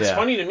it's Yeah.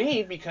 funny to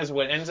me because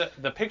what ends up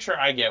the picture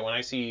I get when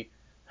I see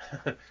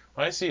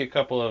a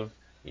couple of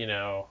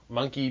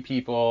monkey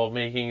people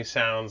making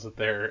sounds with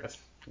their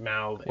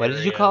mouth. what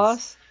did you call areas.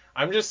 us?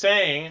 I'm just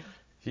saying.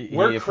 He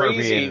We're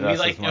appropriated crazy. We us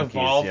like as monkeys,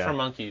 evolved yeah. from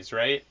monkeys,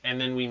 right? And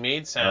then we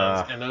made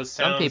sounds, and those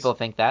sounds. Some people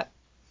think that.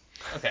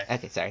 Okay.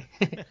 Okay, sorry.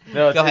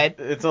 No, it's, Go ahead.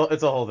 It's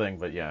a whole thing,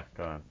 but yeah,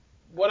 go on.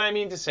 What I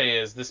mean to say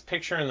is this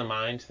picture in the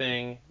mind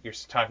thing. You're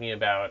talking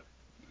about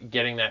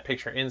getting that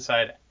picture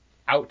inside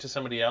out to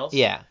somebody else.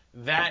 Yeah.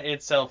 That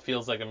itself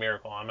feels like a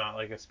miracle. I'm not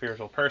like a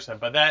spiritual person,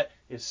 but that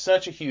is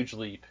such a huge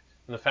leap.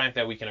 And the fact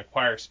that we can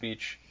acquire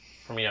speech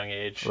from a young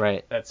age. Right.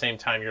 At that same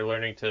time, you're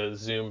learning to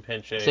zoom,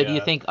 pinch a. So do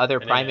you think other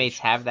an primates image.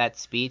 have that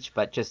speech,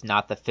 but just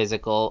not the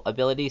physical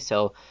ability?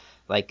 So,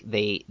 like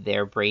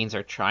their brains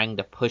are trying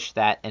to push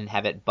that and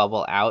have it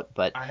bubble out,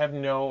 but I have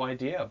no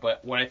idea.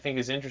 But what I think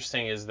is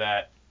interesting is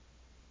that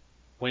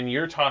when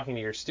you're talking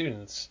to your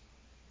students,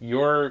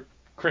 you're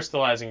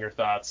crystallizing your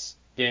thoughts,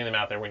 getting them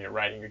out there. When you're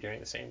writing, you're doing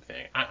the same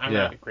thing. I'm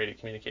Yeah. not great at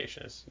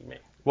communication as you may.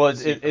 Well,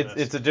 see from this.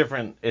 it's a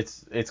different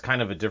it's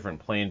kind of a different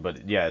plane,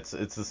 but yeah, it's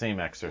the same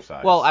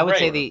exercise. well, I would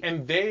say Right.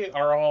 And they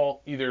are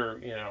all either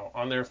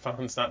on their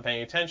phones, not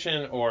paying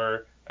attention,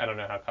 or I don't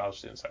know how college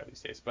students are these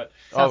days, but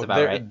sounds about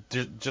they're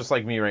right. just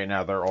like me right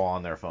now. They're all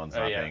on their phones,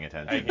 not yeah. paying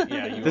attention.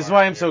 You This is are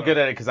why on I'm so your good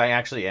phone. at it, because I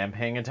actually am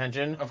paying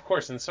attention. Of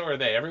course, and so are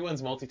they.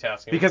 Everyone's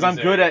multitasking. Because which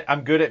is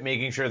I'm good at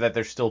making sure that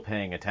they're still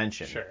paying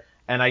attention. Sure.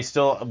 And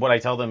what I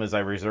tell them is I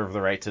reserve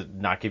the right to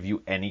not give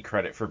you any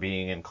credit for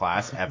being in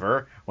class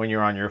ever when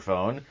you're on your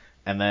phone,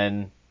 and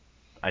then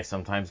I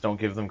sometimes don't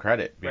give them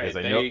credit because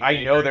Right,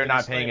 I know heard they're the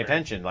not paying disclaimer.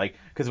 attention. Like,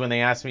 because when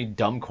they ask me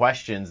dumb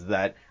questions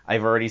that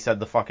I've already said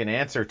the fucking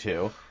answer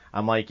to,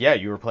 I'm like, yeah,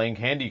 you were playing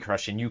Candy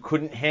Crush and you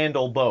couldn't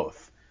handle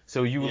both,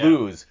 so you Yeah.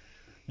 lose.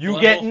 You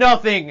Well, get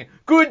nothing.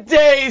 Good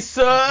day,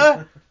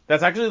 sir.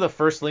 That's actually the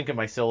first link in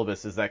my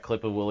syllabus is that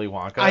clip of Willy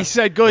Wonka. I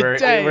said good where,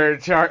 day. Where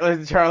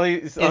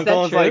Charlie's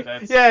uncle is true? like,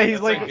 That's- yeah, he's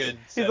that's a like, good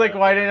he's like, setup,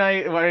 why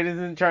yeah.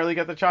 didn't Charlie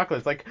get the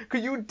chocolates? Like,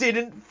 'cause you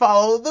didn't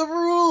follow the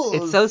rules.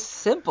 It's so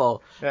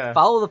simple. Yeah.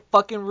 Follow the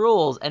fucking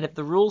rules, and if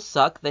the rules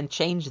suck, then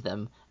change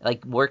them.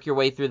 Like work your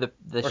way through the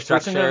switch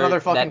structure into another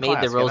that fucking made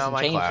class. the rules Get out and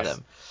of my change class.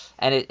 them.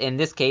 And in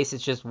this case,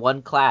 it's just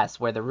one class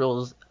where the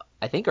rules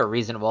I think are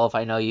reasonable if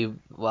I know you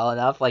well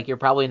enough. Like you're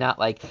probably not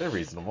like They're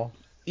reasonable.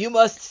 you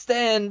must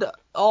stand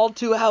all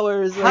 2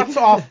 hours. Like, Hats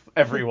off,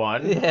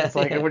 everyone. Yeah, It's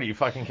like, yeah. what are you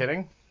fucking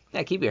kidding?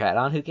 Yeah, keep your hat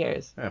on. Who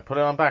cares? Yeah, put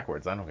it on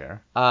backwards. I don't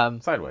care.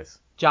 Sideways.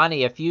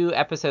 Johnny, a few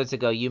episodes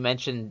ago, you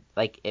mentioned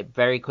like it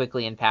very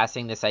quickly in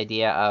passing this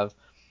idea of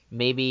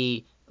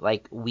maybe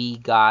like we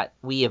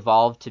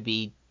evolved to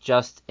be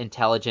just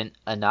intelligent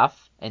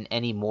enough, and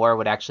any more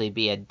would actually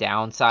be a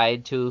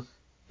downside to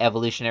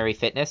evolutionary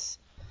fitness.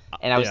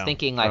 And I was Yeah.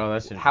 thinking, like, Oh,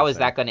 that's how is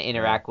that interesting. going to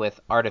interact with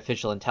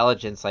artificial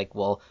intelligence? Like,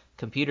 well,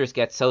 computers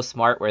get so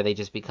smart where they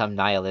just become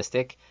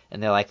nihilistic,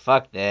 and they're like,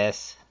 fuck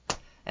this.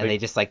 And they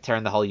just, like,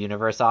 turn the whole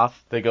universe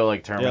off. They go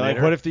like Terminator. Yeah,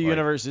 like what if the like,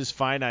 universe is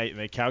finite and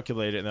they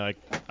calculate it and they're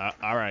like,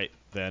 all right,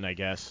 then I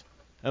guess.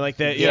 And like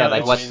they, Yeah, yeah,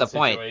 like, it's- what's the win-win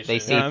point? situation. They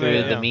see Yeah, through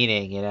yeah. the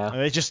meaning, you know? and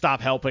they just stop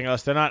helping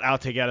us. They're not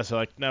out to get us. They're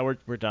like, no,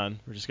 we're done.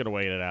 We're just gonna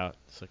wait it out.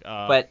 It's like,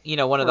 But, you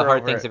know, one of the We're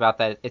hard over things it. about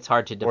that, it's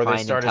hard to Or define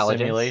they start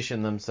intelligence. a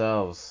simulation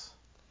themselves.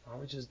 Why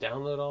don't we just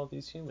download all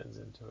these humans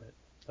into it?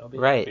 They'll be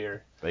Right.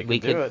 happier. They We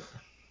could do could- it.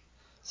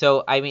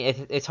 So, I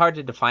mean, it's hard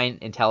to define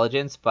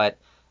intelligence, but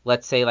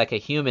let's say, like, a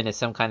human is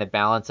some kind of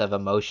balance of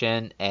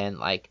emotion and,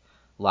 like,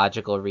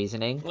 logical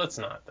reasoning. Let's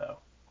not though,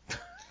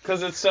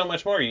 because it's so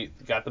much more. You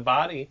got the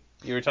body.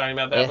 You were talking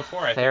about that Yeah,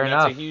 before. I fair think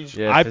that's enough. a huge.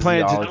 Yeah, I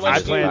plan to- How physiology much I do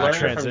is you plan to learn factor.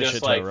 from transition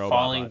just to a like robot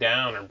falling bot.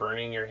 down or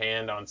burning your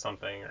hand on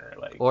something or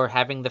like? Or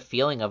having the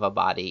feeling of a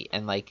body,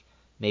 and, like,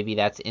 maybe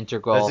that's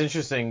integral. That's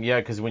interesting, yeah,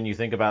 because when you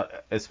think about,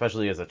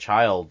 especially as a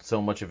child,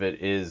 so much of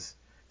it is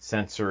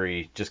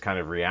sensory, just kind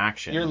of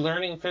reaction. You're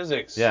learning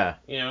physics. Yeah.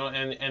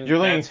 And You're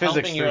learning that's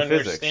physics helping you through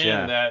understand physics,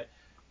 yeah. that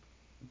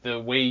the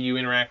way you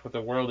interact with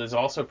the world is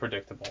also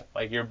predictable.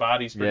 Like your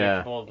body's Yeah.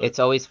 predictable. It's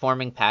always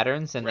forming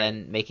patterns and Right.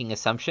 then making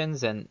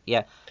assumptions, and,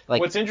 yeah, like,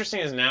 What's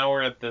interesting is now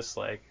we're at this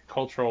like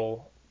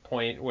cultural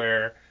point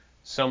where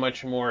so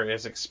much more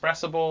is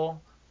expressible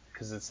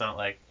because it's not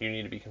like you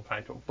need to be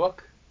confined to a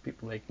book.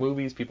 People make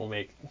movies. People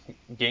make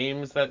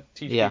games that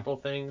teach Yeah. people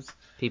things.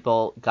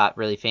 people got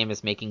really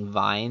famous making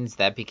vines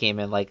that became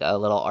like a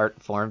little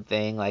art form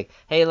thing. Like,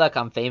 hey, look,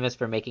 I'm famous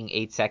for making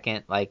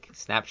 8-second like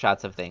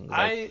snapshots of things.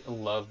 Like, I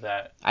love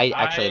that. I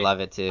actually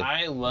love it too.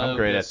 I love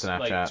great at this, Snapchat.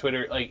 like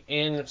Twitter. Like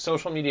in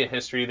social media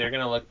history, they're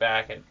gonna look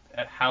back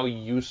at how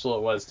useful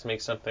it was to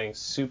make something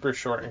super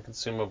short and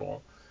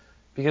consumable,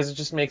 because it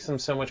just makes them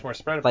so much more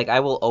spreadable. Like, I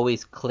will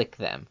always click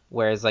them.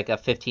 Whereas like a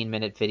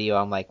 15-minute video,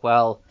 I'm like,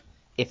 well,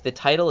 if the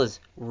title is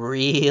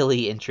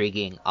really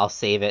intriguing, I'll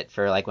save it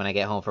for like when I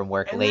get home from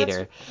work and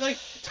later. that's, like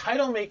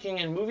title making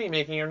and movie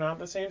making are not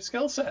the same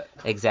skill set.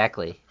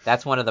 Exactly.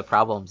 That's one of the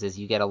problems is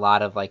you get a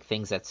lot of like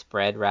things that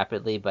spread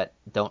rapidly but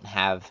don't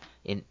have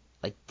in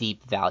like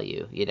deep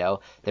value, you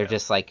know? They're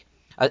just like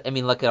I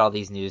mean, look at all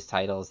these news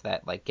titles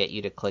that like get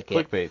you to click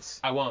it. Clickbaits.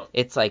 I won't.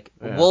 It's like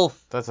Yeah,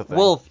 wolf that's a thing.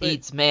 wolf But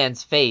eats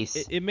man's face.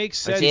 it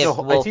makes I sense. teach, If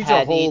I Wolf teach a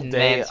had whole eaten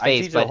day. man's I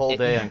face, teach a but whole it-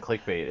 day on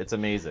clickbait. It's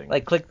amazing.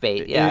 Like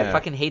clickbait. Yeah, I Yeah.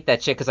 fucking hate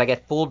that shit because I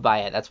get fooled by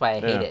it. That's why I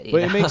hate Yeah. it. you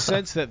But it know? makes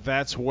sense that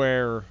that's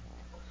where,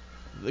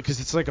 because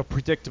it's like a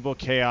predictable,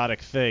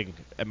 chaotic thing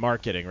at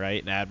marketing,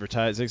 right, and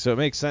advertising. So it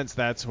makes sense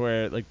that's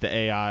where like the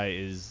AI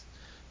is.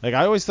 Like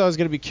I always thought it was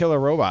gonna be killer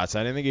robots.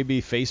 I didn't think it'd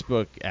be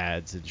Facebook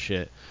ads and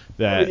shit.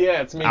 That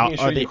Yeah, it's making are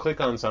sure the- you click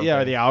on something. Yeah,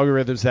 or the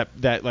algorithms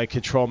that like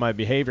control my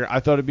behavior.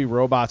 I thought it'd be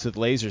robots with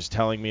lasers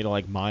telling me to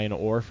like mine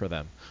ore for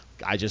them.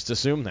 I just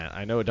assumed that.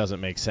 I know it doesn't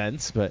make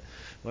sense, but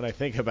when I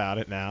think about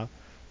it now,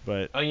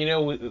 But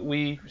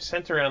we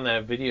sent around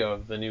that video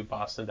of the new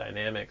Boston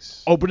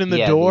Dynamics. opening the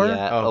Yeah, door.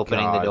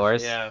 opening the God.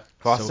 doors. Yeah.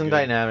 Boston So good.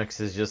 Dynamics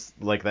is just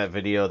like that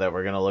video that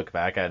we're gonna look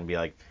back at and be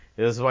like,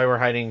 this is why we're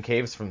hiding in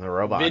caves from the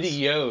robots.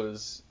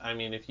 Videos. I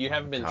mean, if you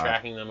haven't been God.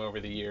 tracking them over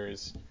the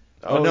years.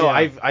 Oh, Oh, no,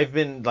 yeah. I've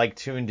been like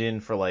tuned in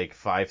for like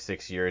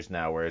 5-6 years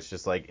now, where it's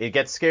just like it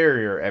gets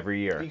scarier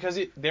every year. Because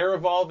they're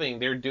evolving.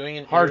 They're doing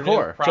an Hardcore.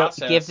 iterative process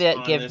So give the-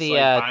 on give this the,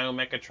 like,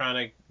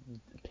 biomechatronic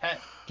pet.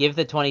 Give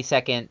the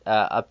 20-second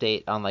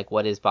update on like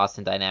what is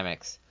Boston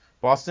Dynamics.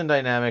 Boston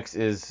Dynamics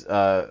is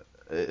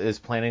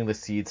planting the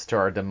seeds to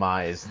our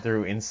demise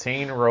through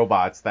insane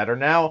robots that are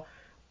now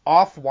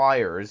off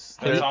wires.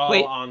 That's you- all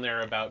wait, on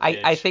there about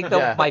pitch. I think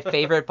Yeah. my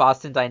favorite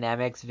Boston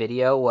Dynamics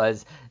video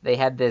was they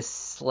had this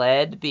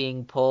sled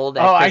being pulled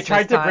at Oh, I Christmas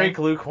tried to time. break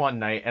Luke one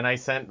night, and I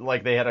sent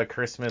like they had a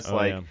Christmas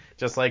yeah.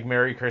 just like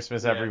Merry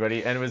Christmas Yeah.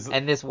 everybody, and it was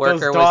And this those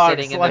worker was dogs,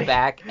 sitting in like, the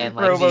back and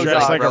like Robo these dogs.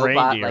 Dressed like a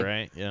robot reindeer, like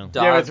right? Yeah.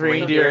 dog yeah, with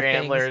reindeer things.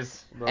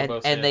 antlers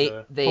And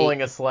they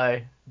pulling a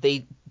sleigh.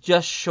 they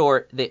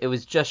it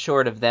was just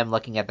short of them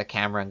looking at the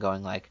camera and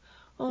going like,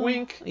 oh.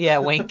 Wink. Yeah,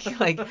 wink.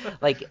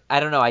 like I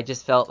don't know, I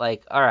just felt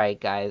like, all right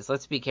guys,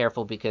 let's be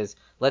careful, because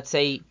let's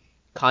say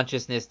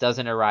consciousness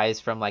doesn't arise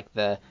from like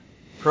the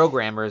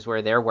programmers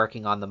where they're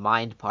working on the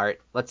mind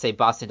part. Let's say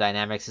Boston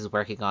Dynamics is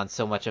working on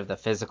so much of the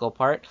physical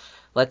part.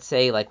 Let's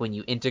say like when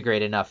you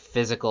integrate enough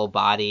physical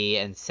body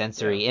and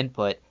sensory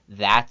input,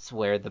 that's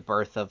where the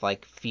birth of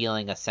like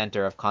feeling a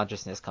center of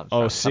consciousness comes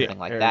Oh, from, see, something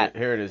like here that.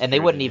 it is, And they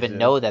Drew, wouldn't did you even see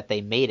know that they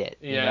made it.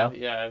 Yeah, You know?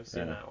 yeah, I've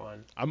seen Yeah. that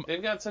one. I'm-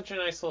 They've got such a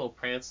nice little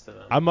prance to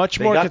them. I'm much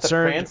They more got the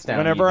concerned prance down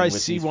whenever even I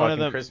with see these one of fucking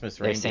them. Christmas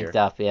They're reindeer. synced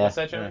up, yeah. What's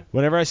that, Joey?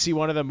 Whenever I see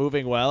one of them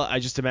moving well, I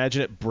just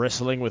imagine it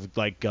bristling with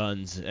like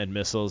guns and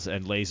missiles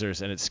and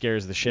lasers, and it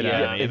scares the shit out of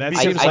Yeah. me. And that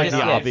Because seems I like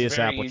just- the yeah, obvious It's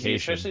very easy,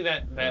 application. especially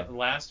that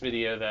last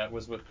video that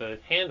was with the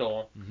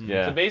handle.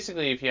 Yeah. So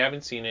basically, if you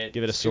haven't seen it,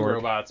 Give it a it's two sword.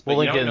 robots, but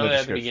We'll you link it don't in know the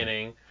that at the description.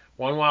 beginning.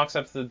 One walks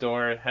up to the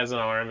door, has an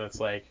arm that's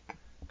like,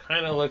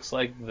 kind of looks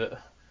like the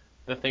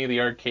thing of the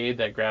arcade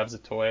that grabs a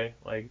toy,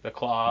 like the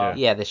claw.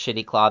 Yeah, the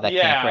shitty claw that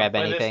yeah, can't grab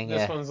but anything. This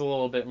yeah. one's a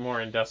little bit more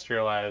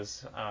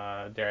industrialized,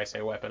 dare I say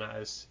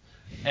weaponized.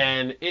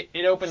 And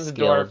it opens the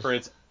door Skilled. for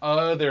its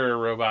other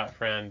robot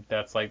friend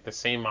that's like the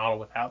same model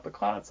without the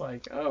claw. It's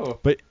like, oh,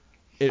 But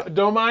it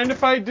don't mind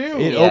if I do.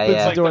 it Yeah, opens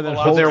yeah. the door, Like the then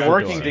But holds they're the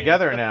working door.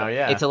 together now,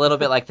 yeah. It's a little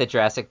bit like the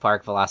Jurassic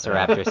Park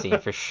Velociraptor scene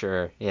for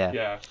sure. Yeah.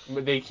 Yeah,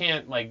 but they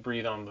can't like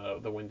breathe on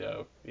the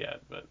window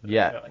yet. But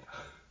Yeah. they're like,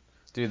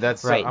 Dude,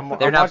 that's Right. I'm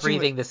They're not watching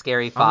breathing the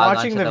scary I'm fog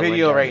watching onto the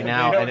video window. right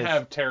now, they don't and it's-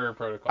 have terror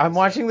protocols. I'm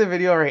watching the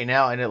video right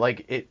now, and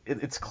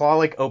its claw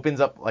like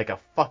opens up like a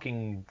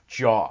fucking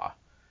jaw,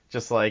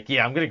 just like,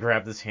 yeah, I'm gonna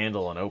grab this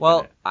handle and open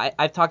Well, it.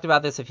 I've talked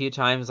about this a few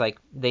times. Like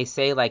they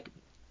say, like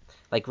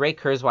Ray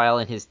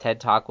Kurzweil in his TED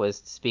Talk was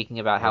speaking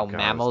about how God, it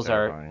was mammals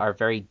terrifying. are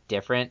very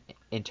different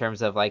in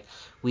terms of like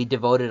we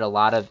devoted a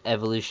lot of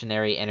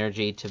evolutionary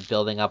energy to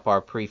building up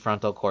our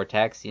prefrontal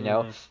cortex, you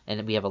know,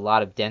 and we have a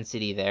lot of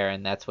density there,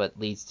 and that's what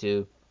leads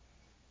to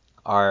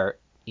our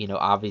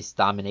obvious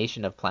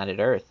domination of planet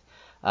Earth.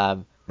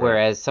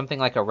 Whereas something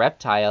like a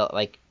reptile,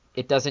 like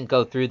it doesn't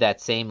go through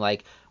that same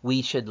like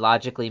we should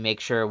logically make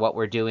sure what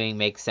we're doing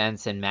makes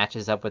sense and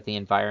matches up with the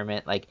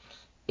environment. Like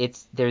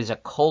there's a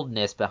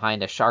coldness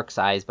behind a shark's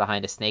eyes,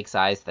 behind a snake's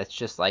eyes that's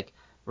just like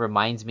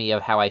reminds me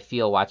of how I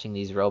feel watching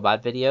these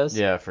robot videos.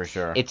 Yeah, for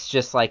sure. It's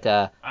just like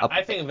a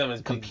I think of them as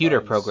big computer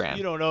bugs. program.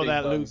 You don't know Big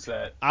that, Luke. bugs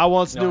that I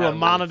once know knew how a to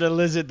monitor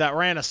lizard that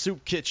ran a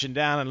soup kitchen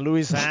down in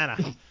Louisiana.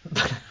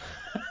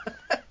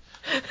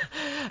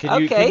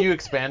 Can Okay. you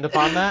expand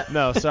upon that?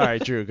 No, sorry,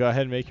 Drew. Go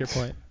ahead and make your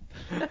point.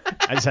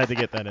 I just had to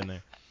get that in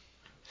there.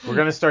 We're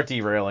gonna start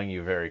derailing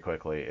you very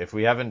quickly if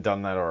we haven't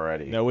done that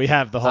already. No, we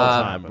have the whole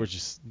Um, time. We're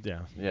just, yeah.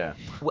 Yeah.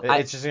 W- I-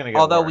 It's just gonna get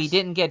Although worse. we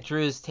didn't get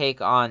Drew's take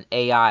on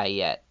AI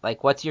yet.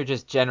 Like, what's your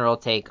just general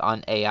take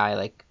on AI?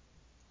 Like,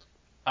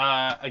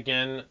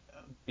 Again,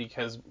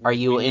 because Are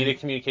you we need in- to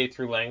communicate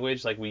through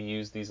language, like we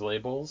use these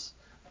labels.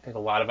 I think a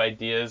lot of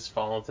ideas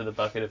fall into the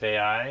bucket of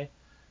AI.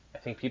 I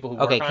think people who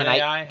okay, work can on I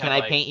AI have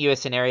like, paint you a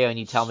scenario and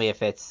you tell me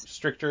if it's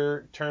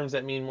stricter terms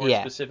that mean more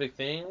Yeah. specific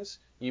things.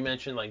 You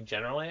mentioned like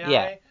general AI.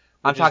 Yeah.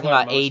 I'm which is talking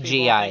what about most people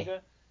AGI. think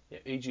of. Yeah,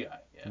 AGI.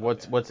 Yeah,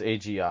 What's okay. what's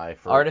AGI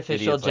for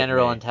artificial idiots like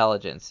general me?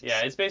 intelligence?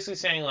 Yeah, it's basically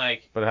saying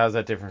like But how's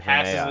that different from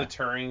passes AI? the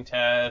Turing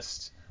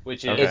test,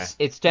 which is Okay. It's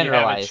you have a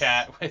generalized.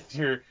 chat with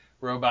your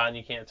robot and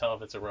you can't tell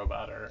if it's a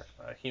robot or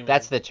a human.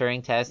 That's the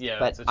Turing test. Yeah,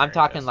 but that's a I'm Turing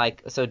talking test.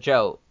 like, so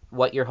Joe,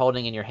 what you're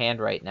holding in your hand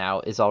right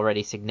now is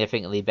already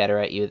significantly better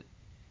at you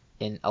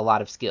in a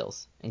lot of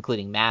skills,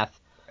 including math,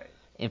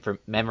 Right.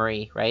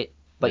 memory, right?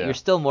 But Yeah. you're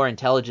still more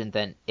intelligent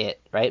than it,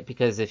 right?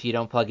 Because if you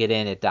don't plug it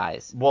in, it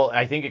dies. Well,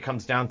 I think it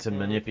comes down Mm-hmm. to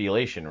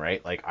manipulation,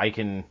 right? Like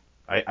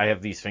I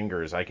have these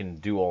fingers, I can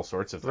do all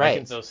sorts of things.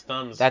 Right. Those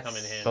thumbs That's- come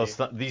in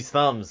handy. These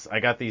thumbs, I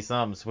got these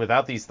thumbs.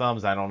 Without these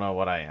thumbs, I don't know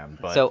what I am.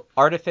 But So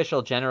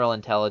artificial general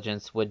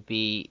intelligence would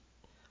be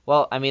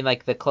Well, I mean,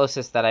 like the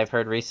closest that I've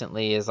heard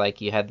recently is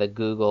like you had the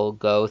Google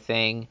Go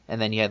thing,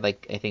 and then you had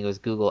like I think it was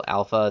Google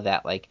Alpha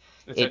that like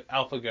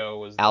AlphaGo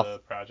was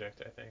the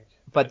project, I think.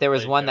 But there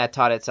was one Go. that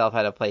taught itself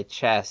how to play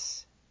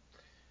chess.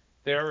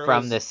 There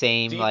from was the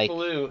same Deep like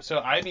Blue.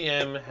 So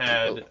IBM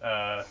had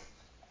I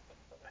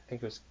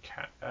think it was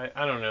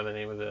I don't know the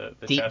name of the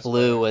Deep chess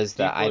Blue player. was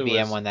the Deep Blue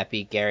IBM was, one that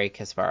beat Garry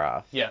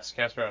Kasparov. Yes,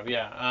 Kasparov.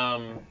 Yeah.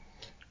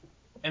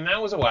 And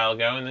that was a while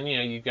ago. And then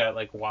you've got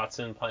like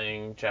Watson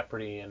playing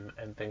Jeopardy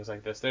and things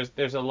like this.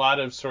 There's a lot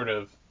of sort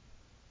of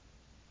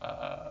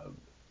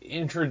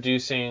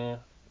introducing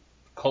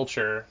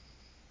culture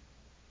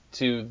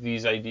to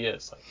these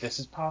ideas. Like this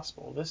is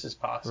possible. This is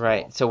possible.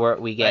 Right. So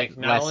we get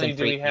like,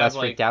 less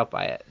freaked out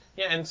by it.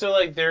 Yeah, and so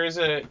like there is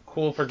a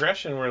cool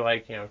progression where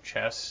like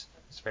chess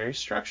is very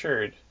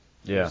structured.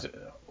 Yeah.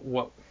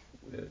 There's,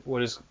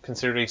 what is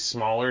considered a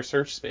smaller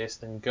search space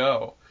than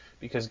Go,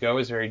 because Go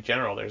is very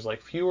general. There's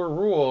like fewer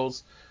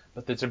rules,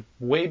 but it's a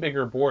way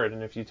bigger board.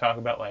 And if you talk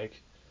about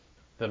like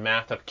the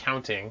math of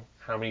counting,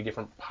 how many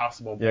different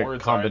possible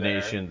boards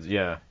combinations, are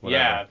there,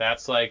 whatever. yeah,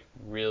 that's like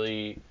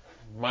really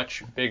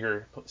much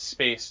bigger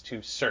space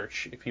to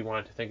search if you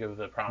wanted to think of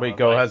the problem. Wait,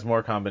 Go has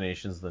more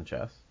combinations than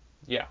chess?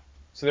 Yeah.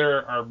 So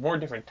there are more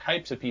different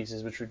types of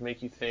pieces, which would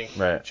make you think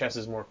chess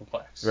is more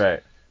complex.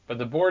 Right. But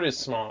the board is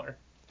smaller.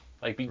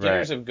 Like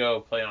beginners of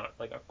Go play on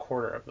like a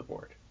quarter of the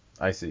board.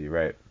 I see,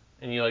 right.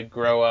 And you like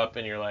grow up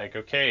and you're like,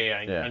 okay,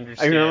 I understand.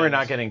 I remember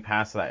not getting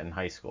past that in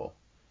high school.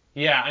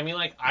 Yeah, I mean,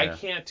 like I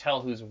can't tell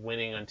who's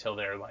winning until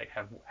they're like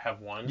have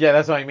won. Yeah,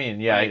 that's what I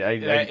mean. Yeah,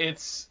 like,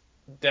 it's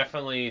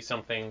definitely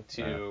something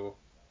to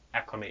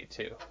acclimate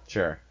to.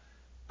 Sure.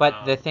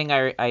 But the thing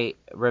I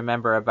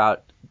remember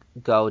about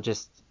Go,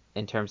 just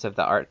in terms of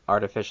the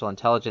artificial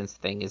intelligence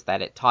thing, is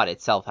that it taught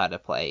itself how to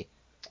play,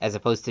 as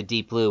opposed to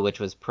Deep Blue, which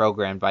was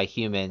programmed by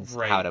humans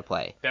how to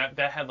play. That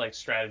had like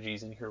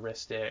strategies and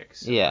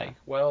heuristics. And like,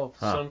 well,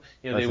 some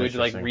they would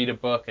like read a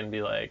book and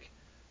be like,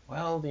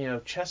 well,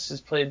 chess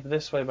is played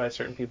this way by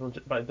certain people,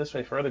 by this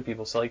way for other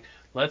people. So like,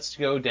 let's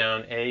go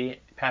down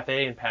path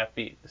A and path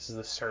B. This is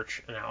the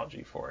search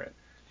analogy for it,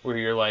 where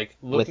you're like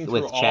looking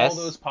through all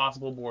those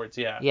possible boards.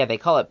 Yeah. Yeah, they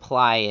call it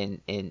ply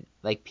in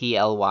like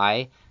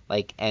PLY,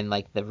 like, and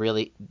like the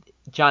really,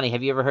 Johnny,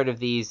 have you ever heard of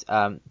these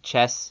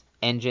chess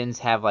engines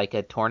have like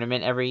a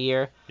tournament every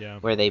year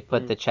where they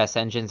put the chess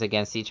engines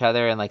against each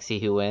other and like see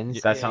who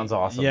wins? That sounds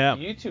awesome. Yeah.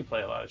 You two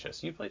play a lot of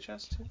chess. You play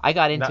chess too? I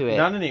got into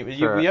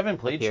it. We haven't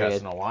played chess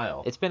in a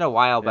while. It's been a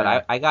while,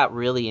 but I got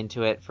really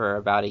into it for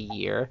about a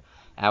year.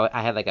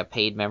 I had like a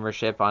paid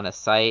membership on a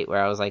site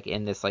where I was like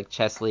in this like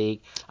chess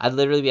league. I'd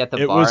literally be at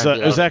the bar.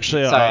 It was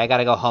actually sorry, I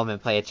gotta go home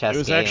and play a chess game. It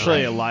was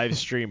actually a live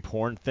stream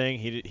porn thing.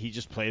 He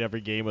just played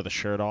every game with a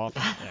shirt off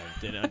and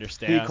didn't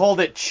understand. He called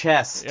it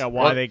chess. Yeah,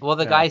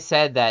 the guy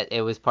said that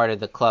it was part of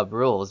the club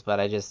rules, but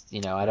I just I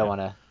don't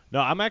want to. No,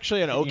 I'm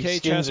actually an okay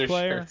chess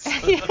player.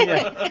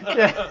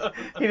 Yeah.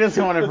 He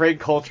doesn't want to break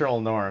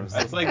cultural norms.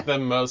 That's like the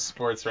most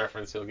sports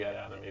reference you'll get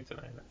out of me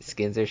tonight.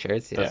 Skins or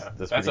shirts? Yeah.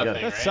 That's pretty good.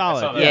 Thing, that's right?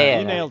 solid. Yeah,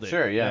 you nailed it.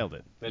 Sure, yeah. Nailed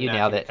it. Then you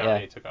nailed it.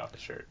 Yeah. Took off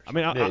his shirt. I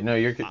mean, no,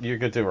 you're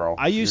good to roll.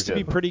 I used to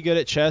be pretty good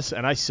at chess,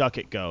 and I suck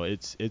at Go.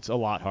 It's a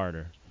lot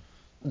harder.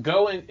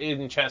 Go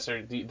in chess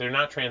they're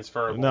not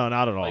transferable. No,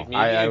 not at all. Like maybe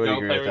I a would Go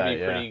agree player with that, would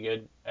be pretty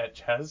good at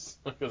chess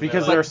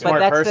because they're a smart But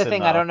that's person, the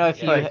thing. though. I don't know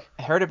if you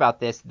heard about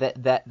this.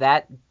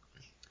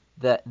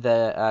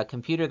 The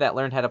computer that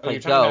learned how to play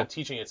you're talking Go, about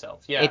teaching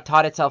itself. Yeah. it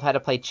taught itself how to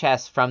play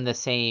chess from the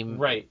same.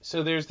 Right.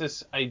 So there's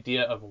this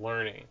idea of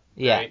learning.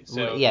 Yeah. Right?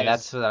 So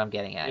that's what I'm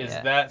getting at. Is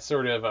that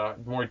sort of a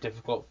more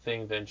difficult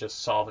thing than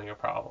just solving a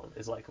problem?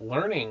 Is like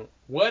learning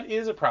what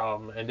is a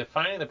problem and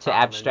defining the problem.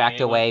 To abstract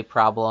away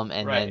problem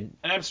and then.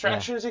 And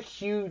abstraction is a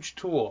huge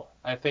tool.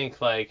 I think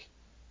like,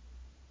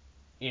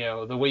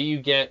 the way you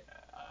get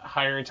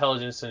higher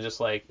intelligence than just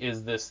like,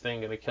 is this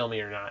thing going to kill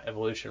me or not,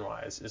 evolution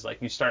wise, is like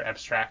you start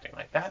abstracting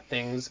like that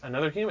thing's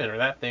another human or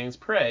that thing's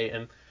prey,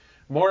 and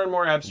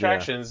more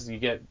abstractions you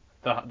get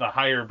the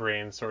higher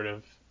brain sort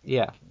of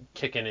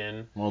kicking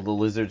in. Well, the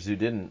lizards who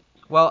didn't.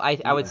 Well,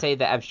 I would say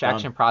the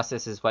abstraction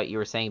process is what you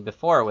were saying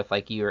before, with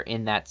like you're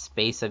in that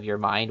space of your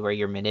mind where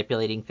you're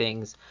manipulating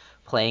things,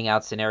 playing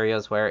out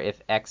scenarios where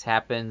if X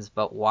happens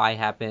but Y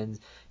happens,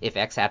 if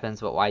X happens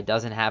but Y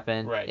doesn't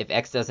happen, if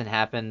X doesn't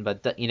happen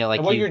but like.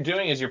 And what you're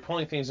doing is you're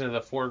pulling things into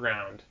the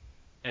foreground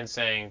and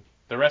saying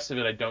the rest of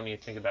it I don't need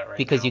to think about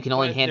because now. you can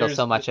only handle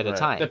so much at a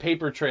time. The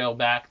paper trail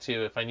back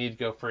to if I need to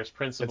go first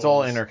principles. It's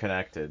all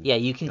interconnected. Yeah,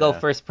 you can go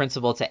first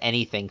principle to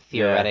anything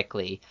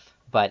theoretically.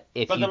 But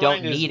if you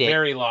don't need it,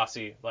 very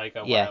lossy, like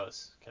a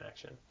wireless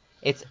connection.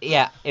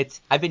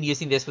 I've been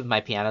using this with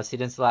my piano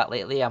students a lot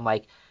lately. I'm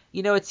like,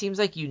 it seems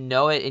like you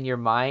know it in your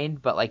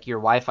mind, but like your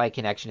Wi-Fi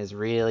connection is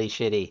really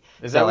shitty.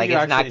 Is that like what you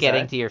it's not actually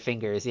getting say? to your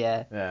fingers,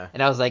 yeah. Yeah.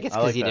 And I was like, it's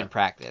because you that. didn't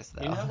practice,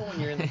 though. When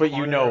you're in the But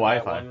corner you know of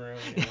that Wi-Fi. one room,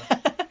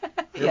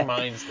 your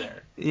mind's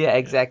there. Yeah,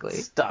 exactly.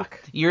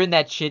 Stuck. You're in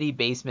that shitty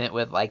basement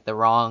with like the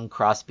wrong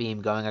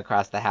crossbeam going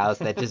across the house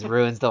that just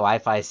ruins the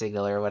Wi-Fi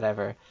signal or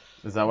whatever.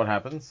 Is that what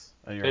happens?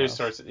 at your There's house?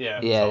 sorts of,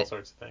 there's Yeah, all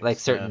sorts of things. like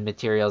certain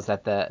materials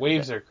that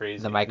Waves are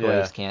crazy. the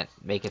microwaves Yeah. can't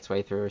make its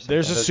way through or something.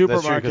 There's a That's true,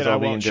 'cause supermarket I I'll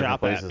be in won't different shop at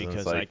places and it's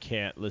because like- I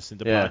can't listen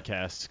to Yeah.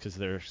 podcasts because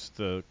there's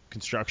the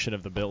construction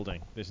of the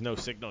building. There's no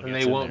signal. and gets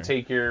they in won't there.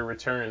 take your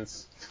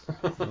returns.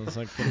 It's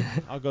like,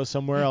 I'll go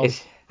somewhere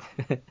else.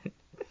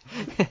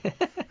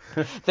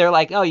 They're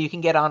like, oh, you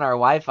can get on our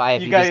Wi-Fi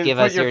if You you just guys give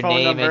put us your your phone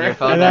name number. and your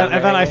phone And number.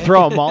 then I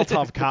throw a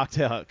Molotov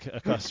cocktail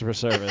at customer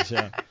service.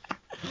 Yeah.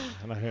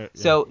 And I hear,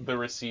 So, The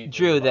receipt.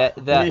 Drew, is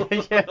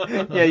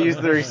the yeah, use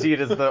the receipt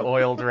as the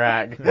oiled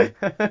rag.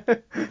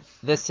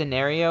 the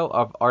scenario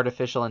of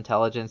artificial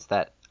intelligence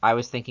that I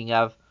was thinking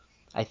of,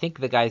 I think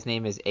the guy's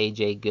name is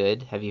AJ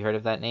Good. Have you heard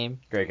of that name?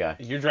 Great guy.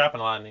 You're dropping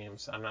a lot of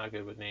names. I'm not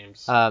good with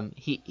names.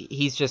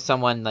 He's just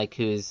someone like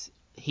who's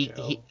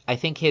Joe. I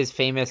think his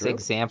famous Drew?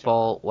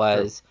 example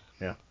was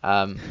Yeah.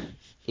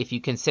 if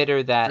you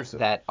consider that Joseph.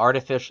 that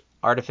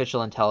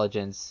artificial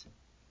intelligence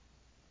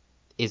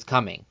is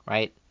coming,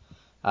 right?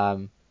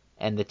 And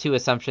the two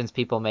assumptions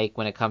people make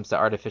when it comes to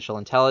artificial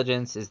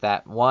intelligence is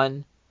that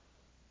one,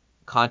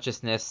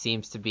 consciousness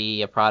seems to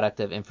be a product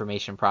of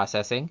information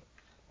processing,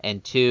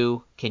 and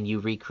two, can you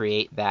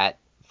recreate that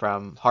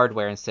from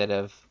hardware instead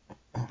of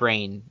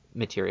brain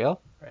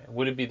material? Right.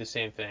 Would it be the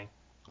same thing?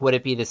 Would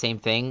it be the same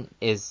thing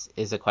is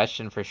a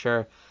question for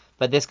sure.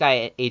 But this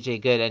guy,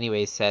 AJ Good,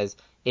 anyways, says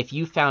if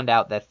you found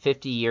out that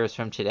 50 years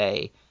from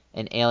today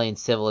an alien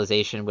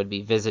civilization would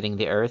be visiting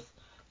the Earth,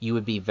 you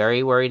would be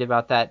very worried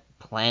about that,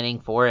 planning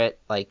for it,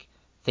 like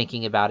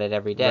thinking about it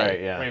every day.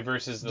 Right, yeah. Right,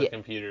 versus the Yeah,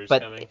 computers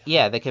But coming.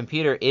 yeah, the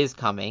computer is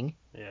coming,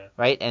 Yeah.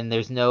 right? And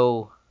there's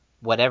no,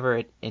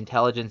 whatever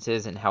intelligence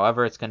is and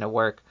however it's going to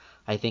work,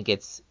 I think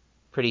it's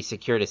pretty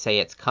secure to say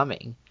it's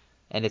coming.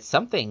 And it's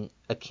something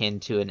akin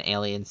to an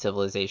alien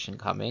civilization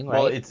coming, right?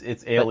 Well, it's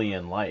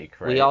alien-like,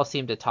 right? We all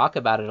seem to talk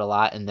about it a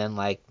lot and then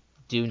like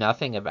do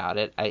nothing about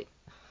it.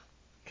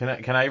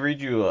 Can I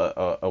read you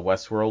a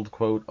Westworld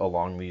quote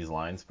along these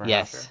lines, perhaps?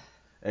 Yes.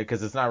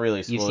 Because it's not really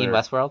a spoiler. You've seen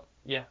Westworld?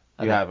 Yeah.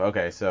 You have?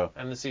 Okay, so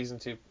And the season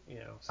 2,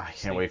 I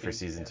can't wait for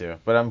season 2.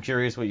 But I'm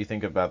curious what you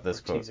think about this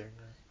quote. Teaser,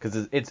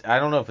 Because it's I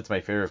don't know if it's my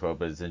favorite quote,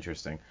 but it's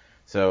interesting.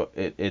 So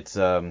it's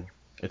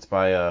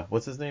by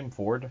what's his name?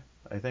 Ford,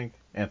 I think.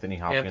 Anthony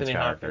Hopkins' Anthony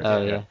character.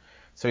 Hopkins, Oh, yeah.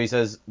 So he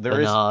says there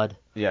is Bernard.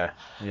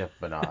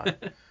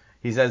 Bernard.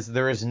 He says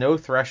there is no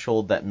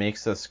threshold that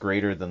makes us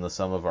greater than the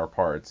sum of our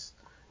parts.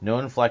 No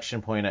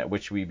inflection point at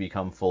which we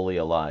become fully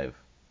alive.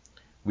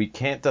 We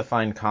can't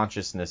define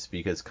consciousness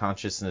because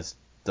consciousness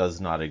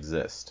does not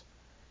exist.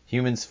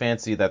 Humans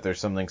fancy that there's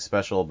something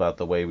special about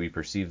the way we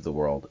perceive the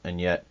world, and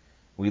yet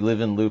we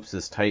live in loops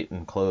as tight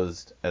and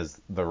closed as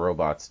the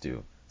robots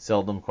do,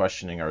 seldom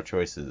questioning our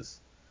choices,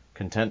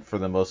 content for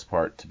the most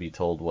part to be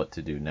told what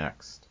to do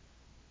next.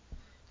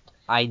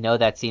 I know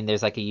that scene.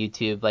 There's like a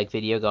YouTube like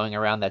video going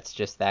around that's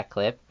just that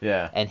clip.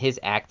 Yeah. And his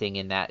acting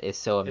in that is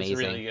so amazing.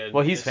 It's really good.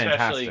 Well, he's especially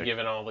fantastic.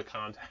 given all the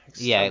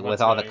context. Yeah, of with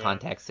what's all the going on.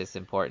 context, it's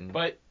important.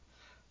 But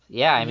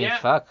yeah, I mean, yeah.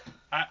 fuck.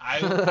 I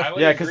would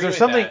Yeah, because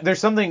because there's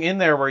something in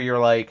there where you're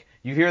like,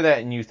 you hear that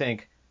and you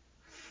think,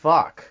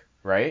 fuck,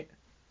 right?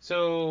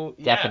 So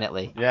yeah.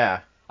 Definitely.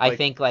 Yeah. I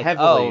think like,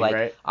 heavily, oh, like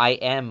right? I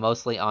am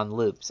mostly on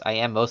loops. I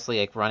am mostly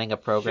like running a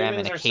program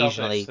Humans and are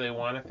occasionally. selfish. They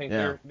want to think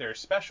Yeah. they're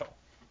special,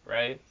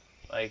 right?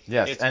 Like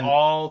Yes, it's and-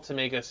 all to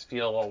make us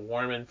feel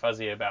warm and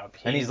fuzzy about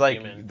being And he's like,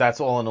 human. that's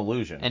all an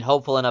illusion. And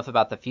hopeful enough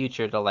about the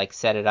future to like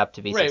set it up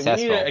to be Right,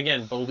 successful. we need to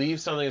again believe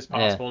something is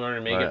possible in order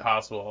to make Right. it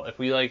possible. If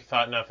we like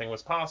thought nothing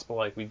was possible,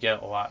 like we'd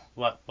get a lot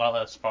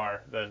less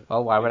far than.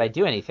 Well, why would I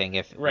do anything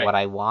if Right. what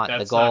I want,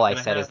 That's the goal not I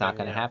gonna set is not happen,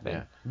 going to yeah. happen?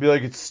 Yeah. Be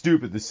like, it's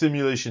stupid. The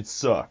simulation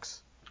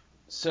sucks.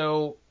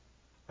 So,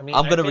 I mean,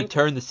 I'm I going to think-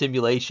 return the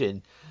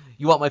simulation.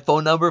 You want my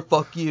phone number?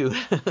 Fuck you.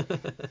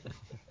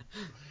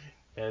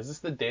 Yeah, is this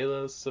the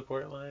Delos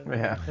support line?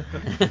 Yeah.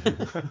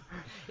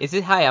 Is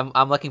it hi?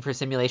 I'm looking for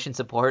simulation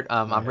support.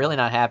 I'm really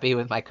not happy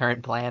with my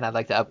current plan. I'd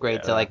like to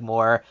upgrade to like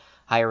more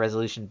higher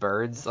resolution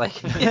birds.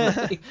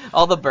 Like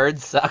all the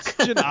birds suck.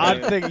 Such an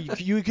odd thing.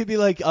 You could be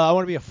like, I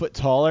want to be a foot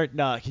taller.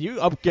 Nah, can you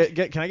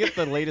can I get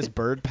the latest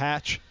bird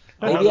patch?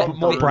 I Maybe want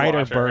more bird brighter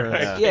watcher.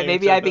 birds. Yeah,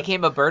 maybe I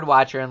became a bird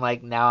watcher and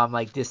like now I'm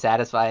like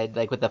dissatisfied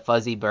like with the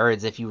fuzzy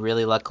birds. If you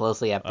really look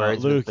closely at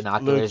birds with Luke,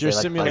 binoculars, your they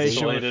look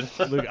simulation. fuzzy.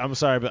 Isolated. Luke, I'm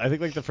sorry, but I think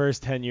like the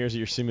first 10 years of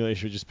your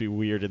simulation would just be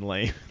weird and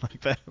lame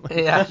like that. Like,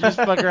 Yeah. Just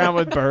fuck around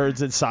with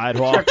birds and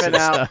sidewalks and Tripping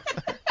out.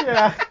 stuff.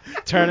 Yeah.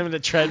 Turn them into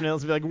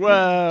treadmills and be like,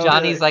 whoa.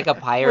 Johnny's like a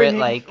pirate,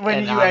 like, when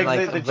and you I'm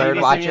exit like the a bird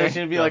TV watcher.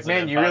 simulation, you'd be like, Builds an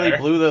man, you really empire."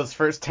 blew those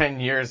first 10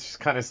 years just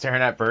kind of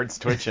staring at birds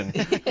twitching.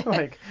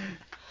 Like,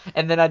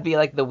 And then I'd be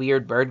like the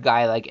weird bird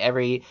guy. Like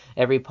every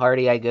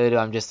party I go to,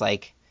 I'm just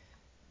like,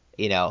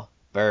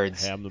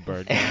 birds. Hey, I'm the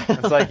bird guy.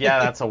 it's like, yeah,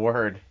 that's a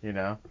word,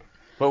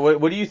 But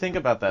what do you think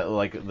about that?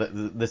 Like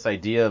this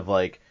idea of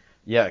like,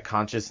 yeah,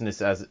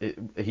 consciousness as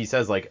he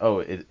says, like, oh,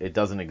 it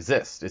doesn't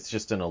exist. It's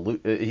just an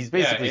illusion. He's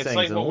basically it's saying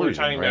like it's an what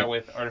illusion, we're talking right? about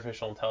with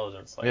artificial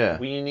intelligence. Like, Yeah.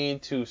 we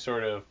need to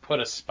sort of put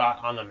a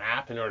spot on the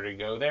map in order to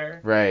go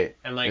there. Right.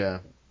 And like, yeah.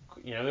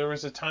 there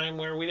was a time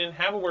where we didn't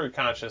have a word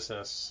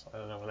consciousness. I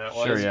don't know when that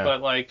was, Sure, yeah.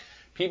 but like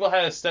people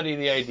had to study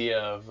the idea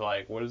of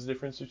like what is the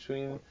difference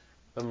between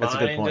the That's a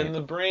good mind point. and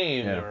the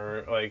brain, Yeah.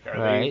 or like are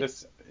Right. they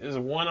this is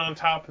one on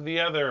top of the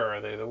other, or are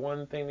they the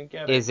one thing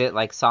together? Is it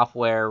like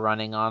software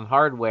running on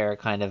hardware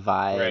kind of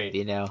vibe, Right.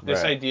 you know?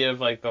 This Right. idea of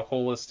like the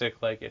holistic,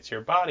 like it's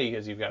your body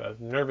because you've got a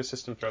nervous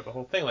system throughout the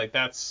whole thing. Like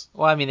that's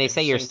Well, I mean, they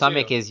say your Interesting,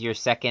 stomach too. is your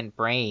second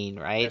brain,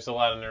 right? there's a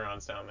lot of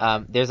neurons down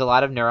there. There's a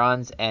lot of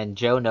neurons, and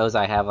Joe knows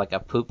I have like a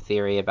poop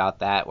theory about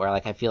that, where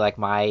like I feel like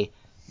my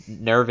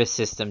nervous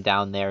system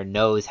down there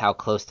knows how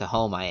close to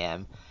home I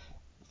am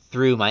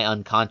through my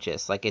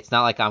unconscious. Like it's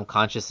not like I'm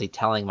consciously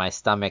telling my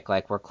stomach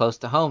like we're close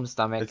to home,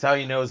 stomach. That's how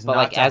he knows But, not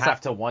like, to as a-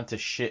 have to want to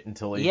shit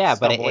until he's Yeah,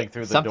 but stumbling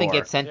through the something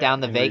door. gets sent Yeah,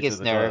 down the and reaches vagus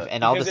the nerve, toilet.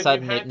 and all of Because a if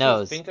sudden you had it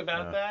knows. To think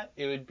about that,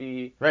 it would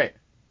be. Right.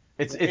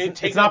 It's It'd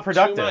take it's not up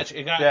productive. Too much.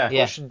 It got yeah.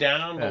 pushed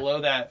down Yeah.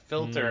 below that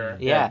filter.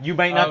 Yeah. You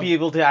might not Of- be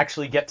able to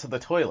actually get to the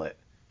toilet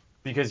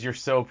because you're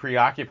so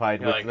preoccupied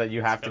You're with like, that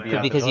you it's have to gonna be happen.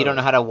 at the Because you don't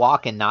know toilet. how to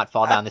walk and not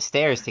fall down the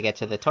stairs to get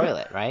to the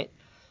toilet, right?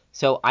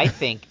 So I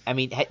think, I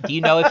mean, do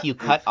you know if you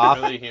cut off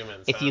Really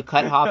humans. if huh? you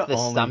cut off the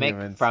Only stomach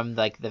humans. from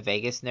like the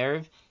vagus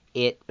nerve,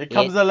 It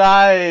comes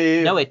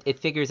alive. no, it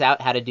figures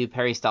out how to do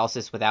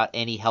peristalsis without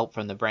any help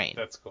from the brain.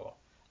 That's cool.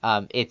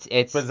 It's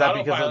But is that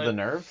because of Autopilot. the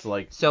nerves?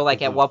 Like so like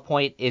because at of- what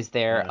point is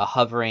there Yeah. a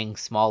hovering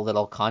small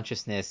little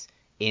consciousness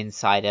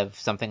inside of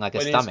something like a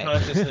What is stomach?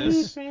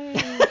 consciousness?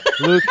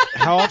 Luke,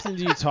 how often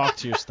do you talk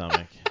to your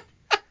stomach?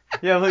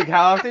 Yeah, Luke,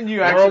 how often do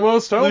you actually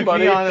almost home, Luke,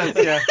 buddy. Be honest,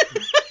 yeah.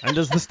 And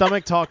does the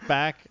stomach talk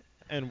back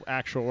in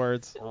actual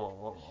words?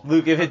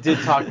 Luke, if it did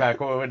talk back,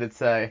 what would it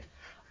say?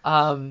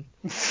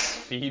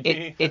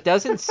 Phoebe? It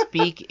doesn't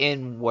speak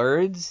in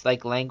words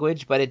like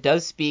language, but it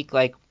does speak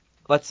like,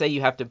 let's say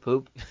you have to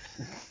poop.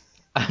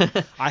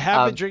 I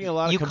have been drinking a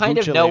lot of You kombucha kind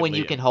of know when lately,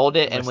 you can hold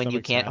it my and when you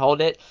stomach's can't happy.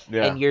 hold it,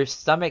 Yeah. and your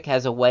stomach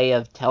has a way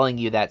of telling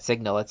you that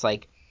signal. It's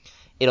like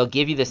it'll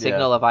give you the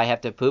signal of I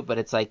have to poop, but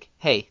it's like,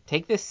 hey,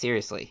 take this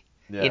seriously,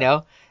 Yeah. you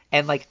know.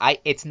 And like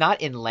it's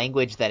not in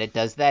language that it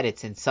does that;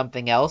 it's in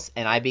something else,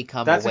 and I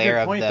become That's a aware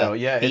good point, of the though.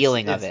 Yeah,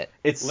 feeling of it.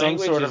 It's some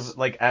Language sort is- of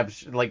like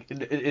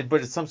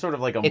but it's some sort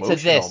of like It's emotional. a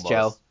this, almost.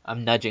 Joe.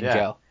 I'm nudging Yeah.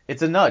 Joe.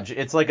 It's a nudge.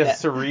 It's like a Yeah.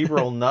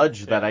 cerebral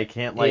nudge that I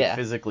can't like Yeah.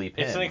 physically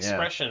pin. It's an yeah.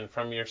 expression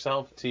from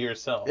yourself to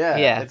yourself. Yeah.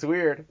 Yeah. It's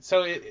weird.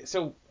 So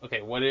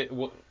okay, what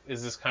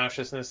is this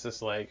consciousness?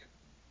 This like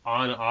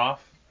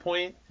on-off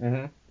point?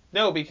 Mm-hmm.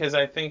 No, because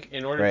I think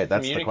in order Right, to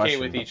that's the communicate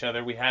with question. each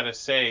other, we had to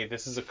say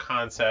this is a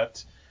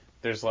concept.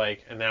 There's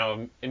like, and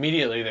now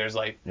immediately there's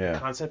like Yeah. the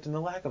concept and the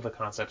lack of a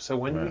concept. So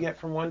when do we Right. get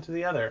from one to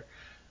the other?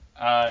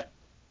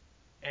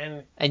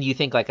 And And you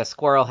think like a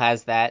squirrel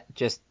has that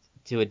just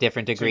to a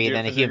different degree to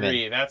than a different human.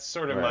 degree, that's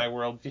sort of Right. my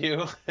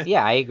worldview.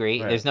 Yeah, I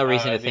agree. Right. There's no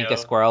reason to You think know- a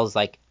squirrel's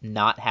like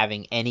not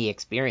having any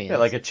experience. Yeah,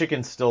 like a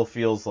chicken still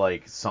feels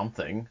like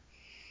something.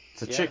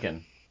 It's a Yeah.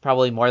 chicken.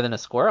 Probably more than a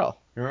squirrel.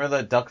 Remember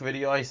that duck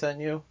video I sent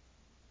you?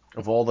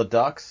 Of all the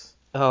ducks?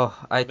 Oh,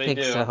 I They think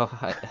do. so.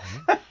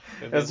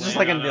 It was just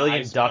like a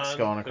million ducks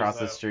going across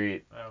the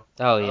street. Wow.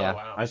 Oh yeah.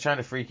 wow. I was trying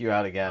to freak you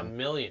out A again.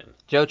 million.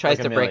 Joe tries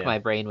Like a to break million. my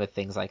brain with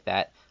things like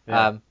that.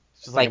 Yeah.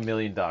 It's just like like, a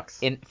million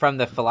ducks. From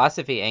the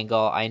philosophy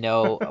angle, I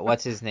know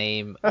what's his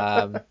name.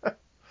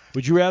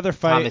 Would you rather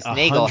fight Thomas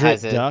Nagel 100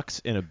 has a- ducks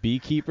in a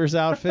beekeeper's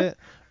outfit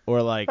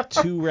or like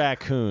 2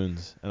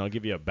 raccoons and I'll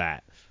give you a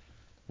bat?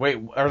 Wait,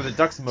 are the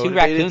ducks Two motivated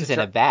raccoons to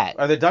and a bat.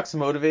 Are the ducks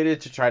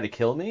motivated to try to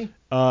kill me?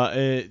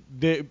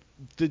 The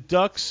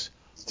ducks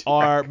Two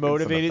are raccoons and a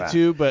motivated bat.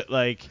 to, but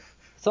like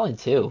It's only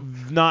two.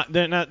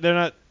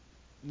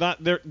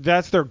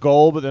 that's their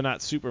goal, but they're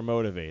not super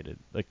motivated.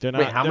 Like they're not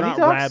Wait, how they're many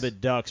not ducks?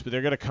 rabid ducks, but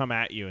they're gonna come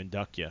at you and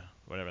duck you,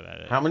 whatever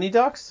that is. How many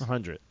ducks?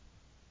 100.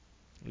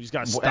 You just got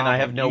to And stop I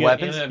have 'em. no you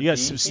weapons? In a You got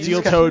some beekeeper's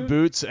steel-toed suit?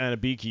 boots and a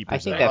beekeeper's I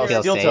think outfit.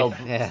 that feels steel-toe.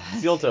 safe. Yeah.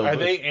 Steel toe. Are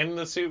they in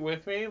the suit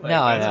with me? Like,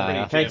 No, that's no, pretty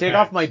no. Can I jam-packed. take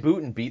off my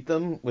boot and beat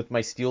them with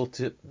my steel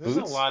boots? There's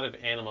a lot of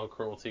animal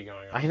cruelty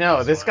going on. I know.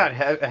 in This one.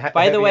 got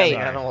By the way-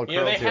 animal You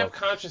know, they cruelty. have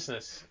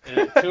consciousness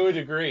to a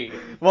degree.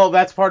 Well,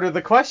 that's part of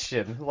the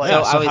question. Like, So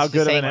Yeah, I was how just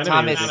good of saying, an enemy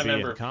I'm Thomas- would not a they be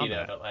member in of PETA,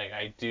 combat? but like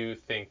I do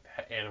think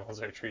that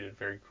animals are treated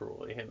very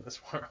cruelly in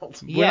this world.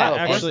 Yeah, We're not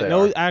of course actually, they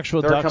no are.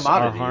 actual They're a ducks are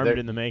commodity. harmed They're-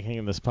 in the making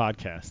of this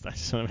podcast. I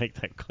just want to make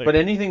that clear. but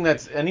anything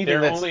that's They're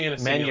only in a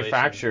simulation.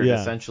 manufactured Yeah.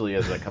 essentially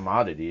as a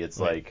commodity, it's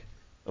Right. like,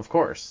 of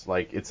course,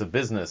 like it's a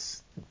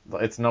business.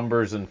 It's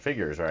numbers and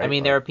figures, right? I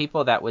mean, there are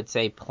people that would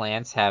say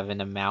plants have an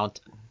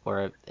amount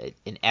or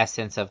an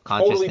essence of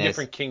consciousness. Totally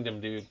different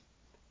kingdom, dude.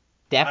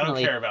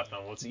 Definitely, I don't care about them.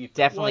 Let's eat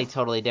them. definitely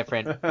totally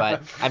different.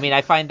 But I mean,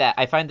 I find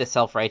the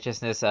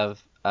self-righteousness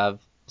of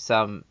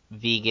some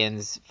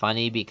vegans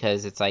funny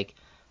because it's like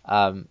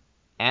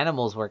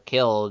animals were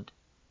killed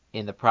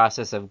in the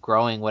process of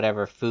growing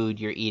whatever food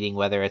you're eating,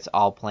 whether it's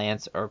all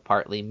plants or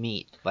partly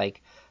meat.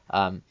 Like,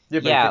 Yeah, but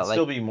it could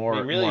still be more I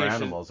mean, really, more you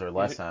should- animals or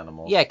less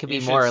animals. yeah, it could be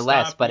You more or should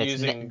less, stop but it's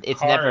using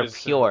never cars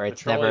and pure.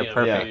 It's never petroleum.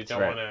 perfect. You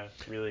don't right. want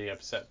to really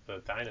upset the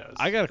dinos.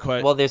 I got a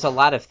question. Well, there's a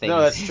lot of things No,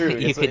 that's true.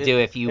 you It's could like- do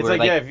if you it's were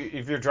like, yeah,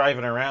 if you're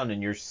driving around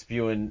and you're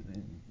spewing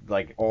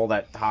like all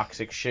that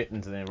toxic shit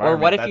into the Or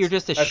environment. what if that's- you're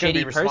just a that's gonna be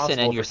shitty person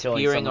responsible and you're for killing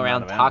spewing some around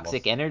amount of animals.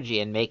 toxic energy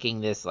and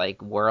making this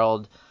like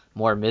world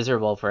more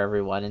miserable for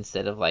everyone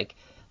instead of like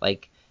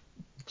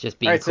just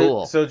being All right,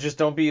 cool. so just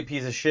don't be a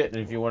piece of shit,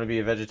 and if you want to be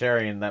a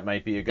vegetarian, that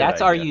might be a good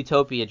That's idea. our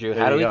utopia, Drew.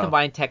 There How do you we go.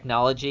 combine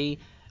technology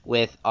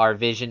with our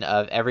vision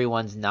of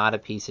everyone's not a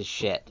piece of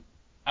shit?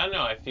 I don't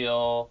know. I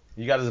feel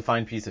You got to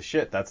define piece of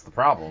shit. That's the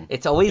problem.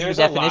 It's always the there's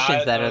a definitions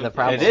lot that are of the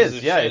problem. It is, pieces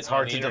of yeah, shit it's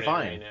hard on the to internet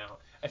define. right now.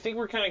 I think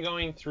we're kind of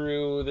going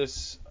through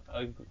this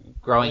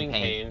Growing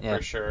pain, yeah.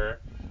 for sure,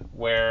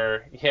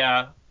 where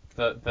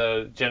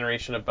the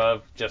generation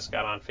above just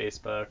got on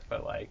Facebook,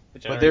 but like the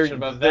But generation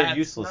above they're that's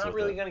useless not with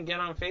really it. going to get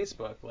on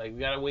Facebook. Like we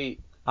gotta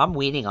wait. I'm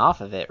weaning off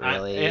of it,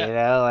 really. yeah. You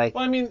know, like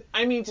Well,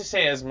 I mean to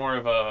say as more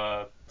of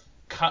a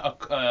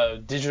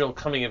digital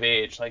coming of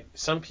age. Like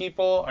some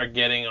people are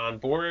getting on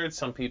board.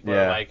 Some people are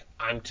Yeah. like,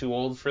 I'm too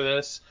old for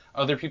this.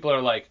 Other people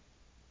are like,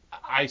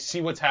 I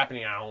see what's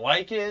happening. I don't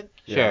like it.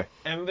 sure.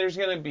 And there's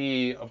going to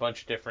be a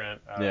bunch of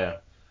different Yeah.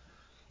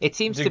 It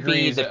seems to be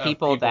degrees the of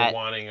people that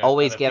wanting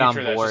always a get on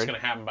feature that's just board. going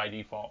to happen by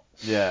default.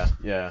 Yeah,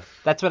 yeah.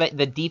 That's what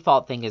the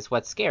default thing is.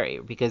 What's scary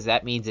because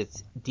that means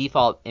it's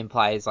default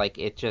implies like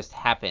it just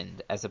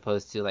happened as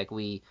opposed to like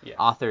we Yeah.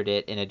 authored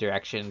it in a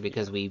direction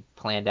because we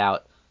planned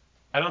out.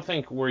 I don't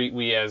think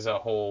we as a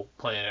whole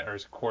planet are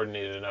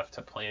coordinated enough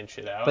to plan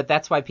shit out. But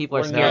that's why people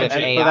are We're scared of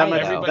nudging. AI. But that might-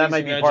 though. Everybody's that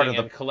might be part of nudging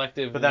the- and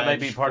collective but that might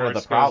be nudge part of the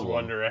force goes problem.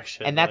 one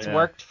direction. And that's Like,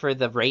 worked for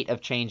the rate of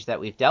change that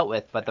we've dealt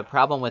with. But the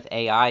problem with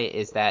AI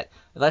is that,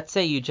 let's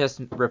say you just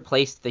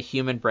replaced the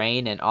human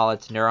brain and all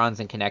its neurons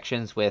and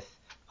connections with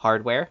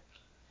hardware.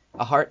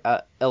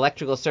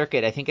 Electrical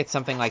circuit, I think it's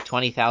something like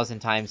 20,000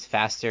 times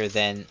faster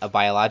than a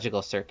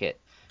biological circuit,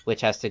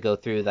 which has to go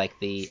through like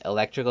the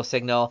electrical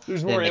signal,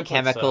 There's then more the inputs,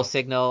 chemical though.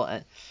 signal.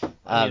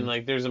 I mean,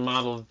 like, there's a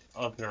model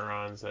of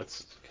neurons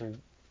that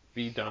can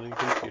be done in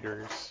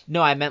computers.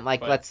 No, I meant like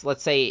But-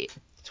 let's say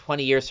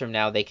 20 years from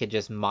now they could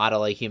just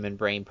model a human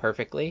brain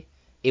perfectly.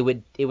 It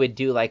would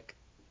do like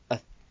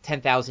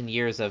 10,000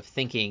 years of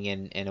thinking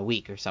in a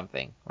week or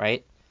something,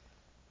 right?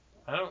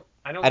 I don't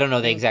I don't know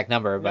the think- exact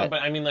number, No, but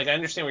but I mean, like, I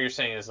understand what you're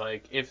saying is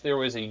like if there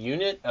was a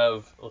unit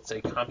of, let's say,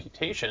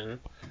 computation,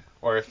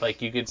 or if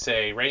like you could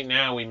say right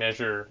now we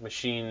measure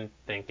machine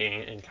thinking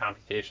and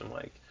computation,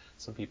 like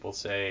some people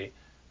say,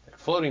 like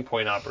floating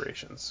point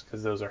operations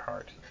because those are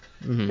hard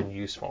and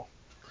useful.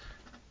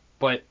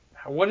 But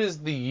what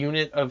is the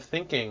unit of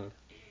thinking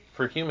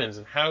for humans,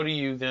 and how do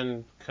you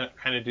then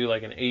kind of do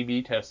like an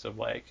A/B test of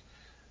like,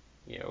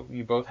 you know,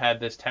 you both had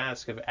this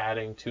task of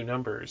adding two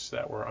numbers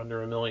that were under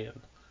 1 million.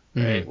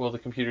 Right? Well, the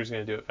computer's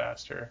going to do it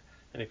faster.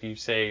 And if you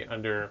say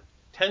under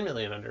 10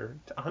 million, under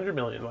 100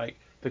 million, like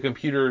the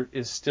computer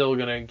is still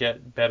going to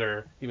get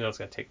better, even though it's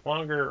going to take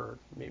longer or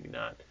maybe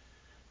not.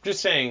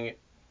 Just saying,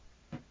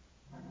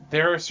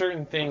 there are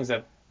certain things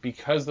that,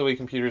 because the way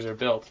computers are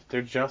built,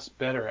 they're just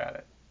better at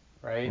it,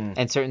 right?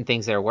 and certain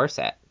things they're worse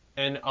at.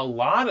 And a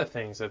lot of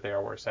things that they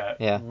are worse at.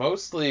 Yeah.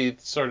 Mostly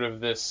sort of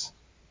this,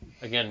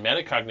 again,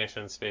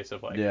 metacognition space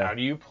of like, Yeah. how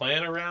do you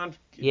plan around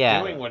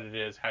Yeah. doing what it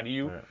is? How do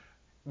you Right.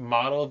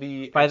 model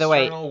the By the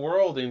way- external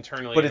world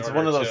internally? But in it's order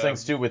one of those to-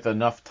 things too. With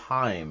enough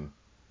time,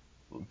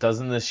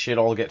 doesn't this shit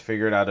all get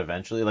figured out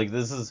eventually? Like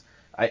this is,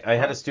 I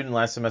had a student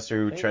last semester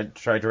who tried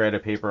to write a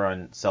paper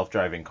on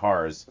self-driving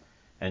cars,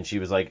 and she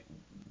was like,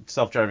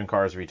 self-driving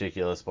cars are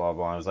ridiculous, blah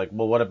blah. I was like,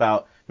 well, what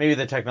about maybe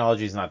the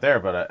technology's not there,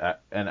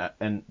 but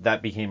and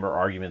that became her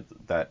argument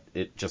that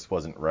it just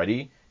wasn't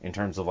ready in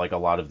terms of like a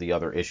lot of the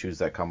other issues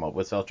that come up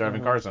with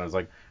self-driving cars. And I was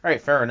like, all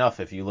right, fair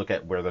enough if you look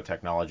at where the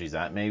technology's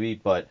at, maybe,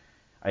 but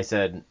I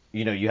said,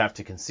 you know, you have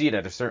to concede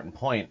at a certain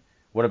point.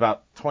 What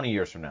about 20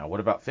 years from now? What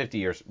about 50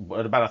 years?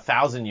 What about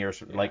 1,000 years?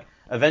 Like,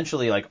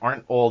 eventually, like,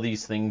 aren't all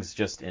these things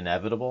just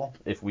inevitable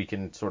if we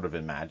can sort of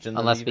imagine them?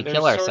 Unless we even?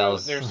 kill There's sort of-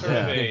 ourselves. there's sort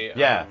of a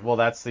Yeah, well,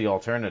 that's the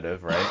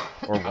alternative, right?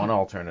 Or one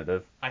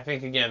alternative. I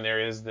think again there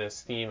is this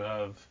theme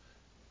of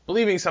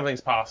believing something's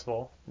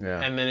possible,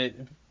 Yeah. and then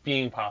it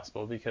being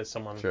possible because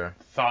someone Sure.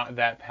 thought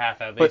that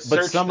path out. They But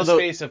searched some the of those,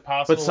 space of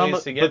possible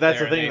ways to get but that's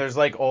there. the thing. and they There's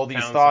like all these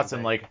found thoughts, something.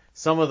 and like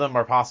some of them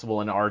are possible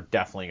and are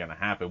definitely going to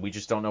happen. We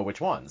just don't know which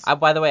ones.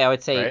 By the way, I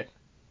would say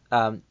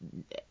Right?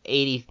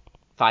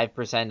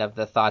 85% of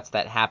the thoughts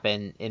that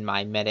happen in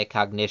my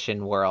metacognition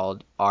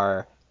world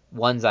are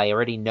ones I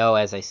already know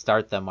as I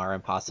start them are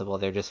impossible.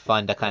 They're just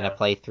fun to kind Yeah. of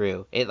play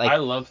through. It like I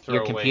love your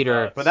throwaway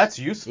computer. thoughts. But that's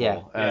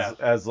useful Yeah.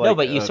 as like No,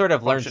 but you a sort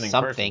of learn functioning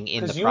something person.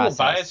 in the because you process.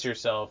 will bias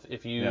yourself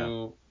if you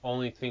Yeah.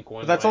 only think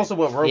one But that's way. also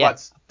what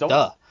robots don't.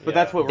 Duh. But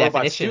that's what robots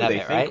Definition do. of They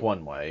it, think right?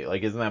 one way.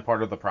 Like, isn't that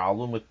part of the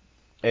problem with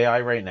AI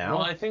right now?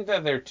 Well, I think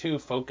that they're too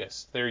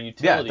focused. They're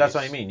utilities. that's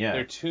what I mean, yeah.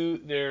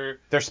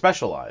 They're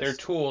specialized. they're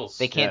tools.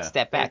 They can't Yeah.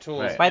 step They're back.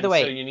 tools. Right. By the And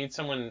way, so you need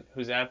someone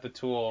who's at the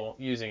tool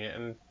using it,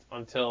 and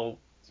until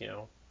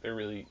they're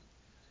really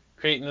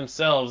creating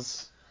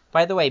themselves.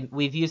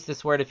 we've used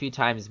this word a few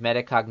times,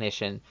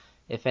 metacognition.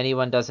 If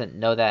anyone doesn't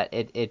know that,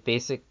 it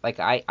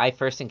I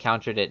first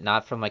encountered it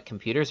not from like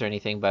computers or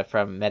anything, but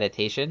from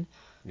meditation.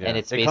 Yeah. And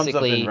it's it comes up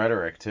basically in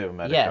rhetoric too,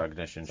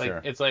 metacognition,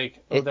 sure. It's like,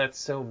 that's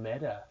so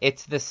meta.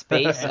 it's the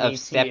space of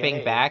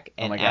stepping back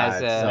and my God,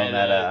 as it's so a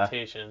meta.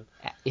 Meditation.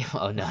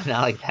 oh no,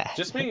 not like that.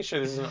 Just making sure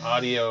this is an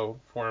audio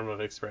form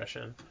of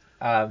expression.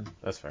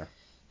 That's fair.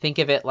 Think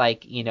of it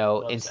like,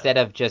 Love instead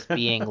of just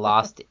being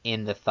lost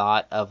in the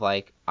thought of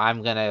like,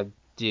 I'm gonna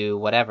do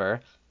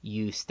whatever,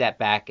 you step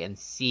back and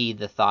see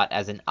the thought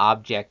as an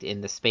object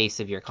in the space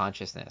of your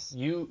consciousness.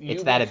 You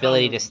It's that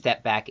ability to become-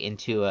 step back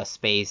into a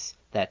space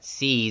that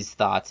sees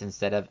thoughts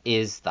instead of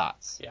is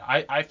thoughts. Yeah,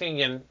 I think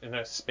in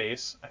a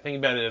space, I think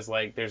about it as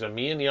like there's a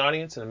me in the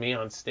audience and a me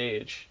on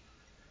stage.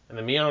 And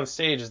the me on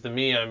stage is the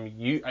me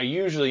I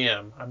usually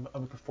am. I'm a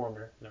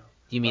performer. No.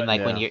 Do you mean But- like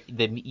Yeah.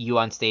 when you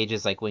on stage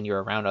is like when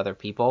you're around other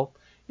people?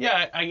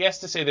 Yeah, I guess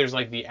to say there's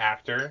like the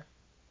actor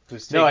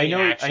who's taking No, I know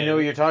action. I know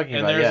what you're talking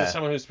And about. there's Yeah.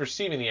 someone who's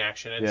perceiving the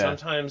action. And Yeah.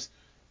 sometimes,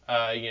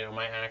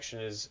 my action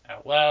is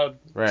out loud,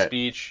 Right.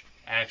 speech,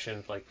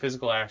 action, like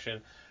physical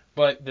action.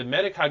 But the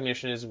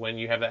metacognition is when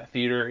you have that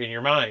theater in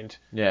your mind.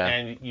 Yeah.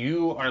 And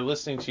you are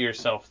listening to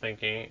yourself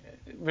thinking.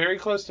 Very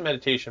close to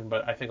meditation,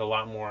 but I think a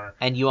lot more.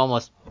 And you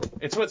almost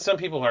It's what some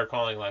people are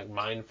calling like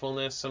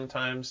mindfulness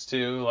sometimes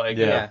too. Like,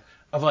 Yeah.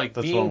 of like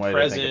That's being one way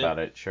present. to think about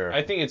it, sure.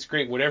 I think it's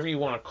great, whatever you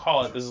want to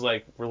call it. This is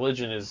like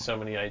religion is so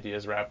many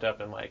ideas wrapped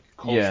up in like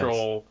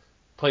cultural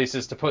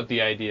places to put the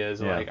ideas.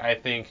 Yeah. Like I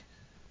think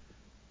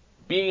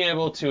being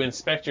able to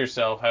inspect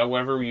yourself,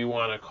 however you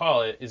want to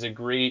call it, is a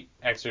great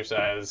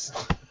exercise.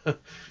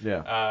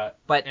 Yeah.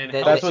 but and the-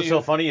 helps That's what's you-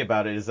 so funny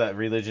about it is that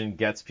religion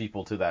gets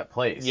people to that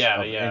place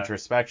Yeah, of yeah.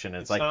 introspection.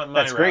 It's like not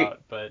my that's great.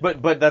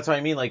 route, But that's what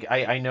I mean. Like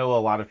I know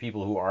a lot of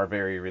people who are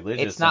very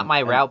religious. it's not my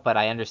and- route, but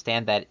I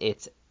understand that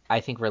I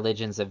think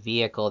religion's a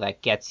vehicle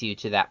that gets you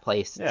to that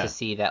place Yeah. to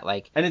see that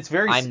like And it's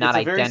very I'm not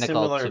it's a very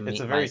identical similar to me-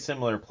 it's a very my-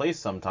 similar place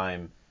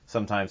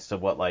sometimes to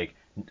what like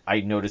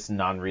I notice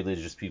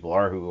non-religious people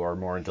are who are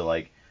more into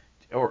like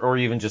or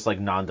even just like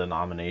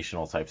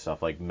non-denominational type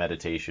stuff like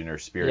meditation or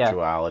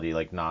spirituality,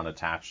 like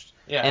non-attached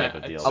yeah, type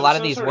of deal. a lot of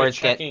some these sort words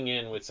get- checking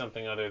in with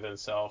something other than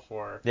self,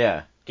 or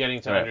Yeah.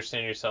 getting to Right.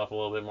 understand yourself a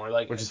little bit more.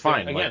 Like Which is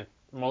fine, Again, like-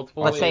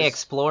 multiple. let's say ways.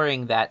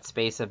 exploring that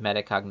space of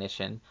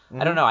metacognition. I Mm-hmm.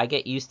 don't know, I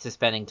get used to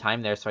spending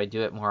time there, so I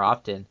do it more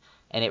often,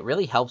 and it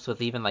really helps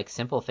with even like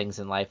simple things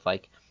in life.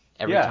 Like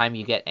every Yeah. time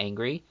you get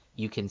angry,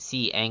 you can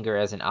see anger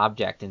as an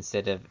object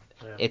instead of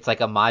Yeah. it's like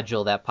a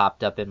module that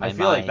popped up in my I mind.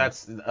 feel like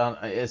that's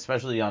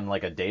especially on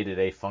like a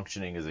day-to-day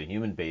functioning as a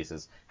human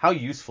basis. How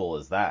useful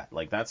is that?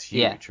 Like that's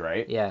huge,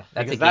 right? Yeah,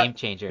 that's Because a that- game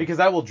changer. Because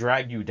that will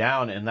drag you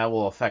down and that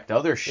will affect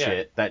other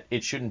shit that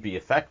it shouldn't be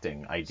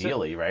affecting,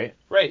 ideally, right?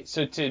 Right.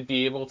 So to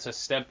be able to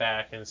step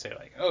back and say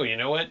like, oh, you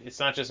know what? It's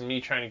not just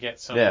me trying to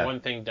get one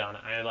thing done.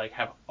 I like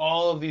have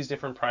all of these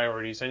different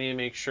priorities. I need to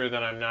make sure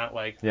that I'm not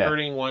like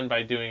hurting one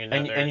by doing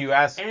another. And you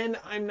ask, And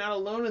I'm not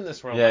alone in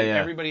this world. Yeah, like, yeah.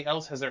 Everybody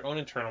else has their own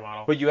internal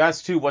model. but you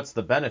ask too, what's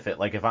the benefit?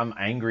 Like if I'm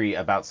angry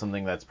about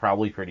something that's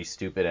probably pretty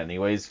stupid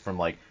anyways, from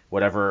like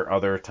whatever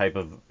other type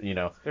of there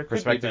could be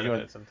perspective you want.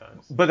 benefits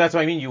sometimes. But that's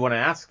what I mean. You want to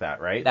ask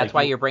that, right? That's Like,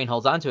 why you- your brain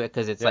holds on to it,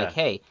 because it's Yeah. like,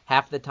 hey,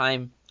 half the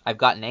time I've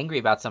gotten angry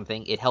about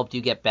something, it helped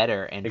you get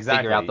better and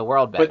exactly figure out the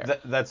world better.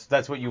 But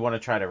that's what you want to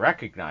try to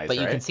recognize, But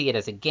right? you can see it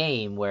as a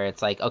game where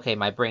it's like, okay,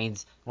 my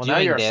brain's well, doing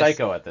now you're this, a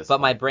psycho at this. but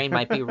point. my brain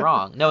might be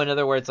wrong. No, in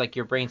other words, like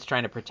your brain's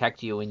trying to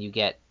protect you when you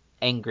get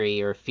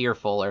angry or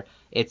fearful, or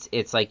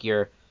it's like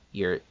your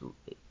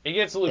It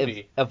gets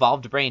loopy.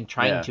 evolved brain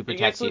trying Yeah. to It protect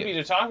gets you. loopy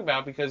to talk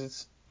about because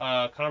it's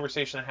a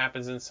conversation that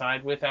happens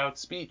inside without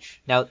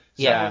speech. Now,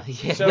 yeah,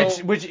 so-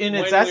 which in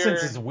its when essence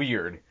we're- is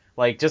weird.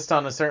 Like just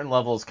on a certain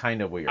level is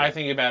kind of weird. I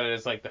think about it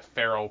as like the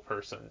feral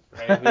person,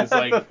 right? Who's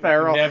like the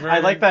feral. never. I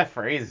like that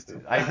phrase.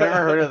 I've never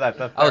heard of that.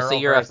 The oh, feral so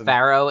you're person. a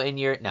pharaoh in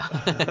your no.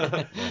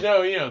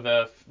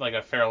 No, like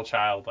a feral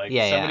child, like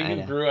Yeah, somebody I who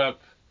know. grew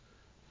up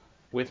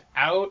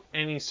without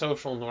any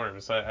social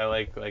norms. I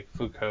like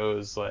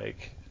Foucault's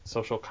like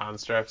social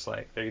constructs.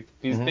 Like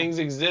these things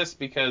exist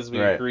because we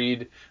Right.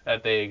 agreed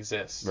that they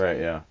exist, Right.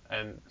 Yeah.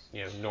 and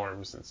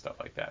norms and stuff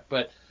like that.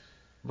 But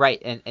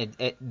Right,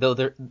 and though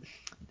they're,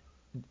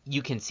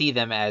 you can see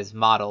them as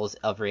models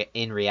of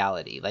in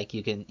reality. Like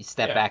you can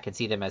step Yeah. back and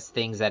see them as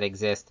things that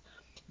exist.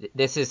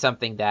 This is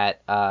something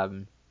that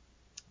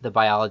the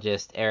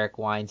biologist Eric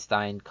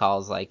Weinstein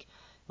calls like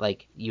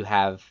you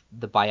have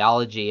the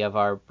biology of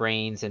our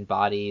brains and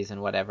bodies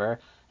and whatever,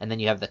 and then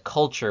you have the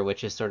culture,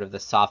 which is sort of the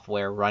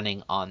software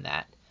running on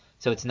that.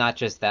 So it's not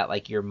just that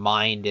like your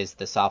mind is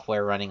the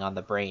software running on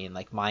the brain.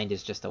 Like mind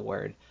is just a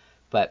word,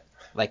 but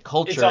like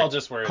culture, It's all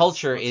just words.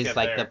 culture Let's is get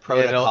like there. the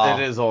protocol.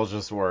 It is all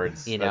just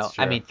words. You know, That's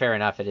true. I mean, fair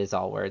enough. It is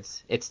all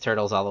words. It's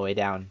turtles all the way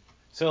down.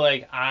 so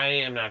like I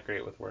am not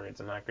great with words.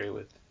 I'm not great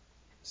with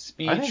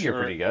speech. I think you're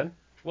or- pretty good.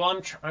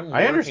 Well, I'm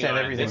I understand working on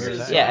it. everything This you're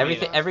is- saying. Yeah, I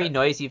mean, every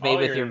noise you've made all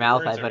with your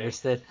mouth, words I've are-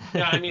 understood.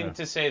 No, I mean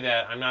to say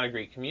that I'm not a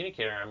great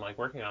communicator. I'm like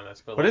working on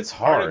this, but But like, it's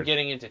part hard. of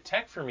getting into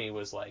tech for me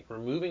was like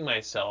removing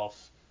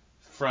myself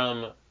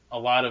from a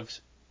lot of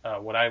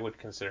what I would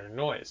consider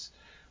noise.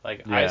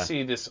 Like I Yeah.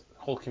 see this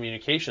whole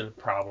communication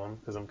problem,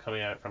 because I'm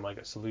coming at it from like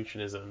a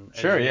solutionism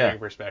Sure, engineering yeah.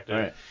 perspective,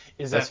 Right.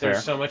 is That's that there's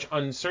fair. so much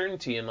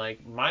uncertainty in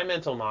like my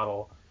mental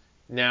model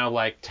now,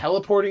 like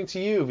teleporting to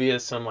you via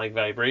some like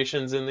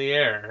vibrations in the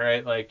air,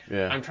 right? Like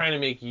Yeah. I'm trying to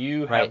make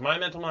you have Right. my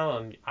mental model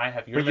and I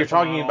have your But you're mental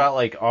talking model. about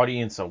like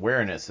audience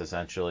awareness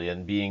essentially,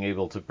 and being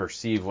able to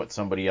perceive what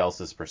somebody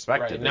else's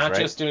perspective right, is, not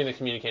right? just doing the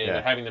communicating, Yeah.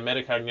 but having the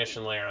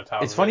metacognition layer on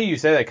top It's of funny it. you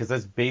say that, because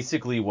that's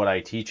basically what I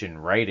teach in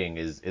writing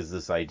is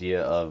this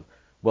idea of,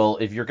 well,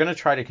 if you're going to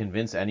try to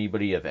convince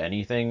anybody of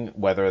anything,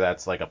 whether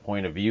that's like a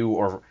point of view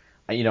or,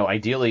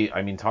 ideally,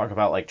 I mean, talk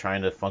about like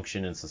trying to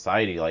function in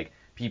society, like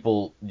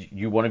people,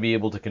 you want to be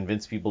able to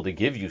convince people to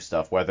give you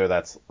stuff, whether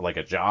that's like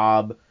a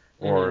job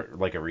or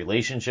like a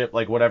relationship,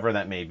 like whatever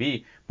that may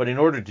be. But in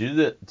order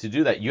to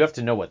do that, you have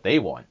to know what they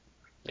want.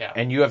 Yeah.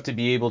 And you have to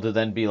be able to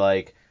then be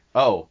like,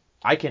 oh,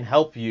 I can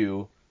help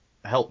you,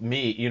 help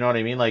me. You know what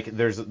I mean? Like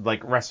there's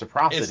like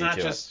reciprocity It's not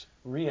to just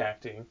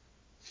reacting,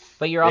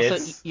 But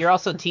It's- you're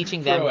also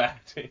teaching them,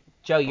 proacting.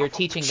 Joe. You're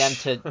teaching them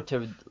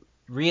to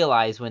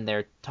realize when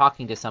they're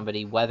talking to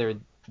somebody whether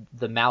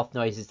the mouth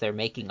noises they're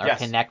making are Yes.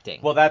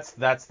 connecting. Well,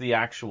 that's the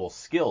actual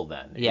skill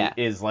then. Yeah.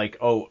 Is like,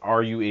 oh,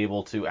 are you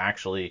able to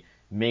actually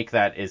make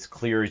that as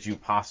clear as you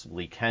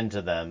possibly can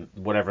to them,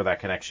 whatever that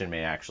connection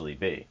may actually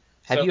be.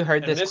 Have you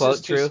heard and this quote,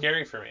 is too Drew?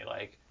 scary for me.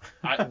 Like,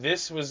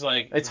 this was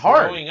like It's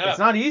hard. growing up, It's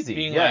not easy.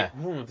 being Yeah.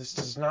 like, this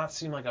does not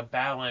seem like a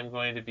battle I'm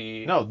going to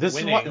be No, this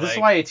winning. is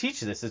why I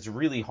teach this. It's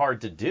really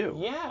hard to do.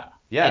 Yeah.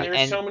 Yeah. And there's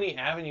And so many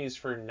avenues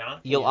for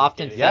not you'll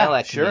often communicating. fail Yeah,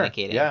 at sure.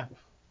 communicating. Yeah.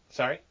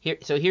 Sorry?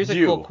 Here's a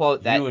you, cool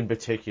quote that you in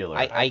particular.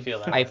 I feel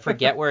that I way.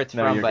 forget where it's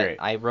No, from, you're but great.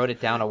 I wrote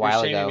it down a You're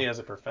while shaming ago. me as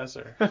a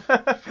professor.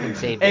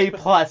 saved A it.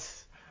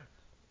 plus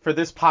for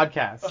this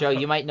podcast. Joe,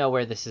 you might know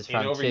where this is Ain't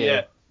from over too,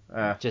 yet.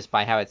 just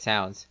by how it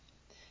sounds.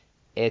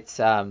 It's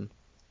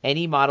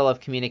any model of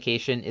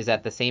communication is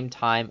at the same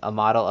time a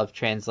model of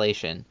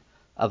translation,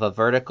 of a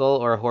vertical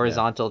or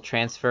horizontal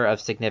transfer of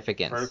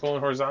significance. Vertical and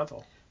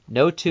horizontal.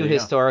 No two There you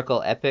go.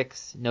 historical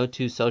epochs, no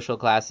two social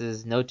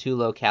classes, no two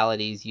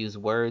localities use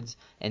words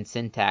and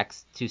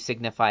syntax to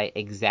signify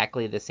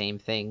exactly the same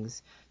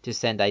things, to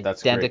send That's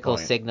a great identical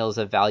point. signals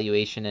of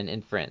valuation and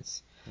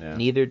inference. Yeah.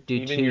 Neither do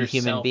Even two yourself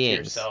human to beings.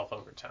 yourself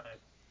over time.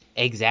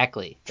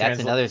 Exactly. That's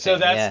Transla- another thing. So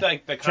that's yeah.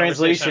 like the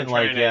Translation, conversation I'm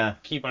trying like, to yeah.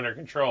 keep under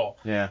control.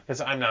 Yeah.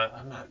 Because I'm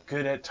not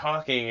good at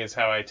talking. Is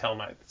how I tell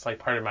it's like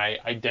part of my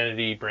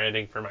identity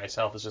branding for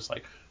myself is just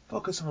like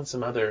focus on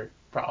some other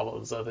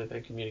problems other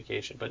than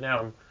communication. But now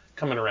I'm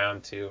coming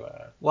around to.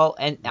 Well,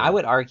 and I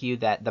would argue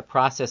that the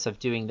process of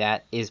doing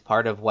that is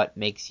part of what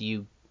makes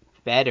you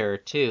better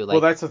too. Like,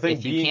 Well, that's the thing.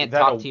 if you being can't that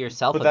talk to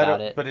yourself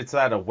about it, But it's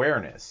that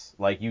awareness.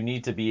 Like, you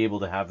need to be able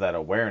to have that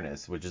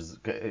awareness, which is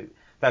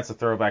that's a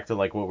throwback to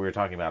like what we were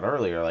talking about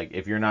earlier. Like,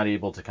 if you're not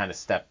able to kind of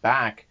step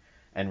back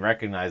and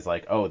recognize,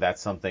 like, oh,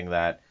 that's something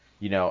that,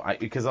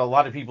 because a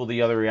lot of people,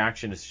 the other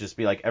reaction is to just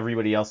be like,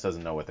 everybody else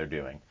doesn't know what they're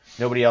doing.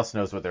 Nobody else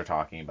knows what they're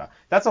talking about.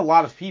 That's a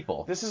lot of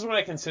people. This is what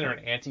I consider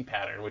an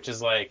anti-pattern, which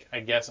is like, I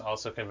guess,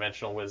 also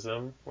conventional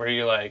wisdom, where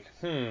you're like,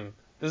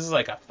 this is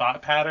like a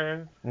thought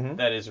pattern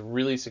that is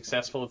really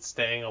successful at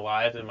staying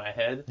alive in my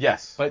head.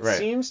 Yes, But right.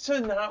 seems to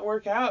not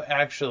work out,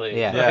 actually.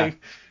 Yeah. Yeah.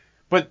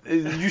 But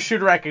you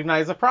should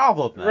recognize a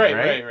problem then,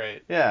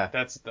 Right. Yeah.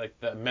 That's like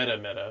the meta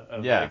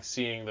of Yeah. like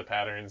seeing the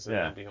patterns and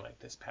Yeah. then being like,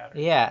 this pattern.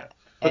 yeah.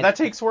 But And that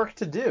takes work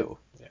to do.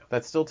 Yeah.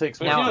 That still takes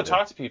But work if you to don't do.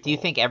 talk to people. do you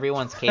think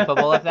everyone's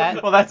capable of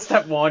that? Well, that's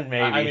step one,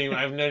 maybe. I mean,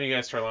 I've known you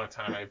guys for a long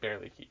time. I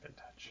barely keep in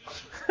touch.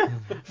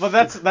 Well,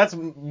 that's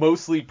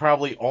mostly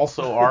probably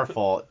also our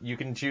fault. You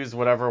can choose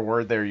whatever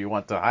word there you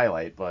want to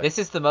highlight, but This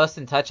is the most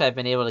in touch I've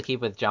been able to keep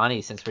with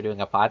Johnny since we're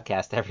doing a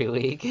podcast every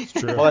week.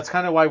 True. well, that's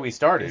kind of why we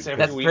started. Is every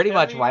That's week pretty now,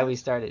 much you why guys? we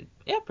started.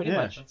 Yeah, pretty Yeah.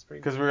 much. That's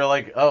pretty Because we were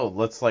like, oh,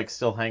 let's like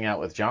still hang out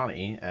with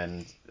Johnny,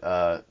 and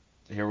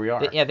here we are.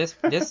 But yeah, this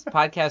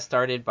podcast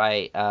started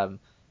by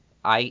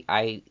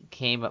I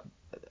came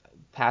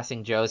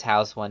passing Joe's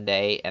house one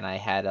day and I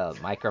had a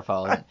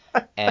microphone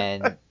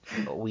and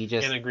we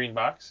just in a green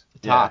box.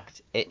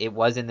 talked. It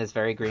was in this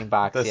very green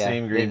box. The yeah.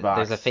 same green box.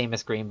 There's a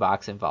famous green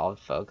box involved,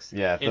 folks.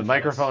 Yeah, the Infamous.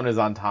 microphone is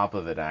on top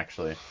of it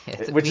actually,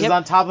 Yes, which we is have-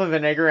 on top of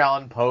an Edgar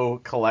Allan Poe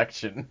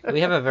collection.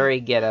 We have a very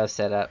ghetto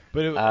setup.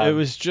 But it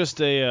was just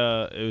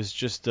a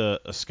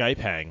Skype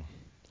hang,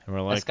 and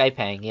we're A like, Skype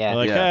hang, yeah. we're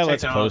like, Yeah.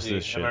 let's post Technology.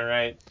 this shit. Am I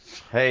right?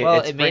 Hey, Well,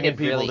 it's it made bringing it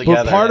people really-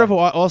 together. But part of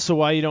also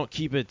why you don't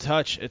keep in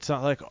touch, it's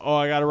not like, oh,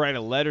 I got to write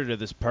a letter to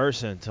this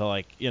person to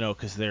like,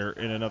 because they're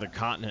in another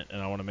continent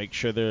and I want to make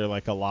sure they're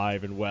like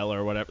alive and well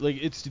or whatever.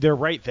 Like they're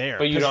right there.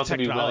 But you'd because of also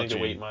be willing to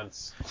technology. wait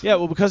months. Yeah,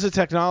 well, because of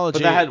technology.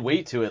 But that had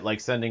weight to it, like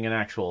sending an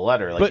actual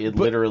letter. Like But- it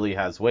but- literally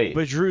has weight.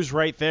 But Drew's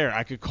right there.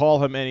 I could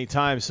call him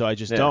anytime, so I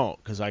just Yeah.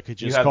 don't because I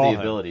could you just have call the him.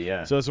 ability,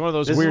 yeah. So it's one of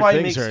those This weird is why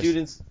things. it makes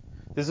students.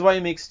 This is why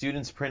it makes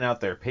students print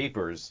out their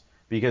papers,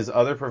 because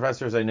other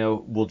professors I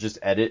know will just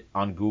edit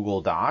on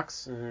Google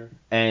Docs,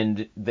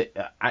 and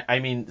I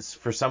mean,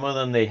 for some of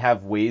them they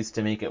have ways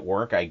to make it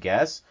work, I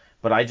guess.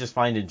 But I just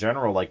find in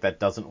general like that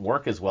doesn't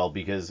work as well,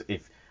 because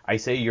if I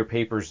say your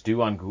paper's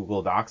due on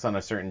Google Docs on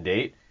a certain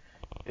date,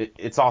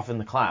 it's off in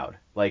the cloud.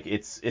 Like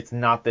it's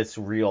not this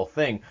real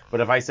thing.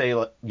 But if I say,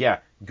 yeah,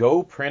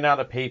 go print out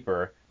a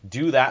paper,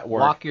 do that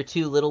work. Walk your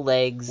two little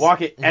legs.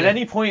 Walk it. At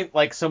any point,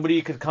 like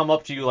somebody could come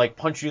up to you, like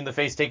punch you in the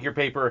face, take your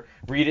paper,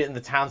 read it in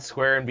the town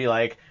square, and be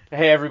like,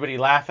 "Hey, everybody,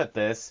 laugh at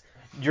this."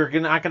 You're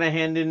not gonna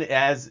hand in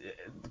as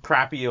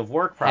crappy of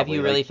work. Probably. Have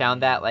you really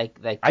found that like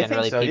I think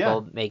generally so,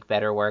 people make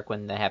better work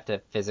when they have to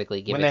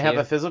physically give when it they to have you?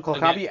 a physical Okay.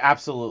 copy?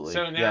 Absolutely.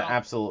 So now, yeah,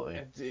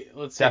 absolutely.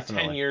 Let's say 10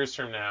 Definitely. years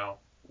from now,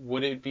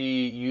 would it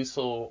be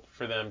useful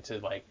for them to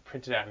like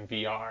print it out in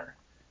VR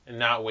and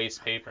not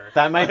waste paper?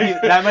 That might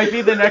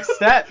be the next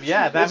step.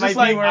 Yeah, that It's might just be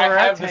like, where I we're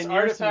have at this 10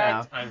 years from now.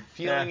 artifact, I'm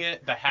feeling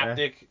it, the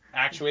haptic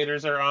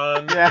actuators are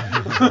on.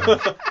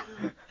 Yeah.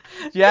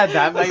 Yeah,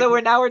 that might. So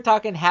we're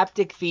talking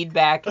haptic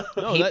feedback,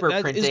 No, paper that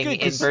is printing good, in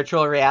 'cause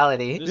virtual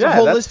reality. There's Yeah, a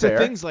whole that's list fair. of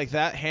things like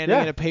that, handing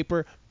Yeah. in a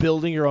paper,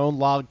 building your own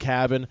log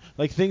cabin,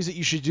 like things that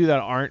you should do that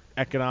aren't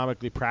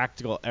economically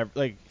practical.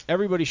 Like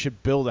everybody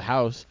should build a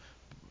house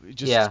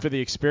just Yeah. for the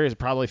experience. It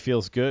probably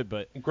feels good,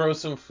 but Grow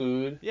some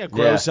food. yeah,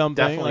 grow Yeah, something.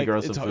 definitely Like, grow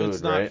it's, some it's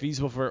food, not right?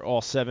 feasible for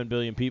all 7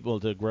 billion people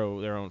to grow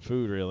their own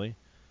food, really.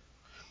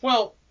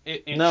 Well,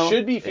 it No,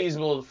 should be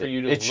feasible for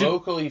you to it should-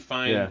 locally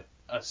find yeah.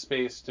 a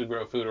space to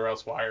grow food, or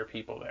else why are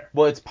people there?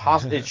 Well,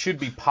 it should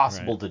be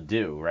possible to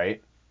do,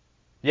 right?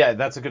 Yeah,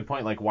 that's a good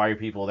point. Like, why are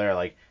people there?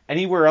 Like,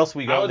 anywhere else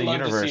we I go would in the love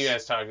universe, to see you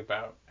guys talk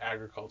about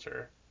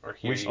agriculture or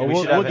hear we should, you. we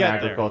we'll- should we'll have an get there.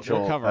 agricultural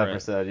We'll cover it.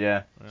 episode.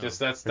 Yeah, Just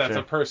that's sure.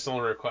 a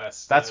personal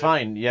request. that's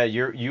fine. Yeah,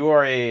 you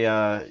are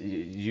a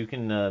you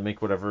can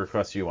make whatever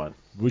requests you want.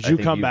 Would I you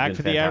think come you've back been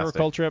for the fantastic.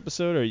 agriculture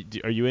episode?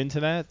 Are you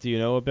into that? Do you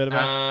know a bit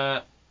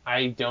about?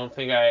 I don't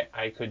think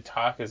I could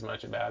talk as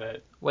much about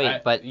it.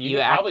 Wait, but you could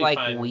act probably like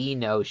find- we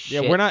know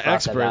shit. Yeah, we're not fuck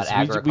experts.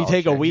 about We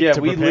take a agriculture. week Yeah,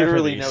 to we prepare for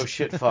literally these. know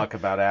shit fuck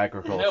about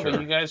agriculture. No,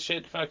 but you guys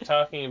shit fuck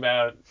talking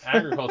about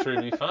agriculture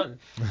would be fun.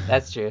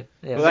 That's true.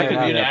 Yeah, Well, that fair could be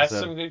enough. You'd an ask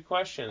episode. some good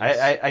questions.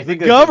 I think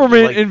The that,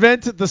 government like,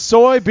 invented the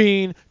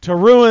soybean to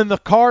ruin the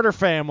Carter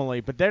family,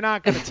 but they're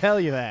not going to tell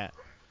you that.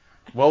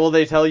 what will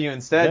they tell you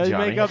instead, They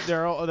Johnny? make up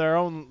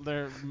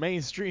their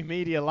mainstream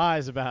media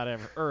lies about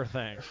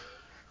everything.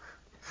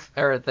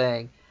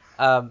 Everything.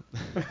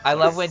 I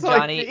love when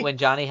Sorry.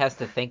 Johnny has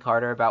to think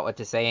harder about what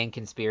to say in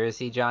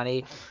conspiracy.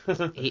 Johnny,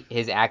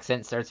 his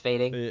accent starts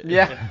fading.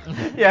 Yeah,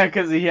 yeah,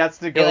 because he has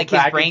to go Like his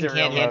back brain into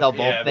can't real handle mode.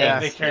 both yeah,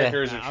 things. the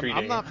characters Nah, are I'm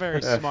treating. not very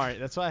Yeah. smart.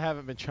 That's why I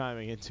haven't been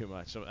chiming in too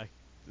much. So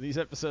these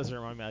episodes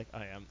remind me, like,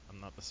 I'm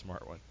not the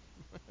smart one.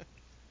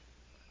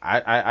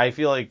 I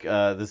feel like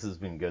this has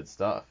been good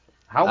stuff.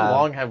 How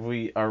long are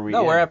we?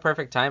 No, in? we're at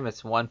perfect time.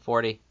 It's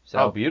 1:40. So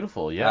Oh,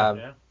 beautiful! Yeah,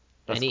 Yeah.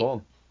 that's any-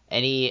 gold.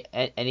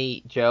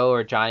 any Joe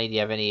or Johnny, do you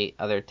have any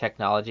other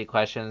technology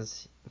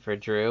questions for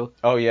Drew?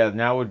 Oh yeah,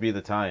 now would be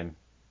the time.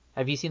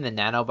 Have you seen the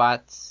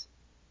nanobots?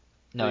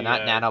 No, The,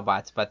 not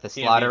nanobots, but the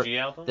TMDG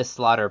album?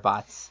 slaughter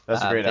bots.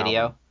 That's a great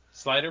video. album.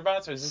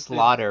 Sliderbots or is this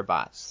Slaughter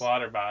bots.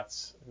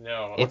 Slaughterbots?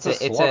 No. What's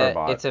It's a a slaughter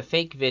bot? it's a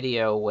fake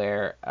video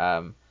where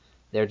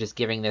they're just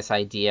giving this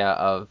idea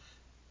of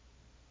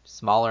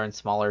smaller and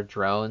smaller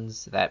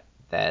drones that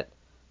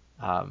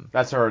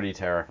That's already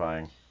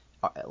terrifying.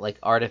 like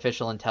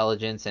artificial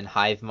intelligence and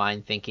hive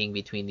mind thinking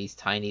between these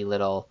tiny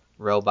little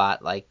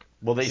robot like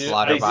Well, they Dude,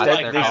 slaughter I they bots, do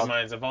study. they're like hive called.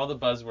 minds. Of all the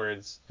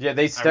buzzwords, Yeah,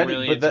 they I'm study,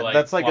 really but into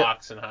that's like a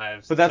flocks and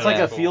hives. but that's So like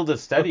a cool. field of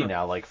study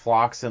now, like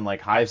flocks and like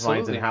hive minds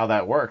Absolutely. and how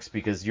that works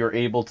because you're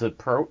able to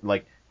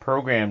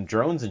program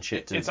drones and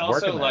shit to It's work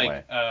also in that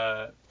way.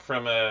 like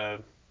from a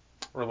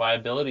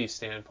reliability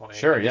standpoint,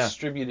 Sure, a yeah.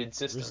 distributed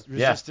system.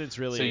 Yeah. Resistance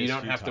really. So you is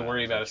don't have to futile,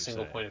 worry is about what a you're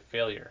single saying. point of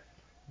failure.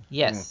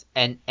 Yes,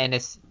 and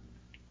it's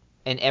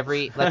and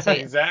every let's say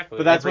Exactly.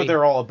 But that's every- what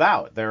they're all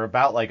about. They're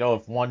about like, oh,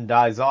 if one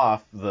dies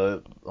off,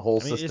 the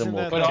whole I mean, system isn't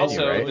will that But continue,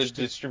 also right? the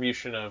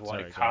distribution of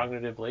Sorry, like go on.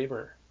 cognitive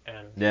labor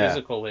and Yeah.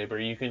 physical labor.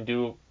 You can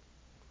do.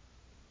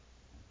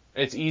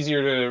 It's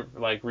easier to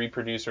like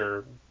reproduce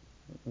or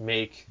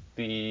make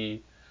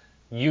the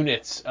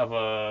units of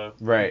a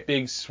Right.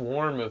 big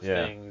swarm of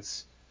Yeah.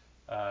 things.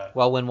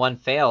 well when one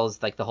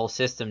fails, like the whole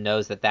system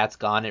knows that that's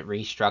gone, it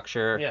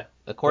restructure Yeah.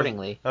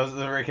 accordingly. That was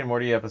the Rick and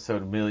Morty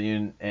episode,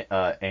 Million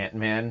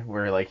Ant-Man,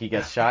 where like he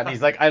gets shot and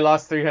he's like, I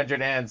lost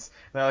 300 ants.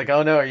 And they're like,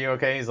 oh no, are you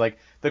okay? He's like,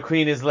 the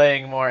queen is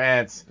laying more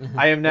ants.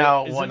 I am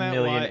now Isn't 1 that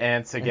million why-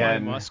 ants why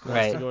again. Musk wants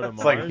Right. to go to It's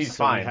Mars, like, he's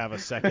so fine. we have a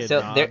second So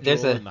nodule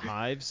there's a- in the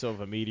hive. So if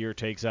a meteor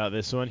takes out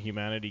this one,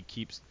 humanity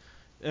keeps.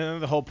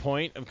 The whole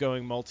point of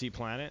going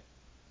multi-planet.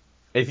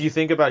 If you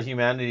think about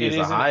humanity It as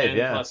a is an hive, N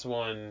yeah. plus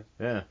one.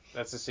 Yeah.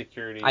 That's a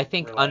security. I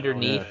think reliable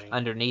underneath thing.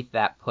 underneath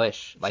that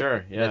push, like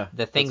Sure, yeah,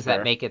 the things that's that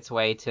fair. make its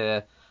way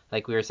to,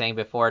 like we were saying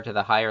before, to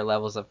the higher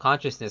levels of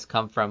consciousness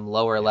come from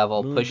lower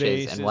level Moon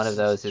pushes, and one of bases,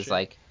 those is shit.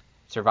 like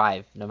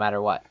survive no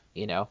matter what,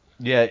 you know.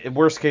 Yeah,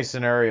 worst case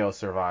scenario,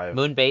 survive.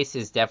 Moon base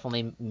is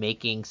definitely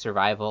making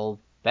survival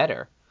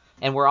better,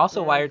 and we're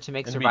also wired to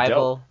make It'd be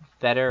survival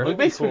better. Moon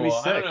base would be Cool.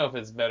 I don't sick. know if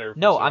it's better. For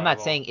No, I'm not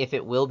survival. saying if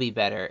it will be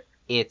better.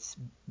 It's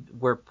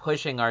we're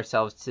pushing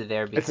ourselves to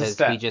there because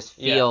step. we just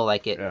Yeah. feel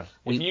like it. Yeah.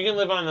 We, If you can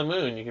live on the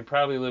moon, you could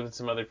probably live in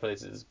some other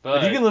places. If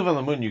But you can live on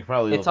the moon, you can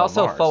probably it's live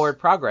also on Mars. forward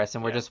progress,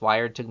 and we're Yeah. just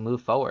wired to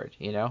move forward.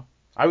 You know.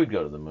 I would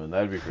go to the moon.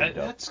 That would be pretty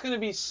dope. That's gonna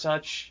be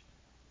such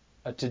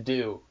a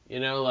to-do,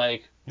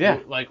 like Yeah.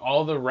 like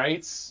all the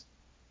rights.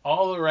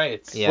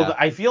 Yeah. Well,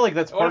 I feel like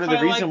that's What part if of the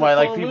I reason like why the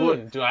like full people.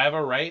 moon? Do I have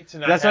a right to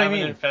not That's what I have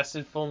mean. an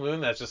infested full moon?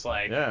 That's just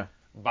like, Yeah.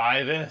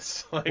 buy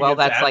this. Like, Well, it's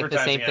that's like the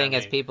advertising same thing at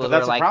as me. people But who are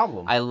that's a like,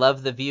 problem. I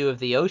love the view of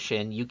the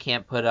ocean. You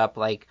can't put up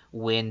like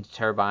wind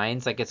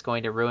turbines. Like it's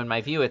going to ruin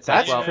my view. It's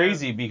That's like, well,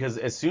 crazy because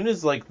as soon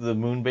as like the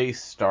moon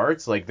base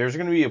starts, like there's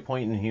going to be a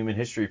point in human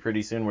history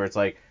pretty soon where it's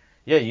like,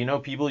 yeah,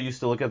 people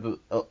used to look at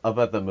up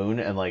at the moon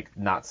and like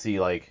not see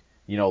like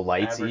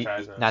lights.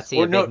 Advertisements. not see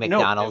Or a big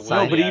McDonald's no,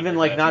 sign. but even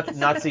like advertisements.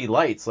 not see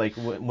lights. Like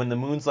when the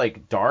moon's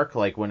like dark,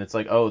 like when it's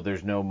like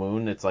there's no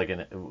moon, it's like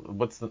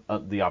what's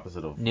the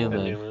opposite of New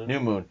full moon. New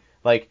moon.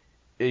 Like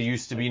it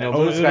used to be no Oh,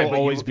 moon it'll sky, but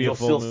always be a you'll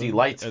full still see moon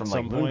lights at from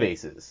some like moon point.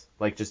 bases,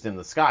 like just in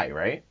the sky,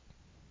 right?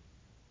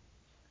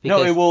 Because,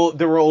 No, it will.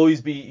 There will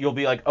always be. You'll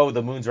be like,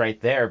 the moon's right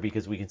there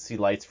because we can see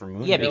lights from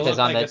moon. Yeah, It'll because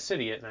look on like the- a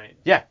city at night.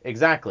 Yeah,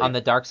 exactly. on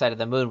the dark side of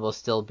the moon will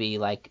still be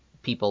like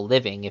people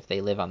living if they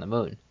live on the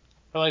moon.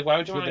 But like, why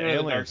would you That's want where to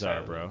the go to the dark aliens side?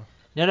 are, bro.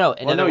 No.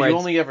 In well, other no, words, you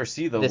only ever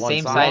see the one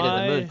same side. side of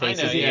the moon I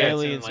faces know, the the yeah, earth. it's in,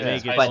 aliens like,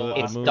 make it but so that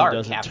it's the moon dark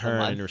doesn't half the turn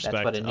month. and That's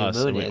respect what a new us,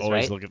 moon and we is,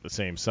 always right? look at the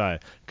same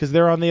side because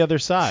they're on the other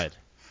side.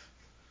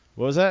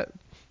 What was that?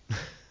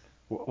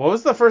 What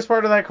was the first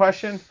part of that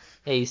question?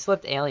 Yeah, you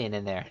slipped alien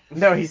in there.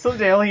 No, he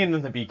slipped alien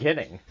in the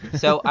beginning.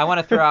 So I want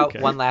to throw out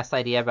Okay. one last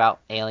idea about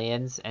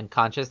aliens and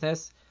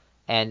consciousness,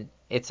 and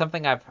it's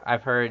something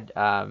I've heard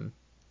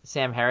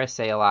Sam Harris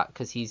say a lot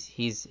because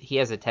he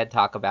has a TED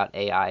Talk about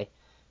AI,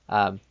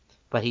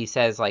 but he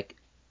says like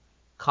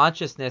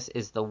consciousness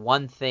is the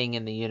one thing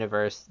in the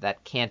universe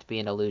that can't be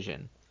an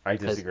illusion. I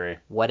 'Cause disagree.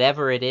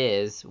 Whatever it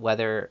is,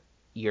 whether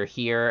you're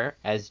here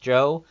as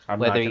Joe, I'm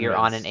whether not you're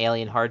on convinced. an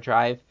alien hard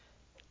drive,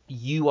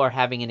 you are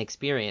having an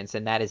experience,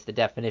 and that is the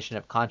definition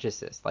of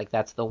consciousness. Like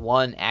that's the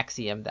one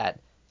axiom that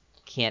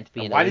can't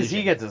be an Why illusion. does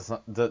he get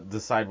to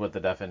decide what the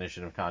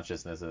definition of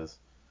consciousness is?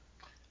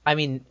 I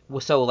mean,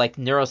 so like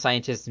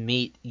neuroscientists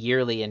meet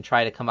yearly and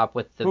try to come up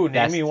with the Who?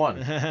 best. Name me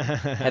one.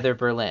 Heather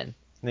Berlin.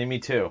 Name me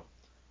two.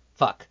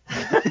 Fuck.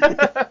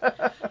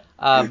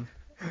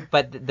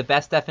 But the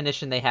best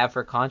definition they have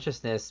for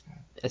consciousness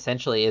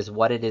essentially is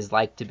what it is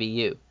like to be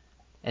you.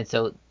 And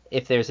so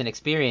if there's an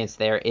experience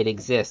there, it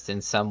exists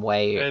in some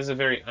way. That is a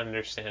very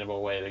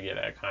understandable way to get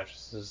at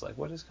consciousness. Like,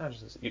 what is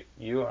consciousness?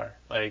 You are.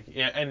 Like,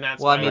 yeah, and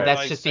that's Well, I why mean, we're, that's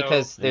like, just so-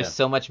 because there's Yeah.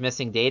 so much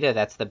missing data.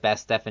 That's the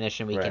best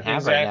definition we can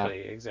have right now.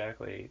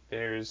 Exactly.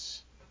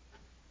 There's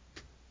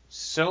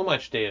so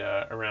much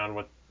data around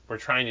what we're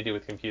trying to do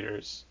with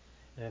computers,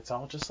 and it's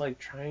all just like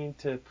trying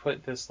to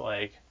put this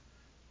like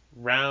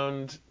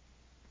round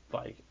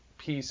like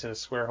piece in a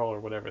square hole or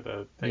whatever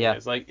the thing Yeah.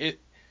 is. Like it,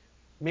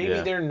 maybe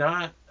Yeah. they're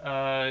not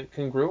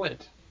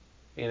congruent.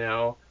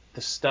 The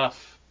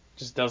stuff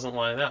just doesn't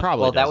line up.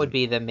 Probably. Well, that doesn't. would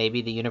be that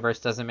maybe the universe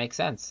doesn't make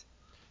sense,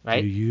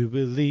 right? Do you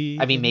believe?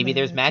 I mean, in maybe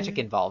there's magic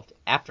involved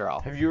after all.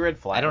 Have you read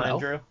I don't know. Flatland,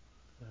 Drew?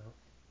 No.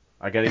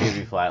 I gotta give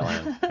you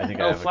Flatland. I think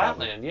I Oh, have a copy.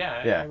 Flatland.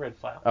 Yeah, Yeah. I read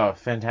Flatland. Oh, I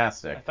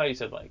fantastic. thought you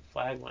said like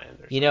Flagland or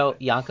something. You know,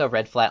 Yanka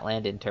read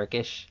Flatland in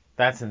Turkish.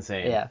 That's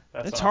insane. Yeah,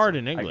 That's It's awesome. hard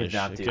in could English.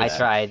 not It do I gets- that.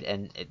 tried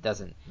and it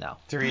doesn't. No.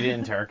 To read it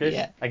in Turkish?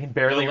 Yeah. I can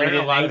barely You'll read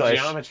learn it a lot in of English.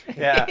 geometry.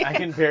 Yeah, I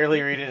can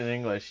barely read it in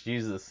English.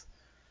 Jesus.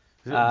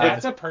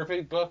 That's a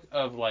perfect book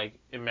of like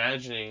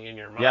imagining in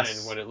your mind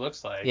Yes. what it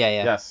looks like. Yeah,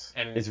 yeah. Yes.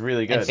 And It's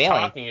really and good. failing.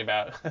 talking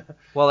about.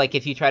 Well, like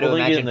if you try to We'll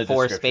link it in imagine the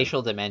 4 description.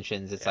 spatial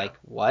dimensions, it's Yeah. like,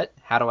 what?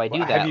 How do I do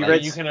Well, that? have you Like,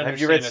 read- you can have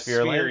understand you read a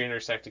Sphereland? sphere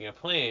intersecting a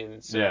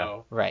plane. So Yeah.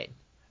 right.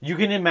 You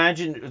can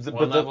imagine,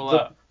 One level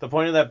up. the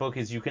point of that book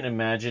is you can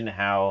imagine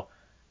how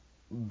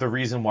the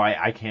reason why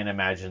I can't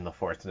imagine the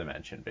fourth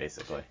dimension,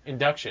 basically.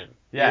 induction.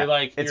 Yeah, You're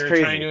like it's you're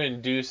crazy. trying to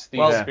induce the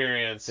Well,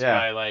 experience yeah.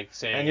 by like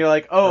saying. And you're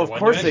like, oh, for of one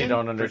course they dimension,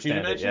 don't for 2 understand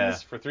it.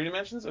 dimensions, Yeah. For 3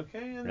 dimensions, okay,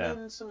 and Yeah.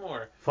 then some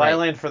more.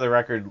 Flatland, for the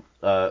record,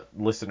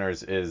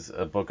 listeners, is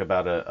a book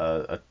about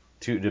a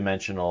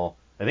two-dimensional.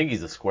 I think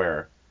he's a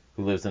square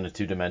who lives in a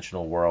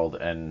two-dimensional world,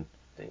 and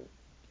Think-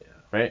 yeah.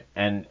 right,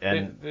 and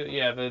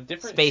the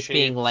different Space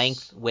being shapes-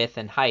 length, width,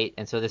 and height,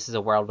 and so this is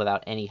a world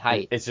without any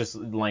height. it's just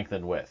length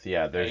and width.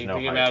 Yeah, there's you no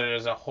think height. about it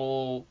as a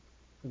whole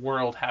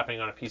world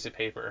happening on a piece of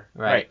paper.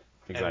 Right.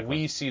 Exactly. And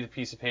we see the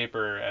piece of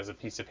paper as a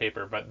piece of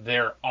paper, but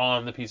they're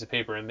on the piece of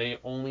paper, and they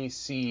only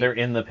see They're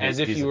in the as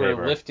if piece you of were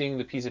paper. lifting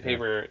the piece of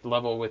paper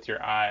level with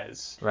your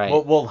eyes. Right.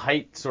 Well,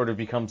 height sort of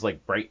becomes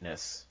like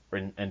brightness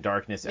and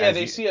darkness. Yeah, as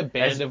they you, see a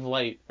band as- of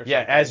light. Or Yeah,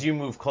 something. as you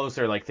move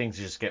closer, like things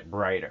just get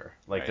brighter.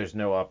 Like Right. there's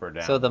no up or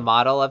down. So the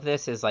model of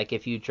this is like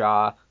if you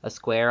draw a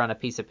square on a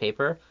piece of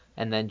paper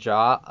and then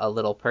draw a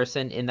little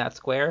person in that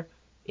square,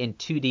 in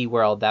 2D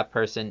world that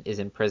person is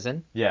in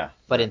prison, yeah,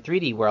 but in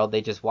 3D world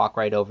they just walk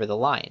right over the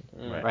line,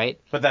 right?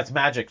 but that's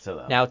magic to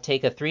them. Now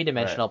take a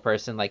 3-dimensional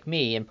person like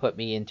me and put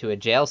me into a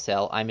jail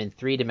cell. I'm in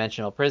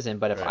 3-dimensional prison,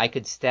 but if Right. I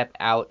could step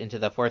out into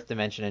the 4th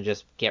dimension and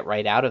just get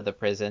right out of the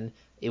prison,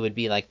 it would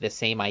be like the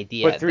same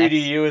idea. but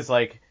 3DU is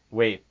like,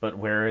 wait, but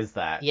where is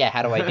that? Yeah,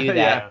 how do I do that?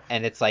 Yeah.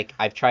 And it's like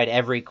I've tried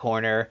every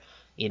corner.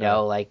 You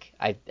know, like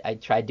I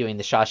tried doing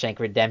the Shawshank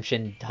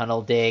Redemption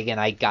tunnel dig and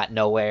I got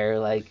nowhere.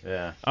 Like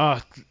Yeah.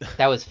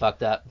 that was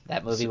fucked up.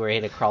 That movie where he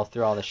had to crawl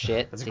through all the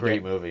shit. That's a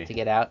great get, movie. to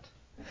get out.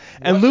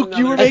 And What's Luke,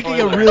 you were another making a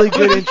spoiler? really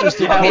good,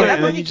 interesting Yeah, point, that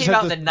and then movie you just came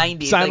had out to in the 90s. Like,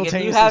 if you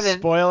simultaneously haven't-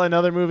 spoil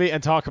another movie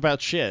and talk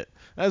about shit.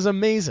 That was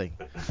amazing.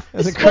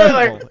 That's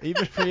Spoiler! incredible,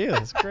 even for you.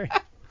 That's great.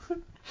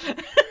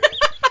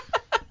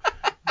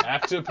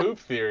 Back to poop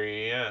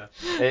theory, yeah.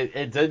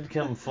 It did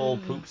come full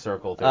poop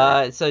circle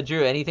theory. So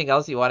Drew, anything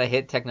else you want to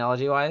hit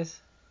technology wise?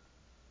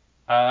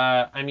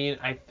 I mean,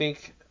 I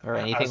think Or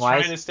I anything was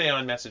wise? trying to stay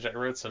on message. I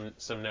wrote some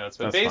notes,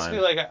 but That's basically,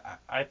 fine. like,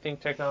 I think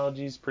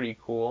technology is pretty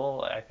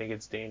cool. I think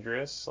it's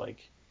dangerous.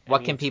 Like, What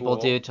any can people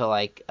tool. do to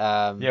like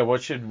Yeah,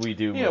 what should we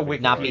do? Yeah,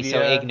 moving not forward? be so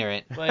Wikipedia.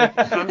 ignorant? Like,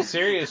 I'm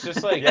serious.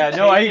 Just like Yeah,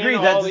 no, I take agree.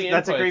 in all the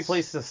That's a inputs. great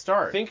place to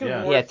start. Think of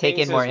yeah. more Yeah, take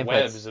things in more as inputs.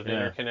 webs of Yeah.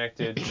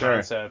 interconnected Sure.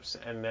 concepts,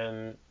 and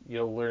then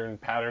you'll learn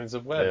patterns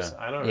of webs.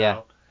 Yeah. I don't Yeah.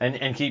 know.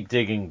 And keep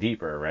digging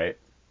deeper, right?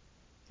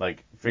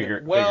 Like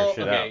figure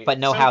shit okay. out. But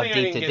know how Something deep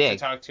I didn't to get dig.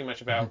 to talk too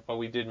much about, but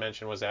we did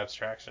mention was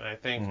abstraction. I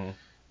think Mhm.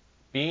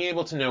 being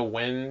able to know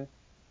when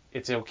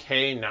it's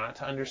okay not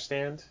to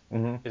understand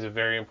Mhm. is a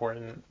very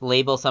important.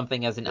 Label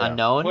something as an Yeah.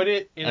 unknown Put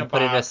it in and a put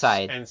box it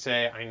aside. and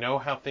say, I know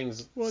how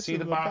things What's see in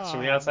the the box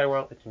from the box? outside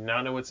world. I do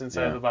not know what's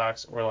inside Yeah. the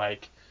box, or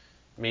like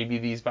maybe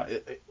these.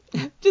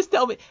 Just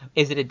tell me,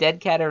 is it a dead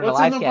cat or an What's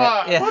alive in the cat?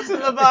 box? Yeah. What's in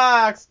the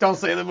box? Don't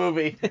say the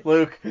movie,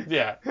 Luke.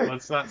 Yeah,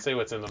 let's not say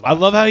what's in the box. I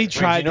love how he do you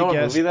tried know to what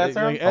guess. movie that's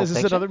from? Like, Pulp is this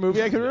Fiction? another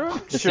movie I can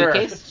ruin? The Sure.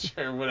 suitcase?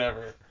 Sure,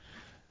 whatever.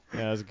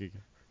 Yeah, that's a good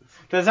guess.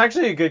 That's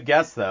actually a good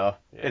guess, though.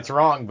 Yeah. It's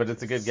wrong, but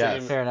it's a good Same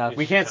guess. Fair enough.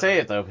 We can't say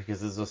it though because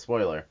this is a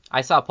spoiler.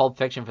 I saw Pulp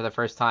Fiction for the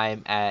first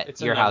time at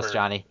It's a your house, number.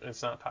 Johnny.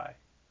 It's not pie.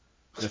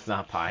 It's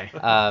not pie.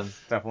 Um,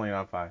 Definitely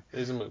not pie.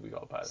 There's a movie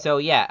called Pie. so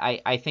yeah,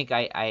 I think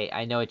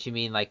I know what you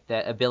mean. Like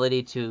the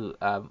ability to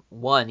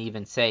one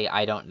even say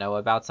I don't know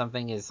about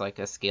something is like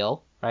a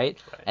skill, right?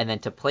 Right. And then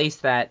to place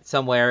that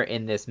somewhere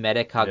in this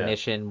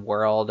metacognition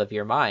world of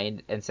your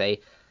mind and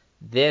say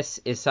this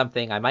is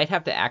something I might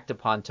have to act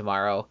upon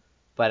tomorrow,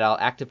 but I'll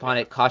act upon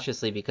it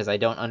cautiously because I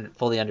don't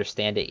fully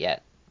understand it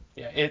yet.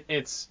 Yeah,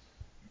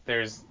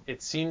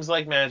 it seems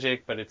like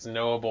magic, but it's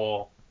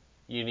knowable.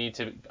 You need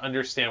to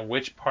understand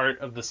which part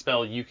of the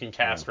spell you can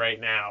cast right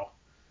now.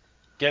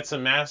 Get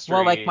some mastery.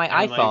 Well, like my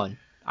and, iPhone,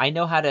 I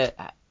know how to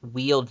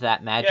wield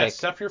that magic, yeah,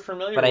 stuff you're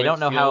familiar but with. I don't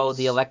know how feels-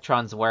 the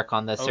electrons work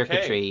on the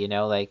circuitry. You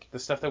know, like The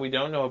stuff that we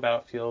don't know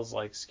about feels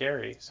like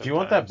scary. Sometimes. Do you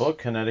want that book,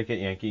 Connecticut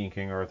Yankee and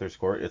King Arthur's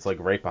Court? It's like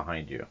right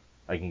behind you.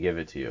 I can give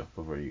it to you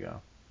before you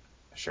go.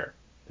 Sure.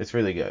 It's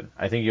really good.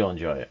 I think you'll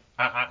enjoy it.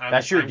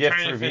 I'm your gift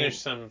trying for to being- finish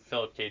some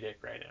Philip K. Dick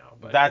right now.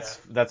 But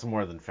That's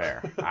more than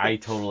fair. I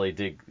totally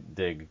dig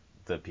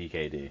the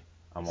PKD.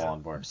 I'm all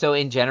on board. so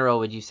in general,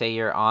 would you say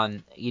you're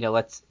on? You know,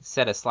 let's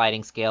set a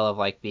sliding scale of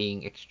like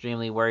being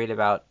extremely worried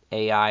about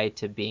AI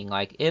to being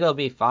like it'll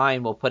be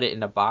fine. We'll put it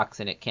in a box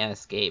and it can't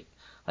escape.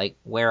 Like,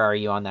 where are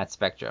you on that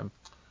spectrum?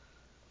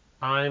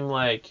 I'm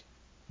like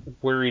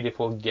worried if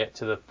we'll get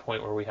to the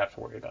point where we have to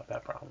worry about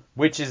that problem.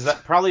 Which is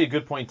probably a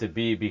good point to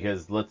be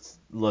because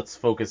let's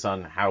focus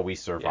on how we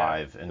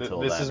survive until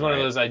this then. is one right?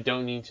 of those I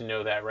don't need to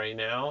know that right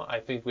now.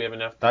 I think we have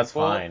enough people That's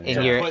fine,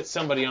 to yeah. put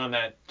somebody on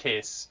that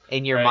case.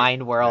 In your Right.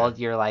 mind world,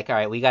 you're like, all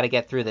right, we got to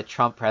get through the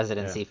Trump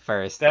presidency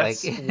first.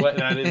 That's like, what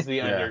that is the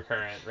Yeah.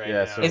 undercurrent right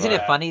Yeah, now. so Isn't do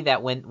it I. funny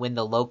that when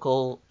the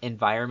local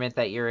environment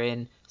that you're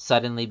in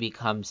suddenly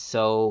becomes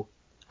so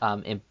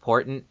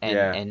important and,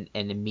 Yeah.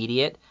 and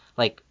immediate?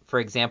 Like, for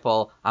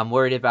example, I'm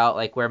worried about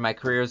like where my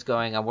career is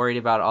going. I'm worried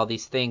about all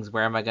these things.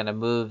 Where am I going to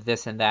move?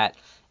 This and that.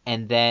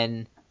 And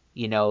then,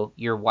 you know,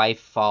 your wife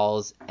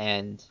falls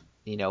and,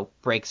 you know,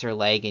 breaks her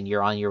leg and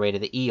you're on your way to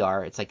the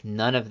ER. It's like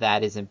none of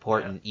that is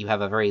important. You have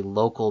a very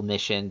local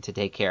mission to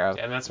take care of.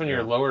 And that's when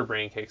your lower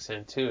brain kicks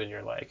in too, and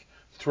you're like,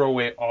 throw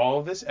away all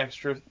of this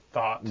extra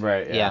thought.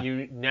 Right. Yeah.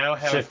 You now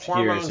have Shift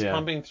hormones gears, yeah.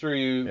 pumping through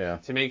you Yeah.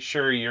 to make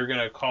sure you're going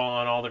to call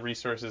on all the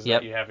resources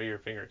Yep. that you have at your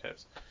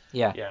fingertips.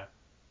 Yeah. Yeah.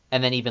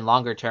 And then even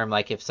longer term,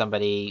 like if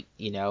somebody,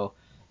 you know,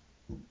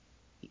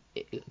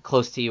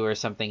 close to you or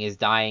something is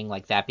dying,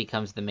 like that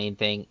becomes the main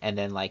thing. And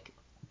then like,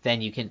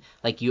 then you can,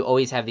 like you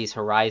always have these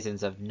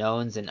horizons of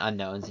knowns and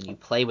unknowns and you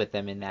play with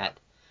them in that.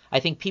 I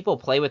think people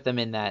play with them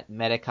in that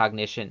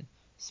metacognition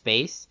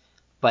space,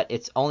 but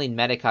it's only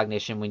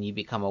metacognition when you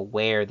become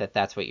aware that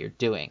that's what you're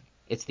doing.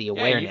 It's the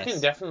awareness. Yeah, you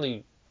can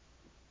definitely,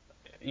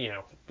 you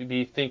know,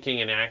 be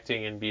thinking and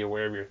acting and be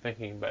aware of your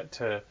thinking, but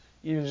to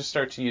even just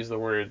start to use the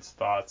words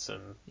thoughts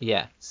and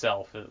Yeah.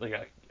 self,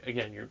 like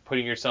again, you're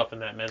putting yourself in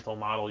that mental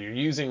model. You're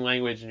using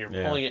language and you're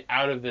Yeah. pulling it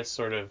out of this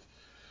sort of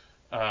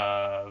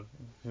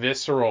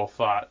visceral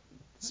thought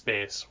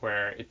space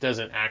where it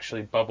doesn't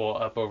actually bubble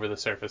up over the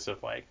surface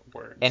of like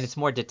words. And it's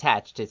more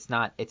detached. It's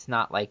not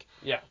like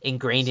yeah,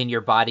 ingrained in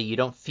your body. You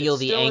don't feel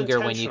It's the still anger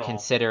when you intentional.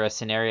 consider a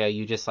scenario.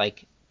 You just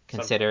like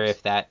consider Sometimes.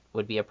 if that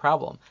would be a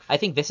problem. I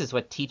think this is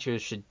what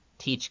teachers should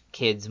teach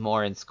kids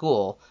more in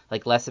school,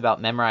 like less about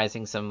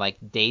memorizing some like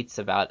dates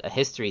about a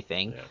history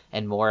thing Yeah.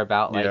 and more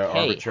about like, yeah,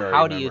 hey, arbitrary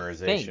how do you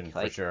memorization think? for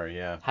Like, sure.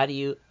 Yeah. how do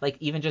you like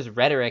even just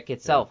rhetoric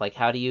itself? Like,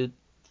 how do you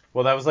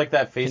Well, that was like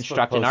that Facebook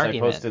construct an post I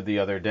argument. posted the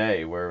other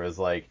day where it was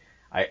like,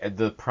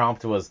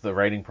 the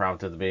writing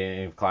prompt at the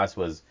beginning of class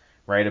was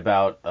write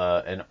about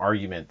an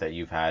argument that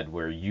you've had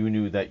where you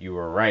knew that you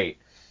were right,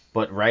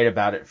 but write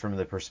about it from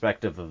the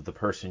perspective of the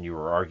person you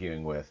were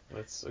arguing with.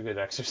 That's a good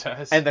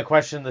exercise. And the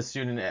question the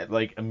student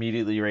like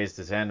immediately raised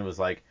his hand and was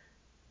like,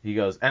 he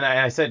goes, and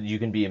I said you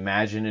can be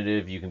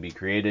imaginative, you can be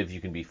creative,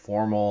 you can be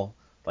formal,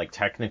 like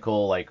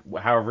technical, like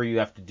however you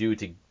have to do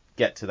to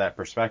get to that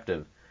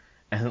perspective.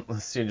 And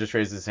the student just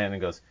raised his hand and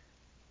goes,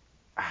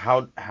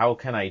 how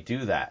can I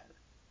do that?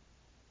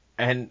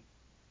 And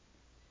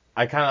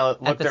I kind of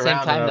At looked the same around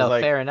and time, I was though,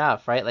 like, fair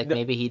enough, right? Like No.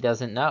 maybe he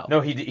doesn't know.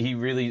 no, he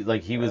really,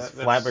 like, he was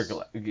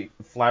That's-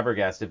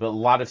 flabbergasted. But a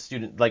lot of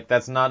students, like,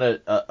 that's not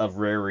a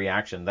rare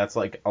reaction. That's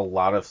like a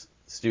lot of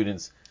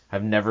students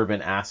have never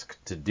been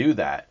asked to do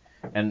that.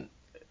 And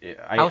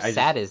How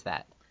sad is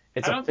that? I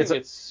don't think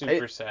it's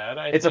super sad.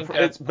 I it's a- think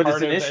that's but it's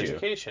part an of issue.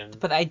 education.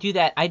 But I do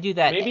that.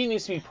 Maybe it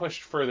needs to be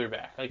pushed further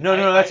back. Like,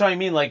 No, that's what I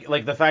mean. Like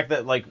the fact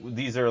that like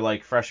these are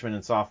like freshmen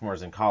and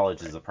sophomores in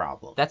college is a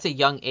problem. That's a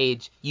young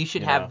age. You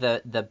should You have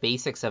the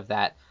basics of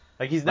that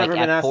Like he's like never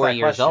been at asked 4 that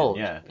years question. old.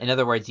 Yeah. In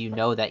other words, you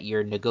know that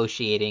you're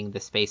negotiating the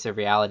space of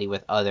reality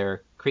with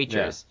other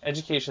creatures.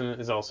 education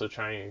is also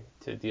trying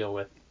to deal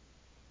with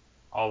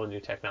all the new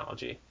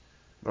technology.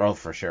 Oh,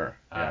 for sure.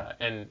 Yeah.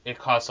 And it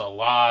costs a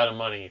lot of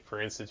money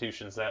for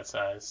institutions that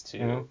size to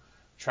Mhm.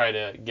 try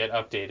to get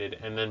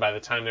updated. And then by the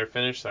time they're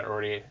finished, they're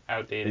already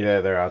outdated. Yeah,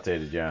 they're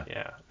outdated. Yeah.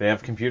 Yeah. They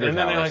have computer And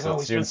then they're towers, like, oh, so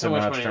we spent students so don't know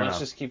much how to money. turn Let's on.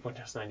 just keep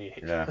Windows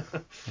 98. Yeah.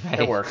 Right.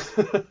 It works.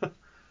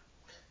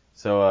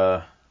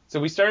 So, So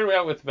we started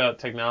out with about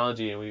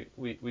technology, and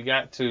we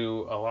got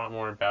to a lot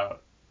more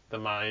about the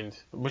mind.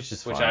 which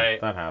is Which fine.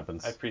 That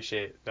happens. I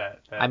appreciate that.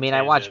 I mean,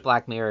 I watched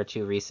Black Mirror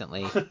 2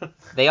 recently.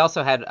 They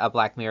also had a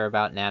Black Mirror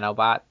about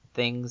nanobot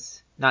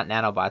things. Not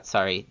nanobots,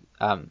 sorry.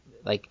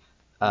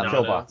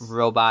 Killbots.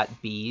 Robot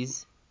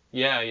bees.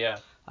 Yeah.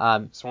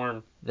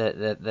 Swarm.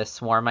 The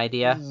swarm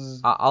idea.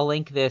 I'll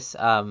link this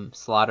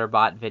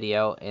Slaughterbot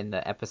video in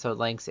the episode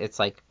links.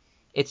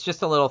 It's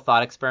just a little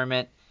thought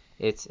experiment.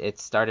 It's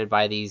started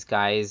by these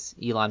guys.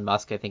 Elon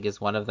Musk, I think, is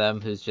one of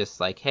them, who's just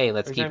like, hey,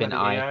 let's Are you keep talking an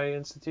about eye. the AI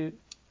Institute?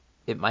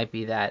 It might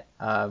be that.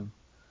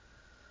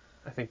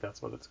 I think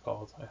that's what it's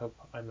called. I hope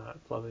I'm not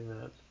flubbing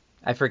that.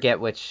 I forget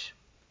which.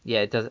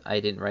 Yeah, it does. I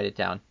didn't write it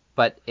down.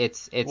 But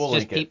it's We'll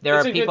just link it. there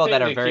It's are a good people that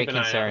thing are to very keep an eye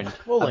on. concerned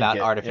We'll link about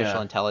it. artificial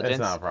Yeah, intelligence. It's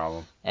not a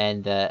problem.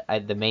 And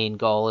the main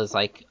goal is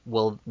like,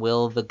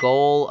 will the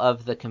goal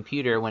of the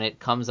computer when it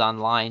comes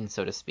online,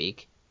 so to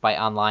speak, by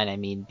online I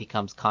mean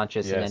becomes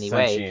conscious in any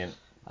way,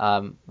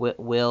 Sentient.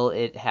 will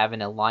it have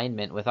an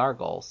alignment with our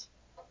goals?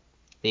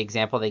 The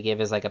example they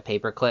give is like a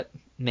paperclip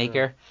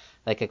maker,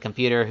 like a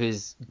computer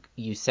whose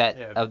you set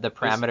of the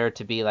parameter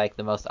to be like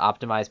the most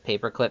optimized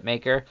paperclip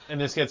maker.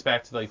 And this gets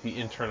back to like the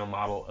internal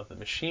model of the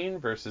machine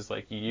versus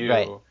like you.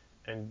 Right.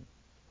 And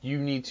you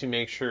need to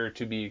make sure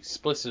to be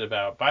explicit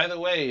about, by the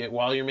way,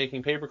 while you're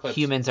making paperclips,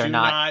 Humans are do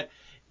not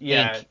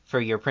yeah, ink for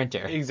your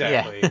printer.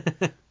 exactly.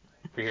 Yeah.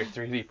 For your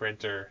 3D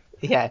printer.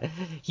 Yeah,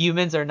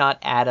 humans are not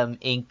atom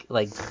ink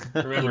like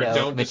Remember,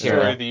 don't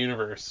material. destroy the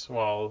universe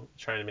while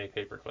trying to make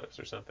paperclips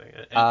or something.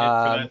 And for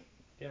that,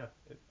 yeah.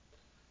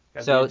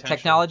 Gotta So be intentional.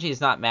 technology is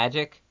not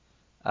magic.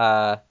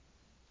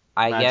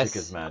 Magic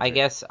is magic. I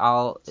guess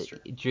That's true.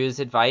 Drew's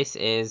advice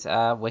is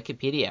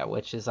Wikipedia,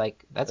 which is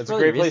like that's It's a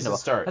really great place reasonable.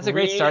 to start. That's a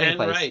great Read starting and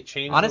place. write.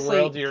 Change Honestly,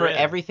 the world you're for in.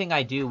 everything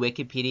I do,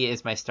 Wikipedia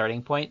is my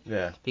starting point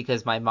Yeah.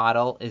 because my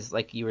model is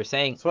like you were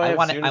saying. That's why I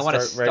want students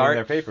to start writing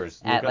their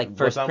papers. at Look like what's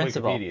first on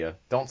principle. Wikipedia.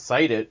 Don't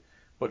cite it,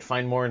 but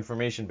find more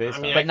information based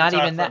I mean, on I it. could not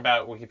talk even that.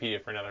 about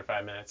Wikipedia for another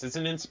 5 minutes. It's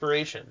an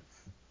inspiration.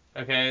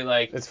 Okay,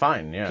 like It's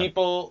fine. Yeah.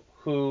 people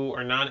who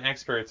are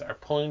non-experts are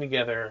pulling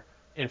together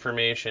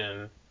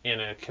information in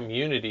a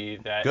community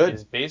that Good.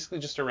 is basically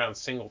just around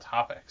single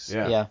topics.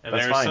 Yeah. Yeah. And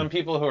That's there are fine. some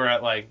people who are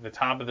at like the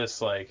top of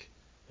this, like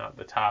not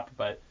the top,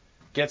 but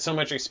get so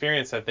much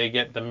experience that they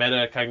get the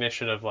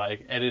metacognition of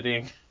like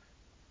editing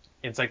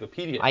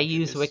encyclopedia. I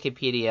use entries.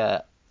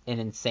 Wikipedia an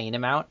insane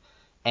amount,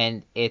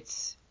 and it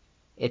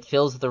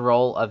fills the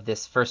role of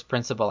this first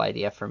principle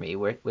idea for me,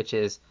 which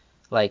is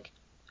like,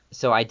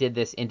 so I did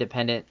this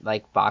independent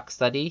like box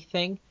study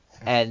thing,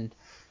 and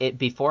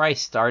before I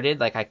started,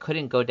 like I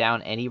couldn't go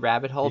down any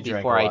rabbit hole He drank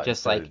before a I lot and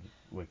just like,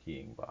 started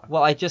wikiing Bach.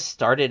 well, I just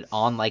started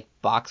on like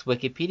Bach's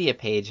Wikipedia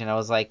page, and I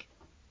was like,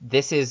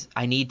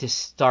 I need to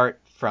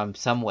start from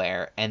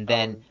somewhere, and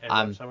then end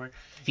up somewhere.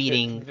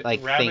 feeding The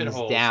like rabbit things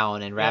holes.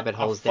 down and rabbit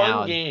holes a fun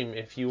down. game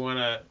if you want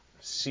to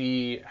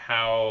see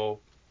how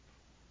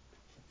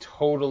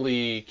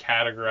totally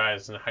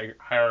categorized and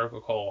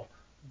hierarchical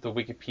the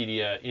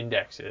Wikipedia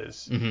index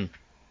is. Mhm.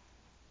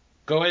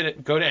 Go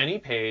to any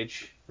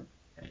page.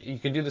 You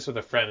can do this with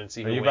a friend and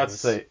see Are who you wins. about to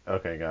say?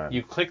 Okay, got it.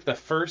 You click the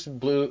first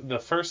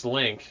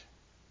link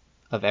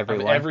Of of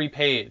everyone. every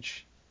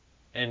page,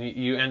 and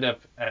you end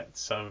up at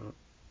some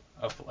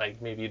of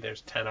like maybe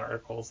there's 10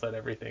 articles that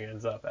everything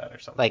ends up at or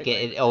something. Like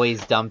it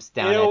always dumps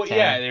down you know, at 10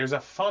 yeah, there's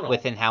a funnel.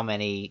 within how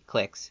many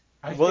clicks?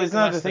 I Well, think isn't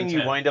that the less than thing? You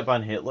 10. wind up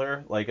on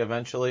Hitler, like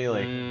eventually,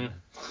 like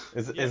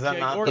is that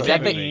not or the Is that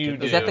Kevin the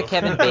Bacon. is that the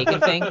Kevin Bacon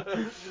thing?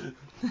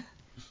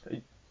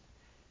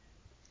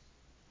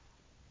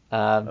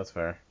 That's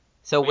fair.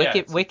 So Yeah,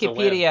 it's a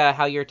Wikipedia,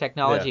 how your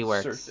technology Yeah,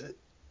 works,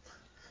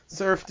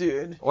 Surf,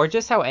 dude. or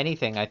just how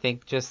anything. I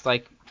think just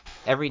like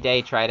every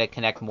day, try to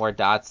connect more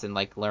dots and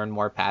like learn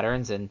more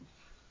patterns. And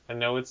I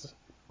know it's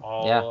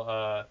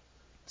all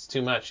it's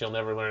too much. You'll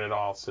never learn it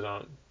all,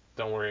 so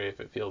don't worry if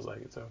it feels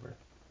like it's over.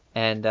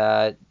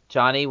 and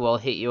Johnny, we'll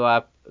hit you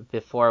up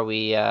before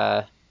we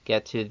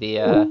get to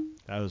the.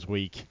 That was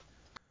weak.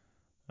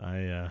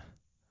 I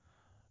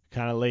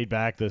kind of laid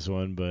back this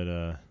one, but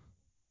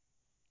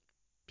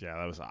yeah,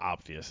 that was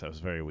obvious. That was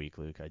very weak,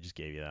 Luke. I just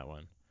gave you that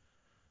one.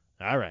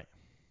 All right.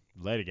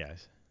 Later,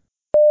 guys.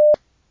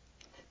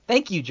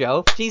 Thank you,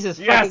 Joe. Jesus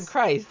Yes! fucking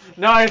Christ!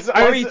 No,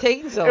 Why were you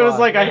taking so It was long?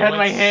 like I Wait, had my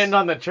what's- hand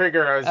on the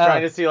trigger. I was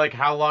trying to see like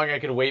how long I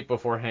could wait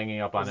before hanging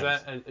up on Is it.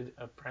 that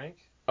a prank?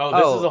 Oh,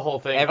 this is a whole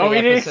thing. Every We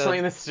didn't episode,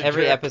 explain this to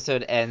every Drew.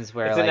 episode ends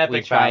where It's like an epic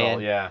we try battle,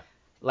 and. yeah.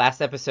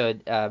 Last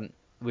episode,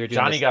 we were doing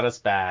Johnny this, got us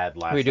bad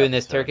last we were doing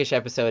this episode. Turkish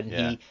episode,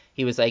 and Yeah.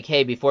 he was like,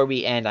 "Hey, before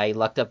we end, I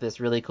looked up this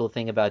really cool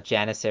thing about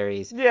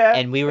Janissaries." Yeah,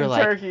 and we were in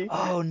like, Turkey.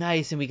 "Oh,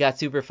 nice!" And we got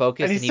super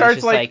focused, And he was starts,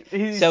 just like- like, he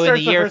 "So in starts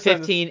the the year first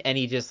sentence- 15," and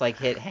he just like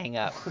hit hang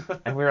up.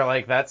 And we were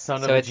like, that son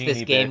So of a it's genie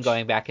this game bitch.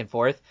 going back and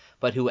forth,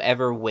 but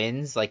whoever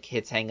wins like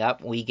hits hang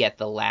up, we get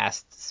the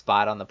last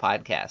spot on the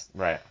podcast.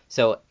 Right.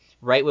 So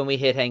right when we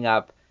hit hang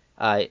up,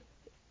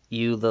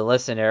 you, the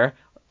listener,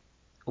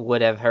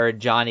 would have heard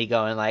Johnny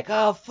going like,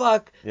 "Oh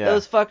fuck, Yeah.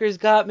 those fuckers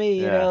got me,"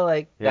 you Yeah. know,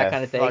 like Yeah, that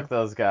kind of thing. fuck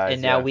those guys.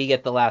 And now yeah. we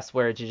get the last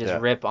word to just Yeah.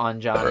 rip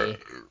on Johnny,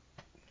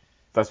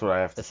 That's what I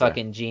have to the say.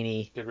 fucking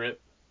genie. Good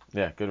rip.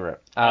 Yeah, good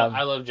rip.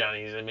 I love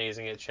Johnny. He's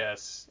amazing at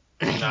chess.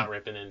 I'm not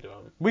ripping into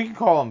him. We can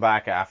call him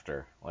back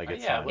after. Like,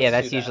 it's Yeah, fine. yeah, let's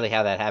that's do that. usually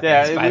how that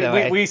happens. by the Yeah,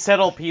 way, we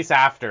settle peace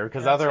after,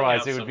 because Yeah, let's hang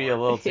otherwise out it would be a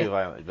somewhere. little too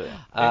violent.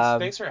 But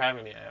Thanks for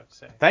having me, I have to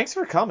say. thanks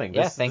for coming.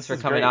 yeah, This- thanks this for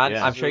is coming great, on.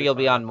 Yeah. I'm sure really you'll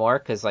be fun. on more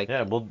because like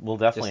Yeah, we'll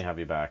definitely Just- have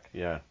you back.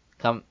 Yeah.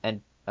 come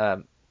and I'll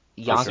see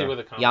Yanko, what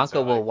the comments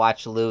Yanko are will like.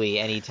 watch Louie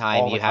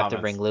anytime All the you have to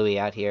comments. bring Louie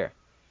out here.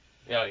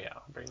 Oh yeah,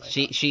 I'll bring that.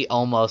 She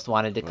almost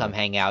wanted to come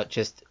hang out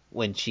just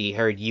when she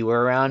heard you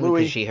were around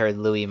Louie. because she heard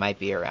Louie might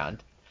be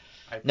around.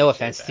 I no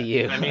appreciate offense to that.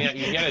 you. I mean,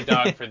 you get a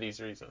dog for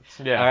these reasons.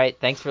 Yeah. All right,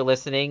 thanks for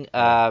listening.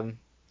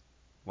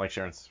 Like,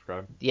 share, and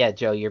subscribe. Yeah,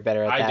 Joe, you're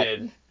better at that. I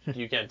did.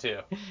 You can too.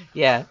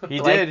 Yeah,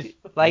 He like, did.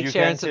 Like, You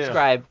share, can and too.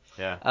 subscribe.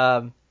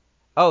 Yeah.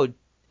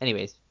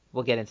 Anyways,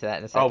 we'll get into that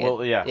in a Oh, second.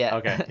 well, yeah.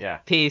 Okay, yeah.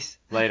 Peace.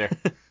 Later.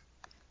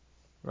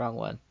 Wrong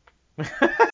one.